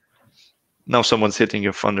fumigator. Now someone's hitting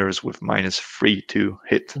your thunders with -3 to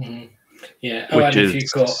hit. Yeah, which and is if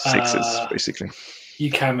you've got 6s, basically. You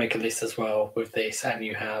can make a list as well with this, and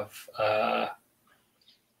you have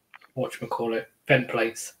vent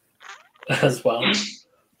plates as well.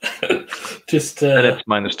 Just and it's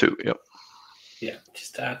 -2. Yep. Yeah,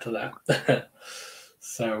 just to add to that.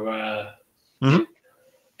 So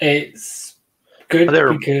it's good.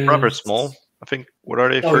 They're because rather small. I think, what are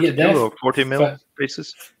they? 32 or 40 mil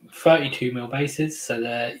bases? 32 mil bases. So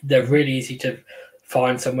they're really easy to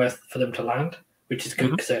find somewhere for them to land, which is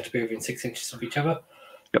good because they have to be within 6 inches of each other.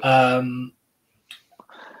 Yep.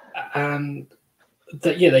 And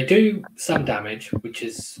they do some damage, which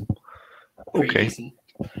is pretty decent.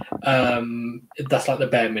 That's like the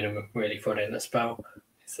bare minimum, really, for an endless spell.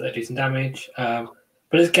 So they do some damage.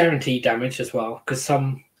 But it's guaranteed damage as well, because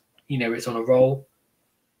some, it's on a roll.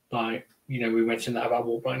 Like, we mentioned that about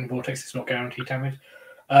Warp Lightning Vortex, it's not guaranteed damage.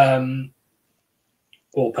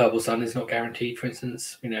 or Purple Sun is not guaranteed, for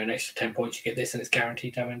instance. An extra 10 points, you get this, and it's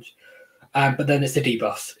guaranteed damage. But then it's the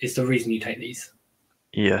debuffs. It's the reason you take these.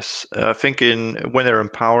 Yes, I think when they're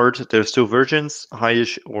empowered, there's two versions,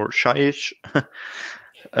 highish or shyish.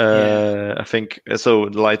 I think so.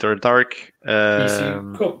 Light or dark.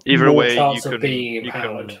 Either way, you can being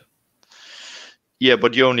empowered. Yeah,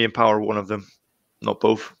 but you only empower one of them, not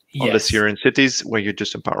both. Yes. Unless you're in cities where you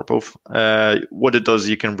just empower both. What it does,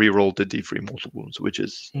 you can reroll the D3 mortal wounds, which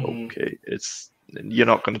is okay. You're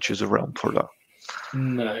not going to choose a realm for that.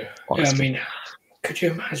 No, honestly. I mean, could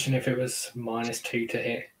you imagine if it was -2 to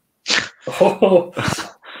hit? Oh.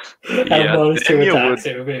 Yeah, -2 attacks,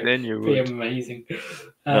 it would be amazing.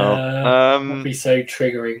 It would be so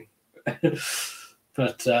triggering.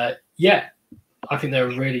 But yeah, I think they're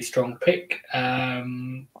a really strong pick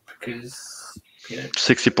because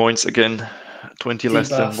 60 points again, 20 less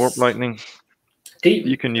than Warp Lightning.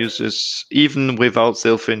 You can use this even without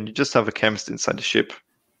Zilfin. You just have a chemist inside the ship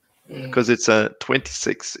because it's a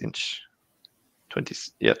 26-inch.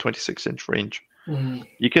 26-inch range.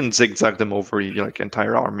 You can zigzag them over like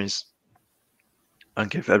entire armies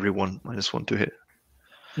and give everyone -1 to hit.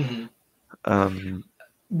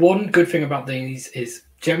 One good thing about these is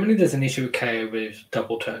generally there's an issue with KO with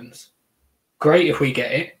double turns. Great if we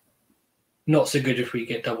get it, not so good if we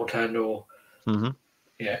get double turned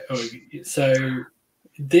so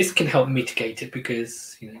this can help mitigate it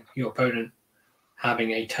because your opponent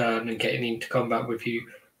having a turn and getting into combat with you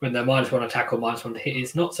when they're -1 attack or -1 to hit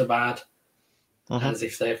is not so bad as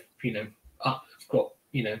if they've got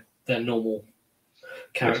their normal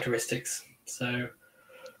characteristics. So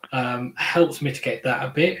helps mitigate that a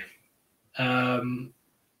bit. And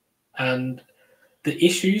the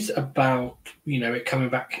issues about it coming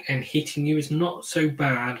back and hitting you is not so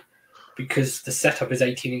bad because the setup is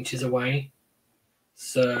 18 inches away.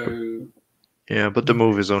 So yeah, but the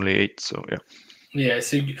move is only 8, so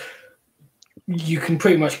so you can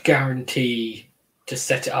pretty much guarantee to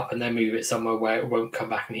set it up and then move it somewhere where it won't come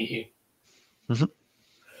back and hit you.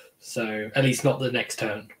 So at least not the next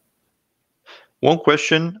turn. One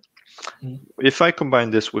question: if I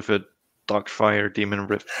combine this with a Darkfire Demon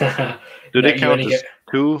Rift, do they count as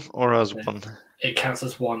 2 or as 1? It counts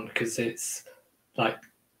as 1 because it's like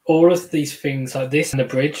all of these things like this and the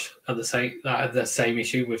bridge are the same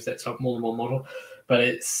issue with it's like more than one model, but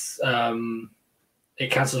it's it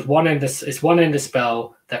counts as one ender. It's one ender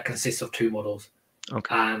spell that consists of 2 models,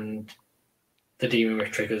 and the Demon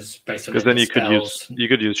Rift triggers based on. Because then you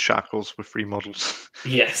could use shackles with 3 models.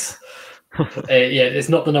 Yes. It's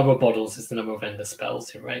not the number of models; it's the number of ender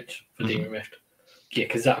spells in range for Demon Rift. Yeah,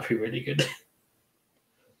 because that'd be really good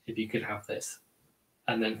if you could have this,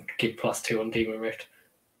 and then give +2 on Demon Rift.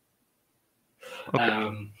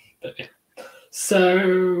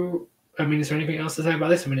 So I mean, is there anything else to say about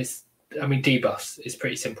this? I mean, debuffs is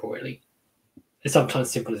pretty simple, really. It's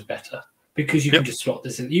sometimes simple is better because you can just slot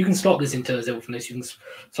this in. You can slot this into Zilfinus, you can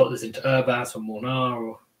slot this into Urbaz or Mornar,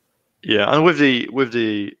 or and with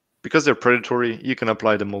the because they're predatory, you can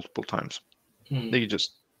apply them multiple times. You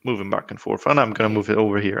just move them back and forth, and I'm going to move it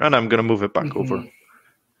over here, and I'm going to move it back over.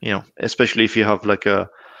 Especially if you have like a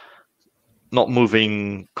not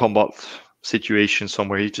moving combat situation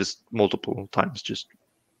somewhere, you just multiple times, just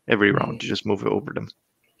every round, you just move it over them.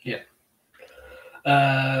 Yeah.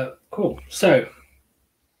 Cool. So,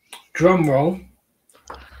 drum roll.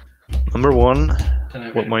 Number 1.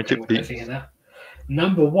 What might it be?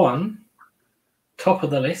 Number 1. Top of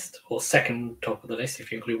the list, or second top of the list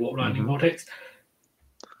if you include Warp Lightning Vortex,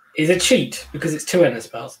 is a cheat because it's 2 ender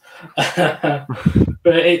spells. But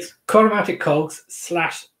it's Chronomatic Cogs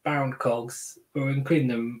 / Bound Cogs. We're including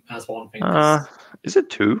them as one thing. Is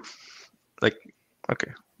it 2?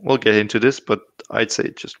 Okay, we'll get into this, but I'd say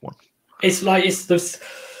it's just 1. It's like it's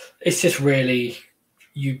just really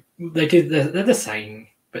they're the same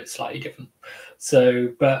but slightly different.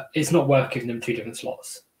 So, but it's not worth giving them 2 different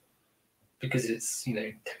slots. Because it's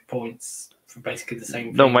 10 points for basically the same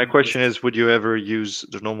thing. No, my question is, would you ever use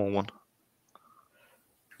the normal one?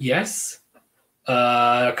 Yes.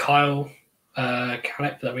 Kyle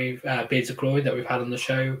Calip that we've Beards of Glory that we've had on the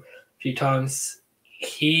show a few times,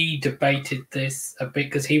 he debated this a bit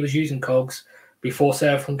because he was using cogs before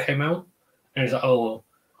Seraphon came out, and he's like, "Oh,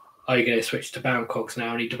 are you going to switch to bound cogs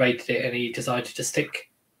now?" And he debated it, and he decided to stick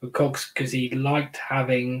with cogs because he liked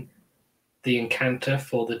having the Incanter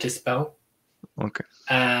for the Dispel. Okay.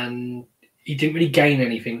 And he didn't really gain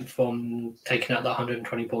anything from taking out the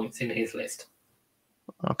 120 points in his list.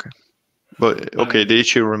 Okay. But the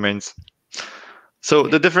issue remains. So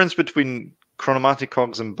the difference between Chronomatic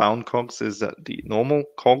Cogs and Bound Cogs is that the normal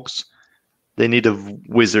Cogs, they need a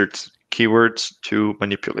wizard keywords to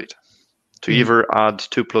manipulate. To either add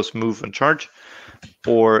 2+ move and charge,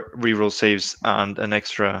 or reroll saves and an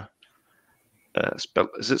extra spell.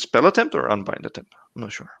 Is it spell attempt or unbind attempt? I'm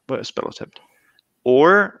not sure, but a spell attempt.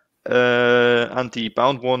 Or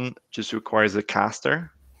anti-bound one just requires a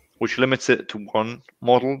caster, which limits it to one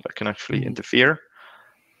model that can actually interfere,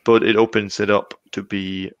 but it opens it up to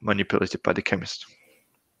be manipulated by the chemist.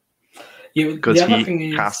 Because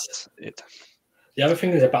he casts it. The other thing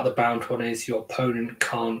is about the bound one is your opponent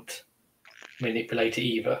can't manipulate it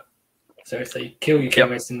either. So if they kill your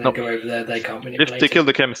chemist and then go over there, they can't manipulate it. If they kill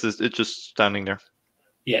the chemist, it's just standing there.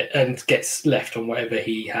 Yeah, and gets left on whatever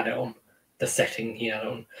he had it on, the setting he had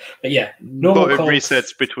on. But yeah, normal but it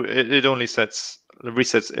resets between. It only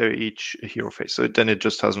resets each hero phase, so then it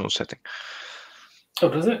just has no setting. Oh,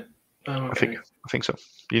 does it? Okay. I think so.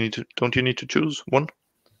 Don't you need to choose one?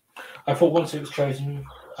 I thought once it was chosen.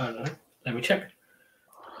 I don't know. Let me check.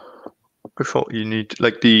 I thought you need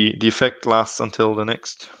the effect lasts until the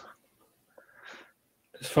next.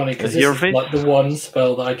 It's funny because this is like the one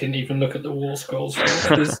spell that I didn't even look at the war scrolls for.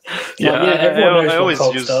 Everyone knows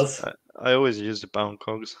what Cogs does. I always use the bound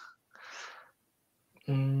Cogs.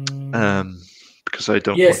 Because I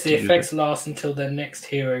don't. Yes, the effects last until their next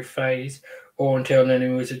hero phase, or until an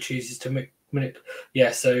enemy wizard chooses to manipulate.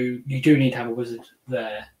 Yeah, so you do need to have a wizard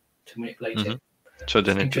there to manipulate it. So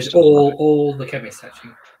then it just all the chemists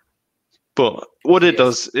actually. But what it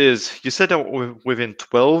does is you set it within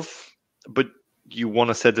 12, but you want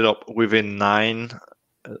to set it up within 9,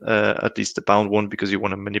 at least the bound one, because you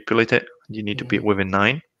want to manipulate it. You need to be within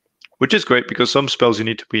 9, which is great because some spells you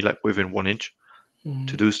need to be within 1 inch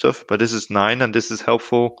to do stuff. But this is 9, and this is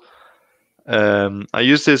helpful. I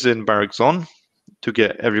use this in Barak Zon to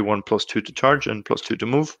get everyone +2 to charge and +2 to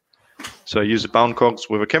move. So I use the bound cogs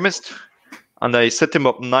with a chemist, and I set him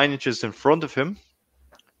up 9 inches in front of him,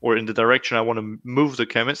 or in the direction I want to move the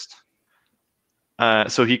chemist,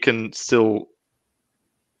 so he can still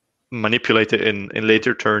manipulate it in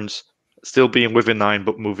later turns, still being within 9,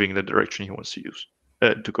 but moving in the direction he wants to use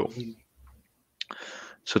to go.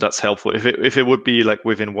 So that's helpful. If it would be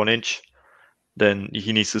within 1 inch, then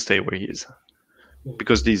he needs to stay where he is,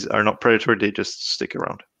 because these are not predatory; they just stick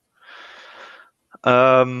around.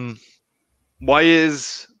 Why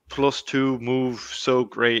is +2 move so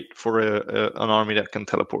great for an army that can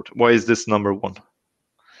teleport? Why is this number 1?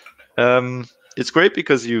 It's great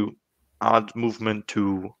because you add movement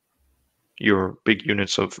to your big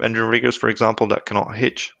units of engine riggers, for example, that cannot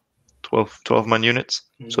hitch 12-man units.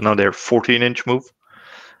 So now they're 14-inch move.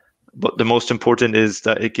 But the most important is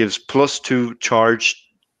that it gives +2 charge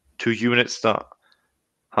to units that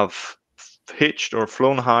have hitched or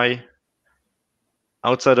flown high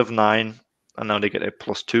outside of 9, and now they get a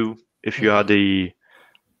 +2. If you add a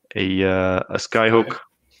Skyhook,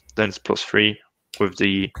 then it's +3. With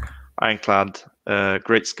the Ironclad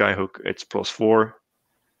Great Skyhook, it's +4.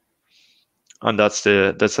 And that's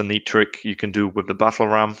a neat trick you can do with the Battle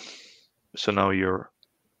Ram. So now you're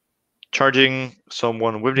charging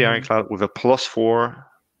someone with the Ironclad with a +4,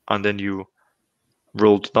 and then you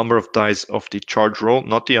roll the number of dice of the charge roll,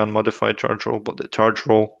 not the unmodified charge roll, but the charge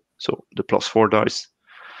roll. So the +4 dice,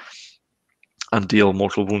 and deal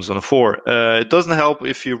mortal wounds on a 4. It doesn't help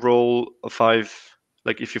if you roll a 5,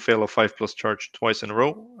 if you fail a 5+ charge twice in a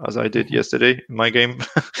row, as I did yesterday in my game.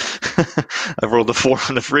 I rolled a 4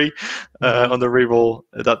 and a 3 on the reroll.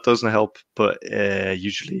 That doesn't help, but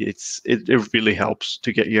usually it really helps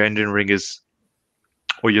to get your engine riggers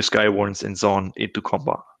or your Skywarns in Zon into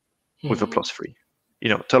combat with a +3.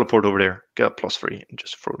 Teleport over there, get a +3, and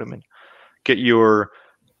just throw them in. Get your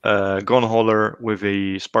gun hauler with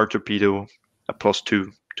a Spar Torpedo, a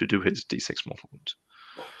 +2 to do his D6 mortal wounds.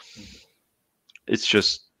 It's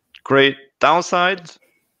just great. Downside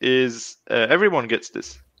is everyone gets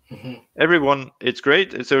this. Everyone, it's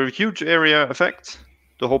great. It's a huge area effect.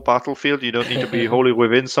 The whole battlefield. You don't need to be wholly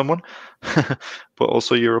within someone, but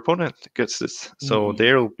also your opponent gets this. So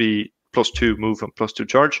there'll be +2 move and +2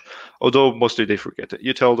 charge. Although mostly they forget it.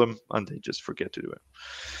 You tell them and they just forget to do it.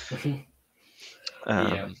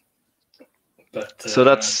 But so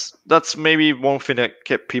that's maybe one thing that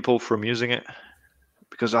kept people from using it.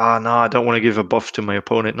 Because no, I don't want to give a buff to my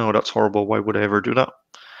opponent. No, that's horrible. Why would I ever do that?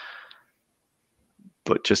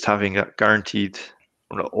 But just having that guaranteed,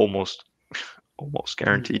 or almost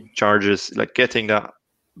guaranteed charges,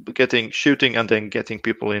 shooting and then getting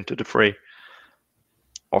people into the fray.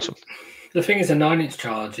 Awesome. The thing is, a 9-inch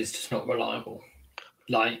charge is just not reliable.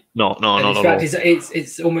 No, in fact,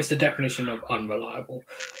 it's almost a definition of unreliable.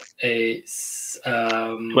 It's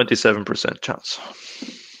 27% chance.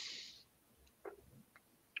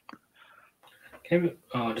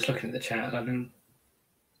 just looking at the chat.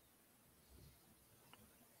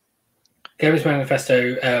 Games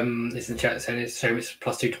Manifesto is in the chat saying it's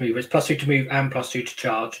 +2 to move. It's +2 to move and +2 to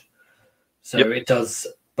charge. So it does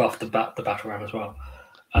buff the battle ram as well.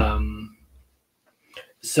 But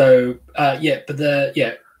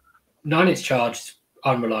the 9-inch charge is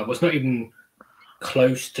unreliable. It's not even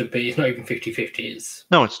close to be. It's not even 50-50. It's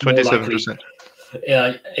 27%.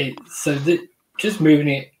 Just moving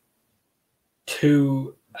it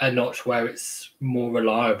to a notch where it's more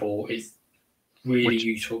reliable is really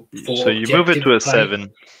useful. So you move it to a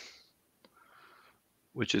 7,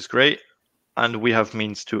 which is great, and we have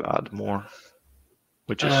means to add more,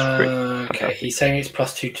 which is great. Okay, he's saying it's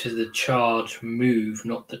 +2 to the charge move,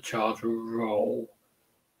 not the charge roll.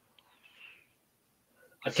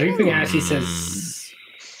 I don't think it actually says.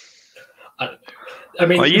 I don't know. I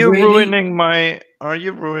mean, are you ruining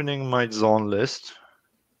my zone list?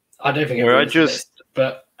 I don't think it ruins the list,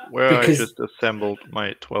 but I just assembled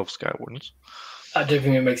my 12 Skywardens. I don't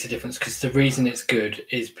think it makes a difference because the reason it's good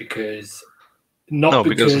is because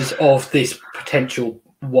because of this potential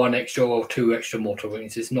 1 extra or 2 extra mortal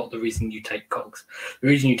wounds. It's not the reason you take cogs. The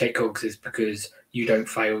reason you take cogs is because you don't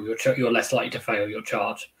fail you're less likely to fail your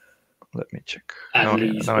charge. Let me check. And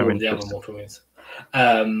lose all the other mortal wounds.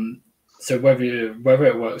 So whether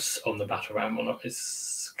it works on the battle ram or not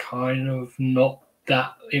is kind of not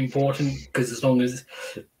that important because as long as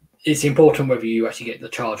it's important whether you actually get the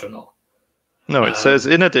charge or not. No, it says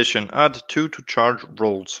in addition, add 2 to charge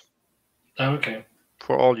rolls. Okay.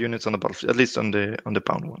 For all units on the battlefield, at least on the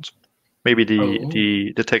bound ones. Maybe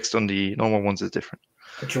the text on the normal ones is different.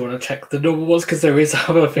 But you want to check the normal ones because there is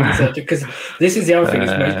other things that because this is the other thing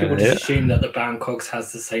is most people just assume that the bound cogs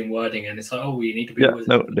has the same wording and it's like you need to be.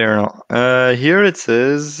 No, they're not. Here it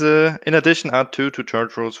says in addition, add 2 to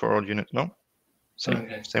charge rolls for all units. No,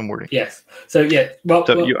 same wording. Yes. So you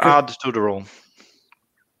add to the roll.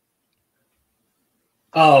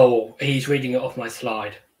 Oh, he's reading it off my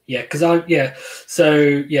slide. Yeah, because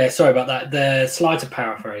sorry about that. The slides are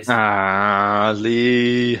paraphrased.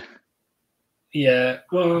 Lee. Yeah,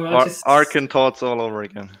 well, Arkan thoughts all over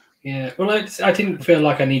again. Yeah, well, I didn't feel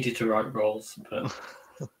like I needed to write rolls, but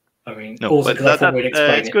I mean, also because I thought we'd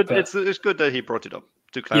explain it's good. It's good that he brought it up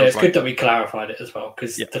to clarify. Yeah, it's good that we clarified it as well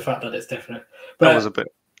because the fact that it's definite. But that was a bit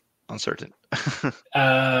uncertain.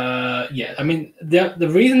 I mean, the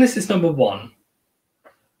reason this is number 1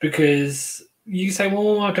 because you say,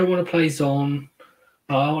 well, I don't want to play Zon.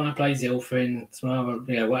 I want to play Zilfin.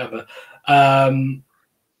 Whatever.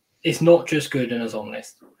 It's not just good in a Zon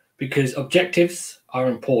list because objectives are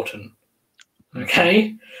important.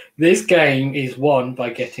 Okay? This game is won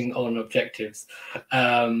by getting on objectives.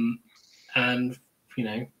 And,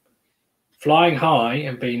 flying high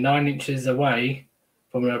and being 9 inches away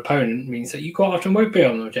from an opponent means that you quite often won't be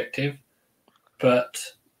on an objective, but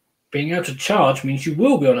being able to charge means you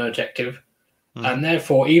will be on an objective. And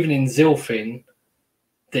therefore, even in Zilfin,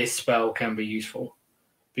 this spell can be useful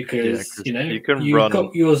because you've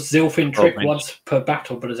got your Zilfin trick once per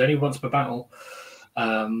battle, but it's only once per battle.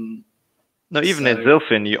 In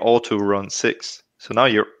Zilfin, you auto run 6, so now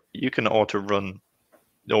you can auto run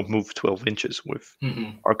or move 12 inches with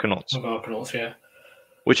Arkanauts. Arkanauts, yeah,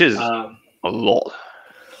 which is a lot.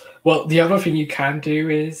 Well, the other thing you can do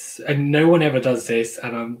is, and no one ever does this,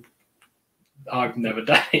 and I've never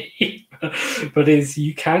done it, but is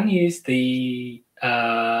you can use the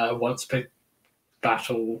once per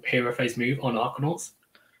battle hero phase move on Arkanauts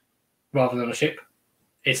rather than a ship.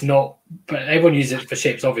 It's not, but everyone uses it for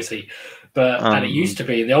ships, obviously. But and it used to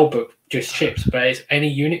be in the old book just ships, but it's any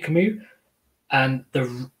unit can move, and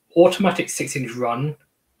the automatic 6-inch run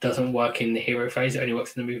doesn't work in the hero phase; it only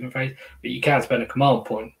works in the movement phase. But you can spend a command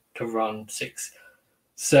point to run 6.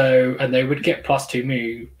 So, and they would get +2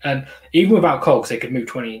 move, and even without cogs, they could move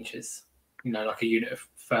 20 inches. Like a unit of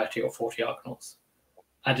 30 or 40 Arkanauts,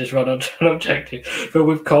 and just run on an objective. But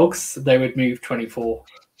with cogs, they would move 24.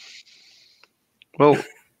 Well,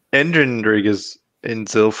 Engine Riggers in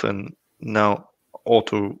Zilfin now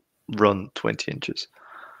auto run 20 inches.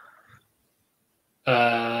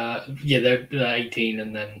 They're 18,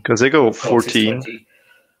 and then because they go 14,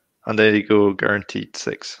 and then they go guaranteed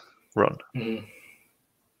 6 run.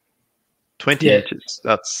 20 inches.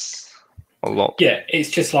 That's a lot. Yeah, it's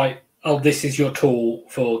just like, this is your tool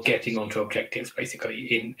for getting onto objectives, basically,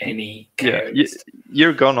 in any list.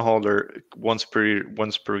 Your gun holder once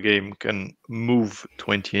per game can move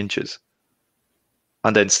 20 inches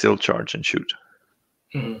and then still charge and shoot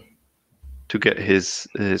to get his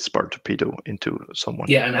Spark Torpedo into someone.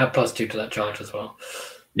 Yeah, and have +2 to that charge as well.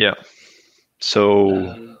 Yeah.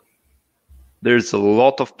 So There's a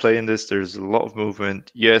lot of play in this. There's a lot of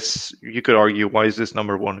movement. Yes, you could argue why is this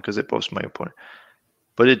number 1 because it buffs my opponent,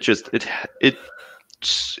 but it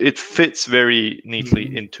fits very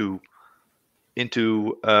neatly into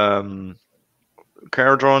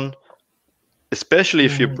Caradron, especially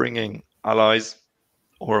if you're bringing allies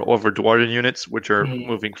or over Dwarven units, which are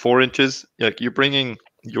moving 4 inches. Like, you're bringing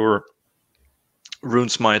your Rune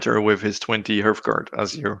Smiter with his 20 Hearthguard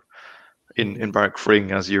as your in Barak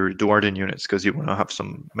Fring as your Dwarven units, because you want to have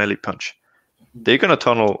some melee punch. They're going to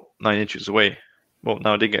tunnel 9 inches away. Well,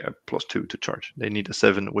 now they get a +2 to charge. They need a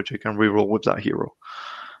 7, which you can reroll with that hero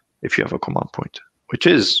if you have a command point, which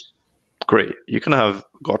is great. You can have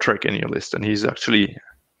Gotrek in your list, and he's actually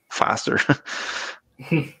faster.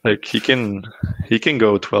 Like, he can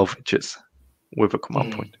go 12 inches with a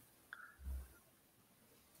command point.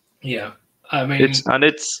 Yeah, I mean, it's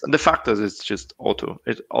the fact that it's just auto.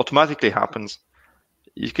 It automatically happens.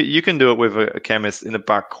 You can do it with a chemist in the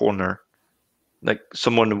back corner. Like,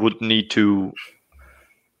 someone would need to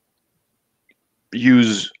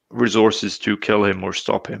use resources to kill him or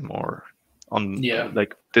stop him or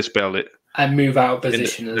like dispel it. And move out of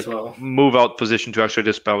position as well. Move out position to actually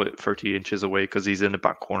dispel it 30 inches away because he's in the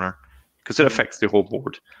back corner. Because it affects the whole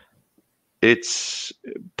board. It's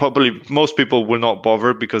probably most people will not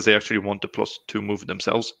bother because they actually want the +2 move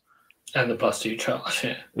themselves. And the +2 charge,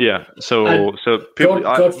 yeah. Yeah, so people,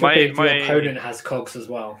 God forbid your opponent has cogs as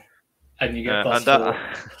well. And you get +4.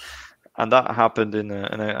 And that happened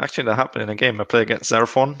that happened in a game I played against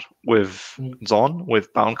Zeraphon with Zon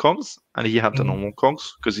with bound cogs, and he had the normal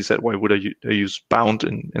cogs because he said, "Why would I use bound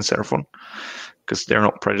in Zeraphon? Because they're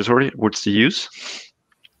not predatory. What's the use?"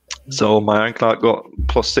 So my Ironclad got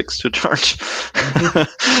 +6 to charge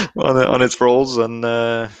on its rolls, and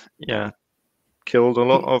killed a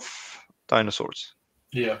lot of dinosaurs.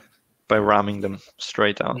 Yeah, by ramming them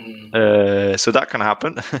straight out. So that can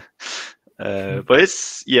happen. But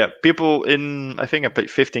it's people I think I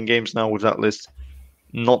played 15 games now with that list.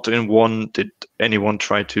 Not in one did anyone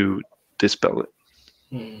try to dispel it.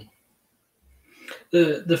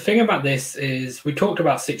 The thing about this is we talked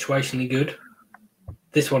about situationally good.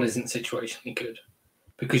 This one isn't situationally good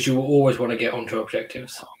because you will always want to get onto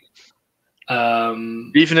objectives.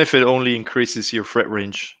 Even if it only increases your threat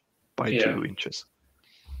range by 2 inches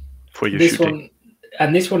for your shooting.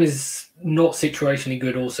 This one is not situationally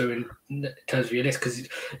good also in terms of your list because,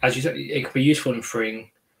 as you said, it could be useful in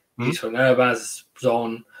Fring, useful in Urbaz,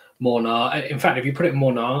 Zon, Mornar. In fact, if you put it in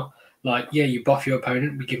Mornar, you buff your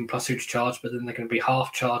opponent, we give them +2 to charge, but then they're going to be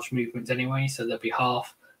half charge movements anyway, so there'll be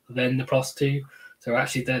half, then the +2. So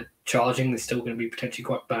actually, they're charging. They're still going to be potentially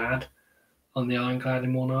quite bad on the Ironclad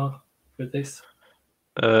in Mornar with this.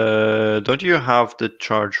 Don't you have the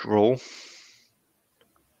charge roll?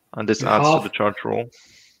 And this adds to the charge roll.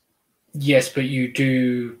 Yes, but you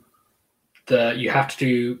have to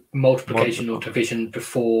do multiplication or division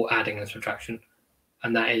before adding a subtraction,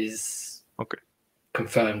 and that is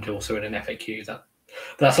confirmed also in an FAQ.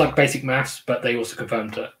 That's like basic maths, but they also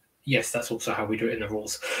confirmed that yes, that's also how we do it in the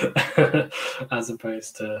rules, as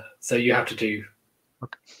opposed to you have to do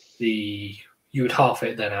you would half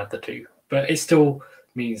it then add the 2, but it still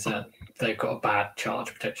means that they've got a bad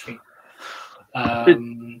charge potentially.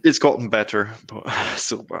 It's gotten better, but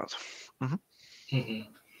still bad. If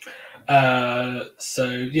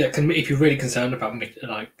you're really concerned about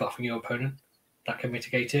buffing your opponent, that can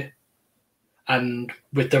mitigate it. And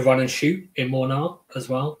with the run and shoot in Mornar as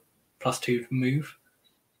well, +2 move.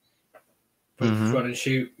 With run and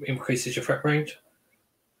shoot increases your threat range.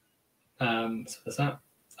 So there's that.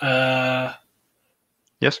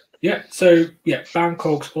 Yes. Yeah. So bound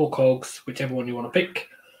cogs or cogs, whichever one you want to pick.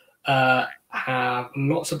 Have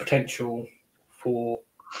lots of potential for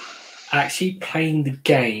actually playing the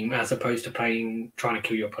game as opposed to trying to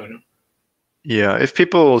kill your opponent. Yeah, if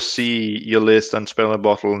people see your list and spell a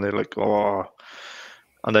bottle and they're like, oh,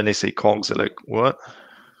 and then they say cogs, they're like, what?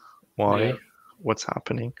 Why? Yeah. What's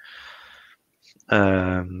happening?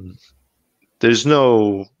 There's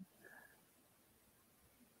no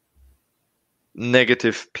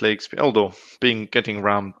negative plague spear, although getting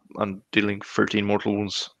rammed and dealing 13 mortal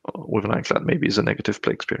wounds with an Ironclad maybe is a negative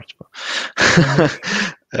plague experience, but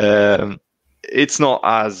it's not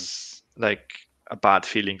as a bad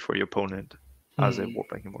feeling for your opponent as a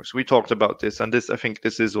Warpbreaking Force. We talked about this, and I think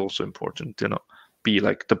this is also important, be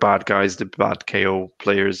like the bad guys, the bad KO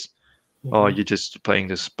players. Oh, you're just playing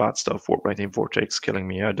this bad stuff, Warpbreaking Vortex killing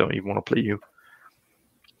me, I don't even want to play you.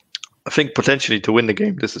 I think potentially to win the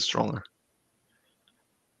game this is stronger,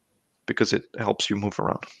 because it helps you move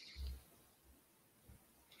around.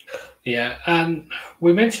 Yeah, and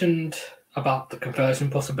we mentioned about the conversion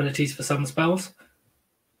possibilities for some spells.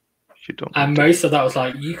 You don't. And most of that was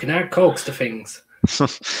like, you can add cogs to things.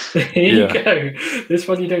 Here you go. This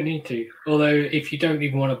one you don't need to. Although if you don't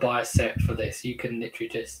even want to buy a set for this, you can literally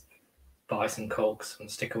just buy some cogs and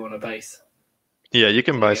stick them on a base. Yeah, you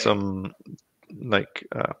can buy some like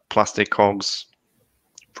plastic cogs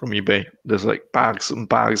from eBay. There's like bags and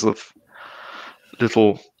bags of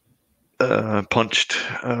little punched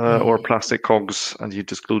or plastic cogs, and you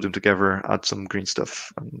just glue them together, add some green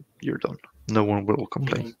stuff, and you're done. No one will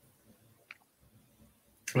complain.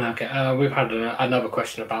 Okay, we've had another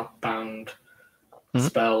question about bound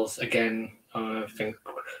spells. Again, I think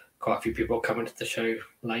quite a few people are coming to the show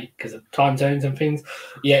late because of time zones and things.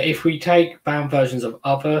 Yeah, if we take bound versions of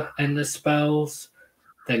other endless spells,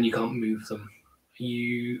 then you can't move them.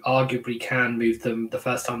 You arguably can move them the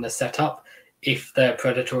first time they're set up. If they're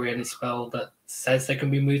predatory endless spell that says they can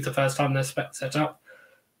be moved the first time they're set up,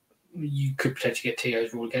 you could potentially get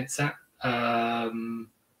TO's rule against that.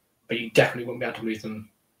 But you definitely won't be able to move them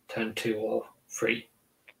turn 2 or 3.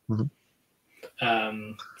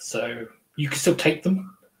 So you can still take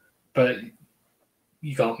them, but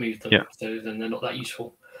you can't move them. Yeah. So then they're not that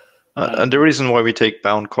useful. And the reason why we take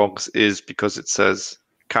bound cogs is because it says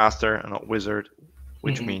caster and not wizard,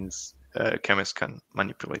 which means chemists can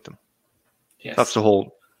manipulate them. Yes. That's the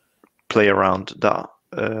whole play around that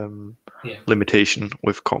limitation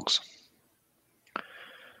with cogs.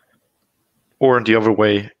 Or the other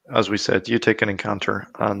way, as we said, you take an encounter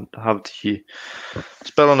and have the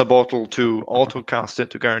spell on the bottle to auto cast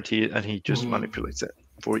it to guarantee it, and he just manipulates it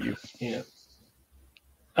for you. Yeah.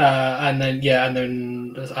 And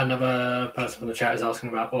then there's another person in the chat is asking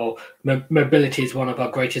about, well, mobility is one of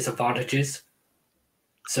our greatest advantages.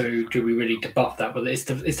 So do we really debuff that? Well, it's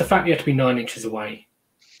the fact you have to be 9 inches away.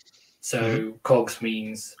 So cogs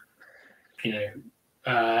means,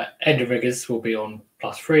 Ender Riggers will be on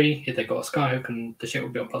 +3 if they've got a Skyhook, and the ship will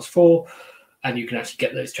be on +4, and you can actually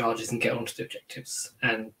get those charges and get onto the objectives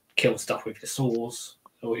and kill stuff with your saws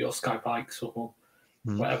or your Skypikes or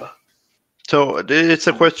whatever. So it's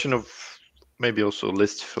a question of maybe also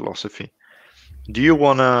list philosophy. Do you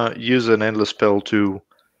want to use an endless spell to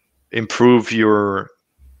improve your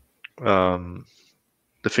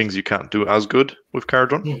the things you can't do as good with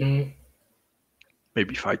Kharadron?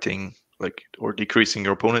 Maybe fighting or decreasing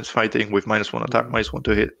your opponent's fighting with -1 attack, -1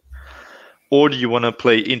 to hit. Or do you want to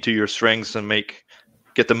play into your strengths and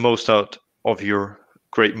get the most out of your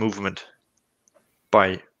great movement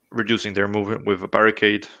by reducing their movement with a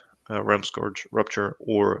barricade, Realm Scourge, Rupture,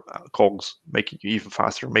 or cogs, making you even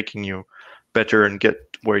faster, making you better and get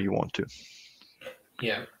where you want to?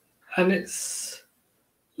 Yeah, and it's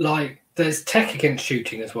like there's tech against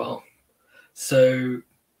shooting as well. So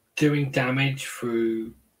doing damage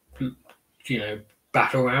through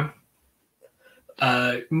battle ram.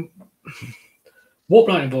 Warp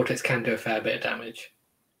Lightning Vortex can do a fair bit of damage.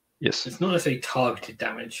 Yes. It's not necessarily targeted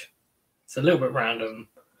damage. It's a little bit random.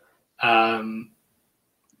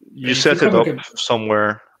 You set it up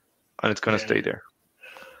somewhere and it's going to stay there.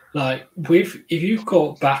 Like if you've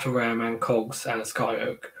got battle ram and cogs and a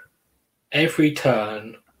Skyhook, every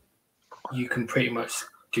turn you can pretty much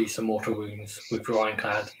do some mortal wounds with your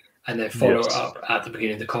Ironclad, and then follow it up at the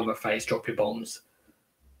beginning of the combat phase, drop your bombs.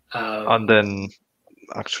 And then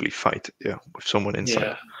actually fight, with someone inside.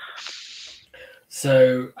 Yeah.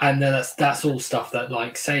 So, and then that's all stuff that,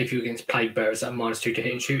 like, say if you're against Plague Bearers at -2 to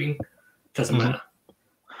hit and shooting, doesn't matter.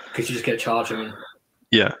 Because you just get charging. And...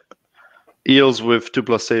 Yeah. Eels with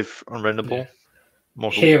 2+ save unrendable. Yeah.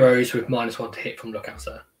 Heroes with -1 to hit from Lookout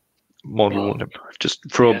Sir. Model one. Just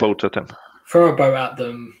throw a boat at them. Throw a boat at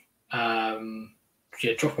them.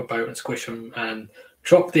 Drop a boat and squish them, and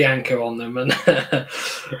drop the anchor on them,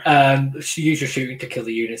 and use your shooting to kill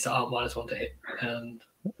the units that aren't -1 to hit. And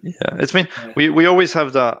we always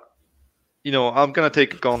have that. I'm gonna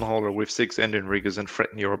take a gun hauler with 6 Ender Riggers and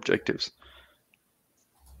threaten your objectives.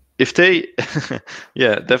 If they,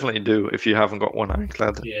 definitely do. If you haven't got one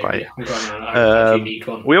Ironclad, you need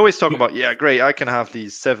one. We always talk about, great, I can have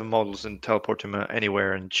these 7 models and teleport them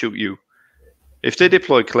anywhere and shoot you. If they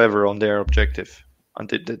deploy Clever on their objective,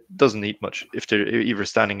 and it doesn't need much, if they're either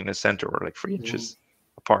standing in the center or like 3 inches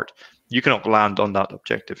apart, you cannot land on that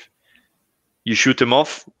objective. You shoot them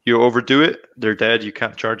off, you overdo it, they're dead, you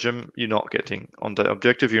can't charge them, you're not getting on the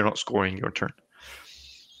objective, you're not scoring your turn.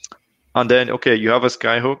 And then, you have a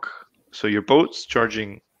Skyhook, so your boats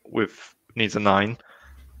charging needs a 9,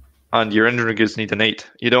 and your Ender Riggers need an 8.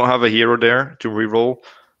 You don't have a hero there to reroll.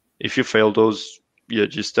 If you fail those, you're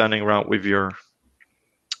just standing around with your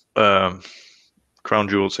crown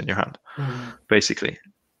jewels in your hand, basically.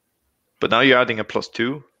 But now you're adding a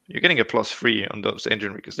 +2, you're getting a +3 on those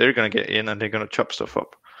engine riggers. They're going to get in and they're going to chop stuff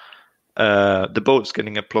up. The boat's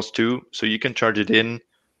getting a +2, so you can charge it in,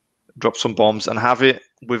 drop some bombs, and have it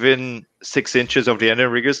within 6 inches of the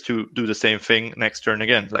engine riggers to do the same thing next turn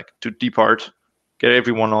again, like to depart, get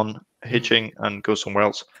everyone on hitching, and go somewhere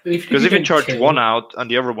else. Because if you charge one out and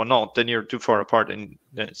the other one not, then you're too far apart, and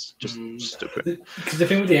then it's just stupid. Because the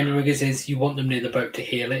thing with the engine riggers is you want them near the boat to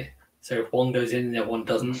heal it. So if one goes in and the other one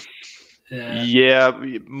doesn't. Yeah,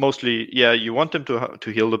 mostly. Yeah, you want them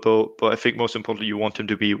to heal the boat, but I think most importantly, you want them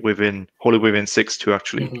to be wholly within 6 to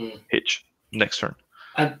actually hitch next turn.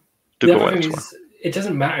 And the other thing is, it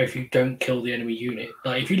doesn't matter if you don't kill the enemy unit.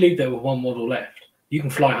 Like if you leave there with one model left, you can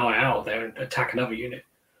fly high out of there and attack another unit.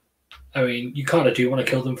 I mean, you kind of do want to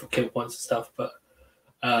kill them for kill points and stuff, but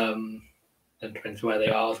it depends where they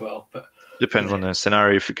are as well. But depends on the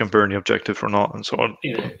scenario, if you can burn the objective or not, and so on.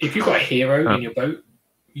 You know, if you've got a hero in your boat,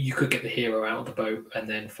 you could get the hero out of the boat and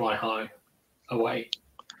then fly high away.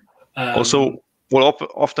 Also, what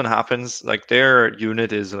often happens, like their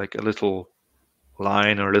unit is like a little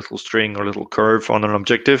line or a little string or a little curve on an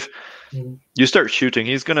objective. You start shooting,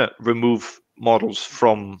 he's going to remove models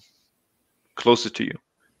from closest to you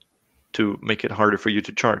to make it harder for you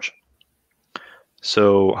to charge.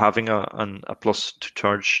 So having a plus to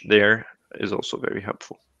charge there is also very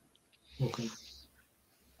helpful.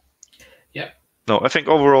 Yeah. No, I think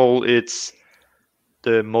overall it's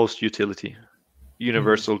the most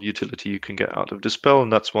universal utility you can get out of the spell,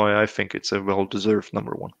 and that's why I think it's a well-deserved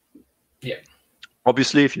number 1. Yeah.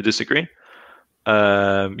 Obviously, if you disagree,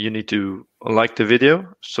 you need to like the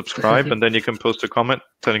video, subscribe, and then you can post a comment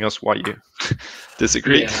telling us why you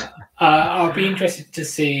disagree. Yeah. I'll be interested to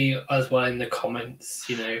see as well in the comments,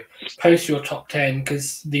 post your top 10,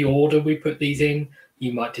 because the order we put these in,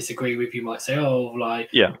 you might disagree with. You might say,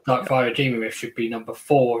 Darkfire Demon should be number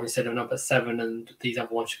 4 instead of number 7, and these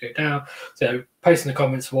other ones should go down. So post in the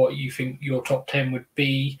comments what you think your top 10 would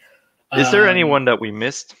be. Is there anyone that we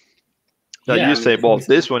missed? That you say,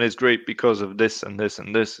 this one is great because of this and this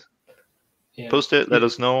and this. Yeah. Post it, let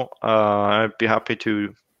us know. I'd be happy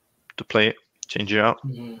to play it, change it out.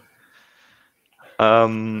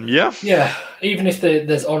 Yeah. Even if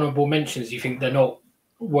there's honourable mentions, you think they're not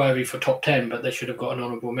worthy for top 10, but they should have got an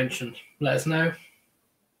honourable mention, let us know.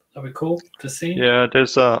 That'd be cool to see. Yeah,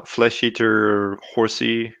 there's a Flesh Eater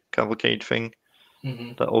horsey cavalcade thing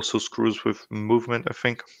that also screws with movement, I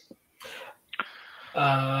think.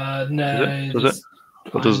 No.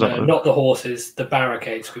 Does that? Not the horses. The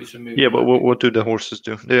barricade screws with movement. Yeah, but what do the horses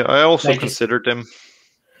do? I also considered them.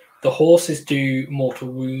 The horses do mortal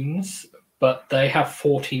wounds, but they have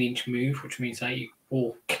 14-inch move, which means they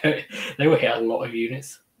will hit a lot of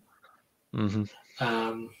units. So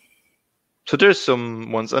there's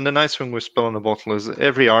some ones, and the nice thing with Spell in the Bottle is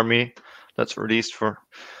every army that's released for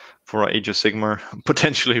Age of Sigmar,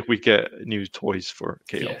 potentially we get new toys for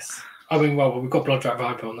KO. Yes. I mean, we've got Blooddrag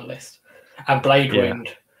Viper on the list. And Blade Wind.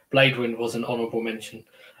 Blade Wind was an honourable mention.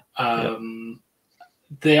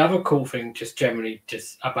 The other cool thing, just generally,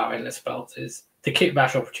 just about Endless Spells, is the kit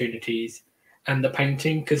bash opportunities and the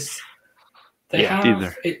painting, because they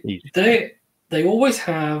they always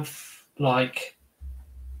have like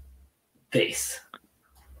this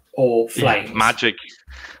or flames, magic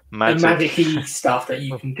stuff that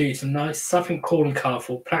you can do some nice, something cool and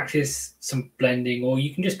colourful. Practice some blending, or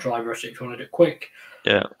you can just dry brush it if you want to do it quick.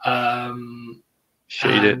 Yeah.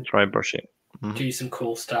 Shade it, dry brush it. Do some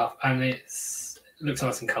cool stuff, and it looks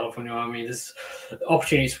nice and colourful in your army. There's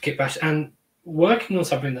opportunities for kit bash, and working on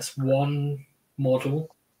something that's one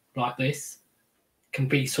model like this can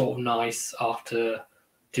be sort of nice after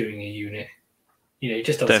doing a unit. It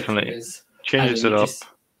just does definitely changes it up.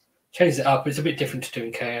 Changes it up. It's a bit different to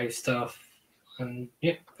doing KO stuff, and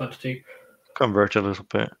fun to do. Convert a little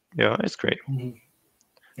bit. Yeah, it's great.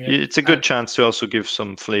 Yeah. It's a good chance to also give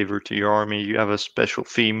some flavor to your army. You have a special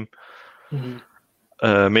theme.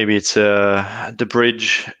 Maybe it's the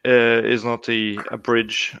bridge is not a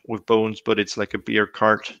bridge with bones, but it's like a beer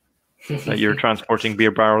cart that you're transporting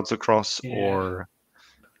beer barrels across, or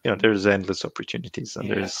there's endless opportunities, and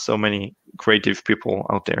there's so many creative people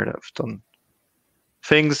out there that have done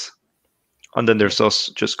things, and then there's us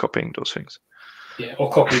just copying those things. Yeah,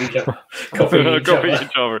 or copying each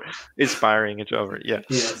other. Inspiring each other. Yeah.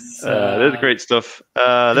 Yes. That's great stuff.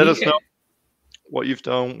 Let us know what you've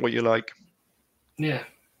done, what you like. Yeah.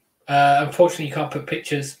 Unfortunately, you can't put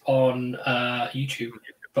pictures on YouTube,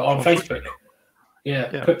 but on Facebook.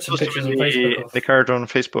 Yeah, put some pictures on Facebook. The Cardon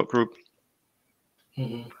Facebook group.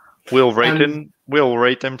 We'll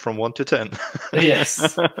rate him from 1 to 10.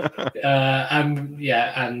 Yes. And we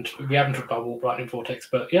haven't talked about Warp Lightning Vortex,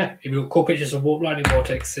 but yeah, if you've got cool pictures of Warp Lightning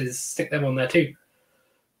Vortexes, stick them on there too.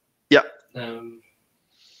 Yeah.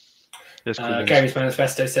 Gary's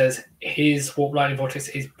Manifesto says his Warp Lightning Vortex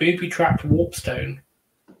is booby trapped Warpstone.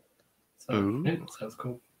 So yeah, sounds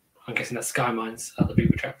cool. I'm guessing that's Sky Mines at the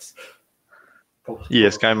booby traps. Yeah,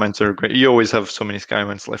 Sky Mines are great. You always have so many Sky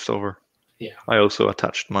Mines left over. Yeah. I also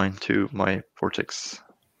attached mine to my Vortex.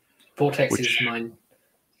 Vortex is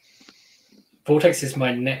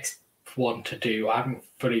my next one to do. I haven't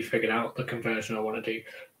fully figured out the conversion I want to do,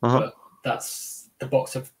 but that's the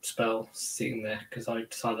box of spells sitting there because I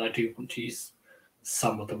decided I do want to use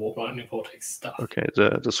some of the Warp Lightning Vortex stuff. Okay,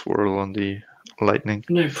 the swirl on the lightning.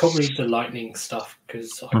 No, probably the lightning stuff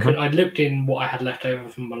because I looked in what I had left over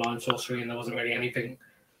from Malign Sorcery and there wasn't really anything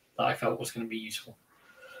that I felt was going to be useful.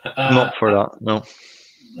 Not for that, no.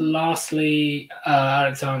 Lastly,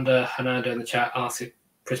 Alexander Hernando in the chat asks if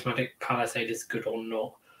Prismatic Palisade is good or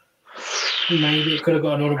not. Maybe it could have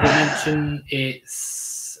got an honorable mention.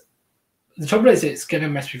 The trouble is it's going to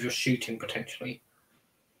mess with your shooting potentially.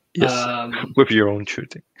 Yes, with your own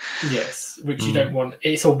shooting. Yes, which you don't want.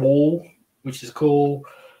 It's a wall, which is cool.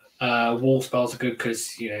 Wall spells are good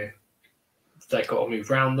because, they've got to move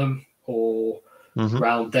around them or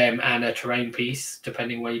around them and a terrain piece,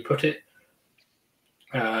 depending where you put it.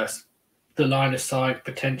 The line of sight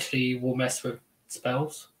potentially will mess with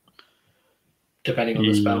spells, depending on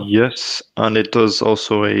the spell. Yes, and it does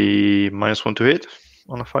also a -1 to hit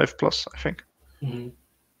on a 5+, I think.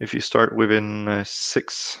 If you start within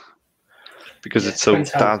 6, because it's so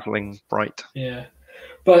dazzling bright. Yeah,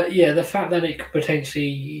 but the fact that it could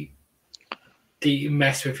potentially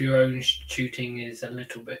mess with your own shooting is a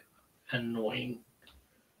little bit annoying.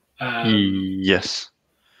 Yes.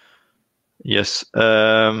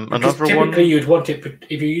 Another typically one. You'd want it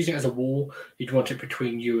if you're using it as a wall. You'd want it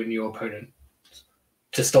between you and your opponent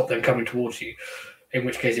to stop them coming towards you. In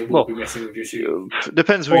which case, it will be messing with your shooting.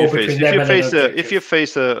 Depends who you face. If you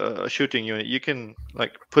face a shooting unit, you can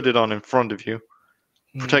put it on in front of you,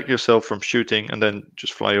 protect yourself from shooting, and then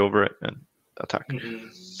just fly over it and attack.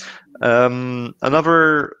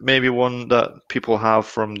 Another maybe one that people have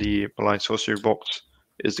from the Malign Sorcery box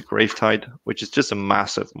is the Gravetide, which is just a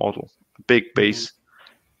massive model, a big base.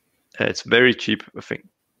 It's very cheap, I think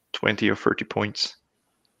 20 or 30 points.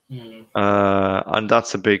 And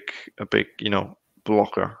that's a big,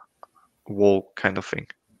 blocker wall kind of thing.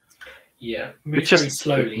 Yeah, it's just very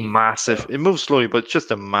slowly. Massive. It moves slowly, but it's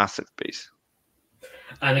just a massive base.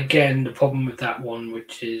 And again, the problem with that one,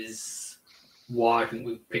 which is why I think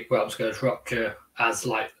we picked Whelmscourge Rupture as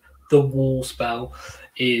the wall spell,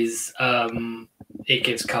 is it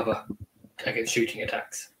gives cover against shooting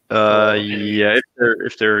attacks.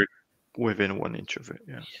 If they're within 1 inch of it,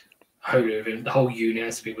 The whole unit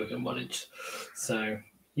has to be within 1 inch, so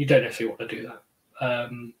you don't necessarily want to do that.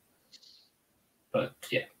 But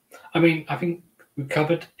yeah, I mean, I think we've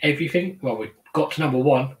covered everything. Well, we got to number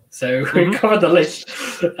 1, so we covered the list.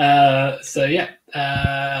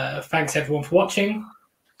 Thanks everyone for watching.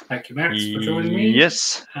 Thank you, Max, for joining me.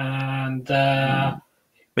 Yes, and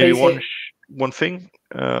maybe one thing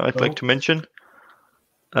I'd like to mention.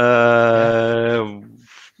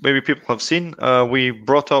 Maybe people have seen. We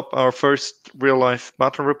brought up our first real life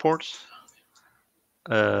battle reports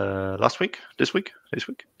this week.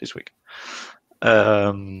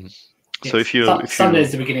 So if you Sunday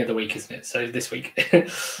is the beginning of the week, isn't it? So this week.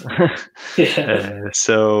 If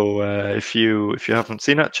you haven't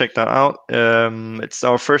seen it, check that out. It's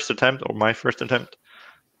our first attempt, or my first attempt.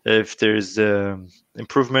 If there's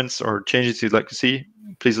improvements or changes you'd like to see,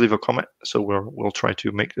 please leave a comment. So we'll try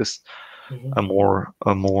to make this a more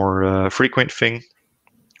frequent thing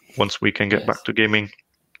once we can get back to gaming.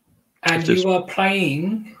 And you are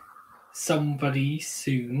playing somebody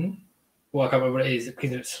soon. Well, I can't remember what it is.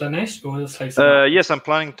 Is it Slaanesh or yes, I'm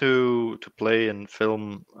planning to play and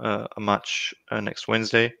film a match next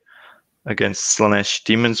Wednesday against Slaanesh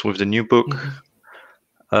Demons with the new book.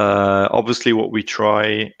 Obviously, what we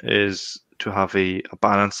try is to have a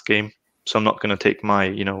balanced game. So I'm not going to take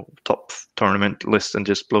my top tournament list and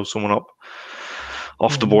just blow someone up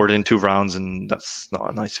off the board in 2 rounds, and that's not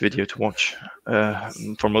a nice video to watch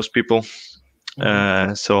for most people.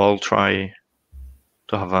 So I'll try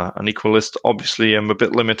to have an equal list. Obviously, I'm a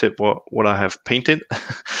bit limited what I have painted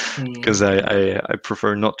because I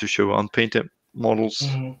prefer not to show unpainted models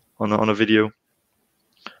on a video.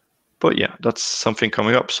 But yeah, that's something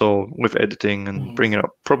coming up. So with editing and bringing it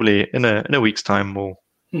up, probably in a week's time, we'll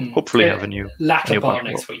hopefully have a new latter part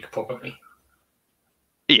next week, probably.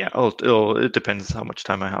 Yeah, it depends how much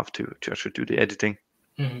time I have to actually do the editing.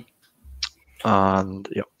 And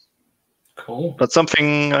yeah. Cool. That's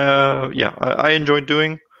something, I enjoy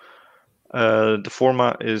doing. The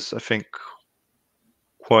format is, I think,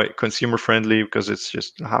 quite consumer friendly because it's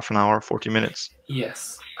just half an hour, 40 minutes.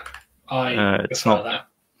 Yes, it's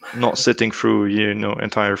not sitting through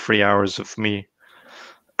entire 3 hours of me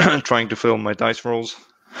trying to film my dice rolls.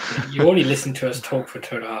 You only listen to us talk for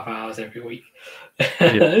 2.5 hours every week,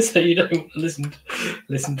 so you don't listen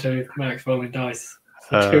to Max rolling dice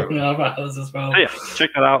for 2.5 hours as well. Yeah, check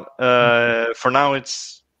that out. For now,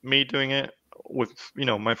 it's me doing it with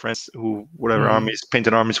my friends who whatever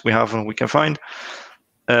painted armies we have and we can find.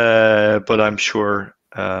 But I'm sure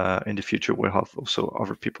in the future we'll have also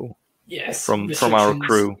other people. Yes, from our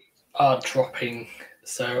crew are dropping.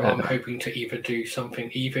 So I'm hoping to either do something,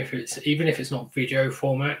 even if it's not video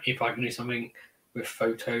format, if I can do something with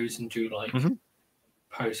photos and do like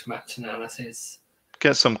post-match analysis.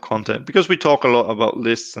 Get some content, because we talk a lot about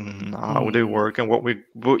lists and how they work and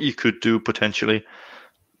what you could do potentially.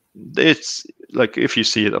 It's like if you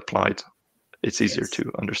see it applied, it's easier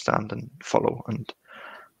to understand and follow and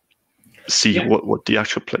see what the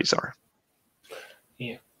actual plays are.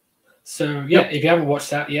 Yeah. So if you haven't watched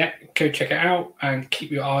that yet, go check it out and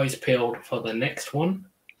keep your eyes peeled for the next one.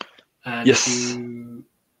 And if you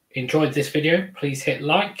enjoyed this video, please hit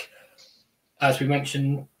like. As we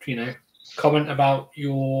mentioned, comment about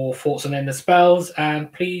your thoughts on Ender Spells,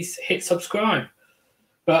 and please hit subscribe.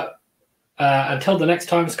 But until the next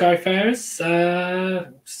time,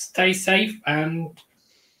 Skyfarers, stay safe and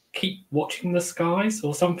keep watching the skies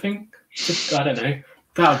or something. I don't know.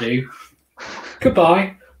 That'll do.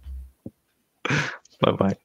 Goodbye. Bye-bye.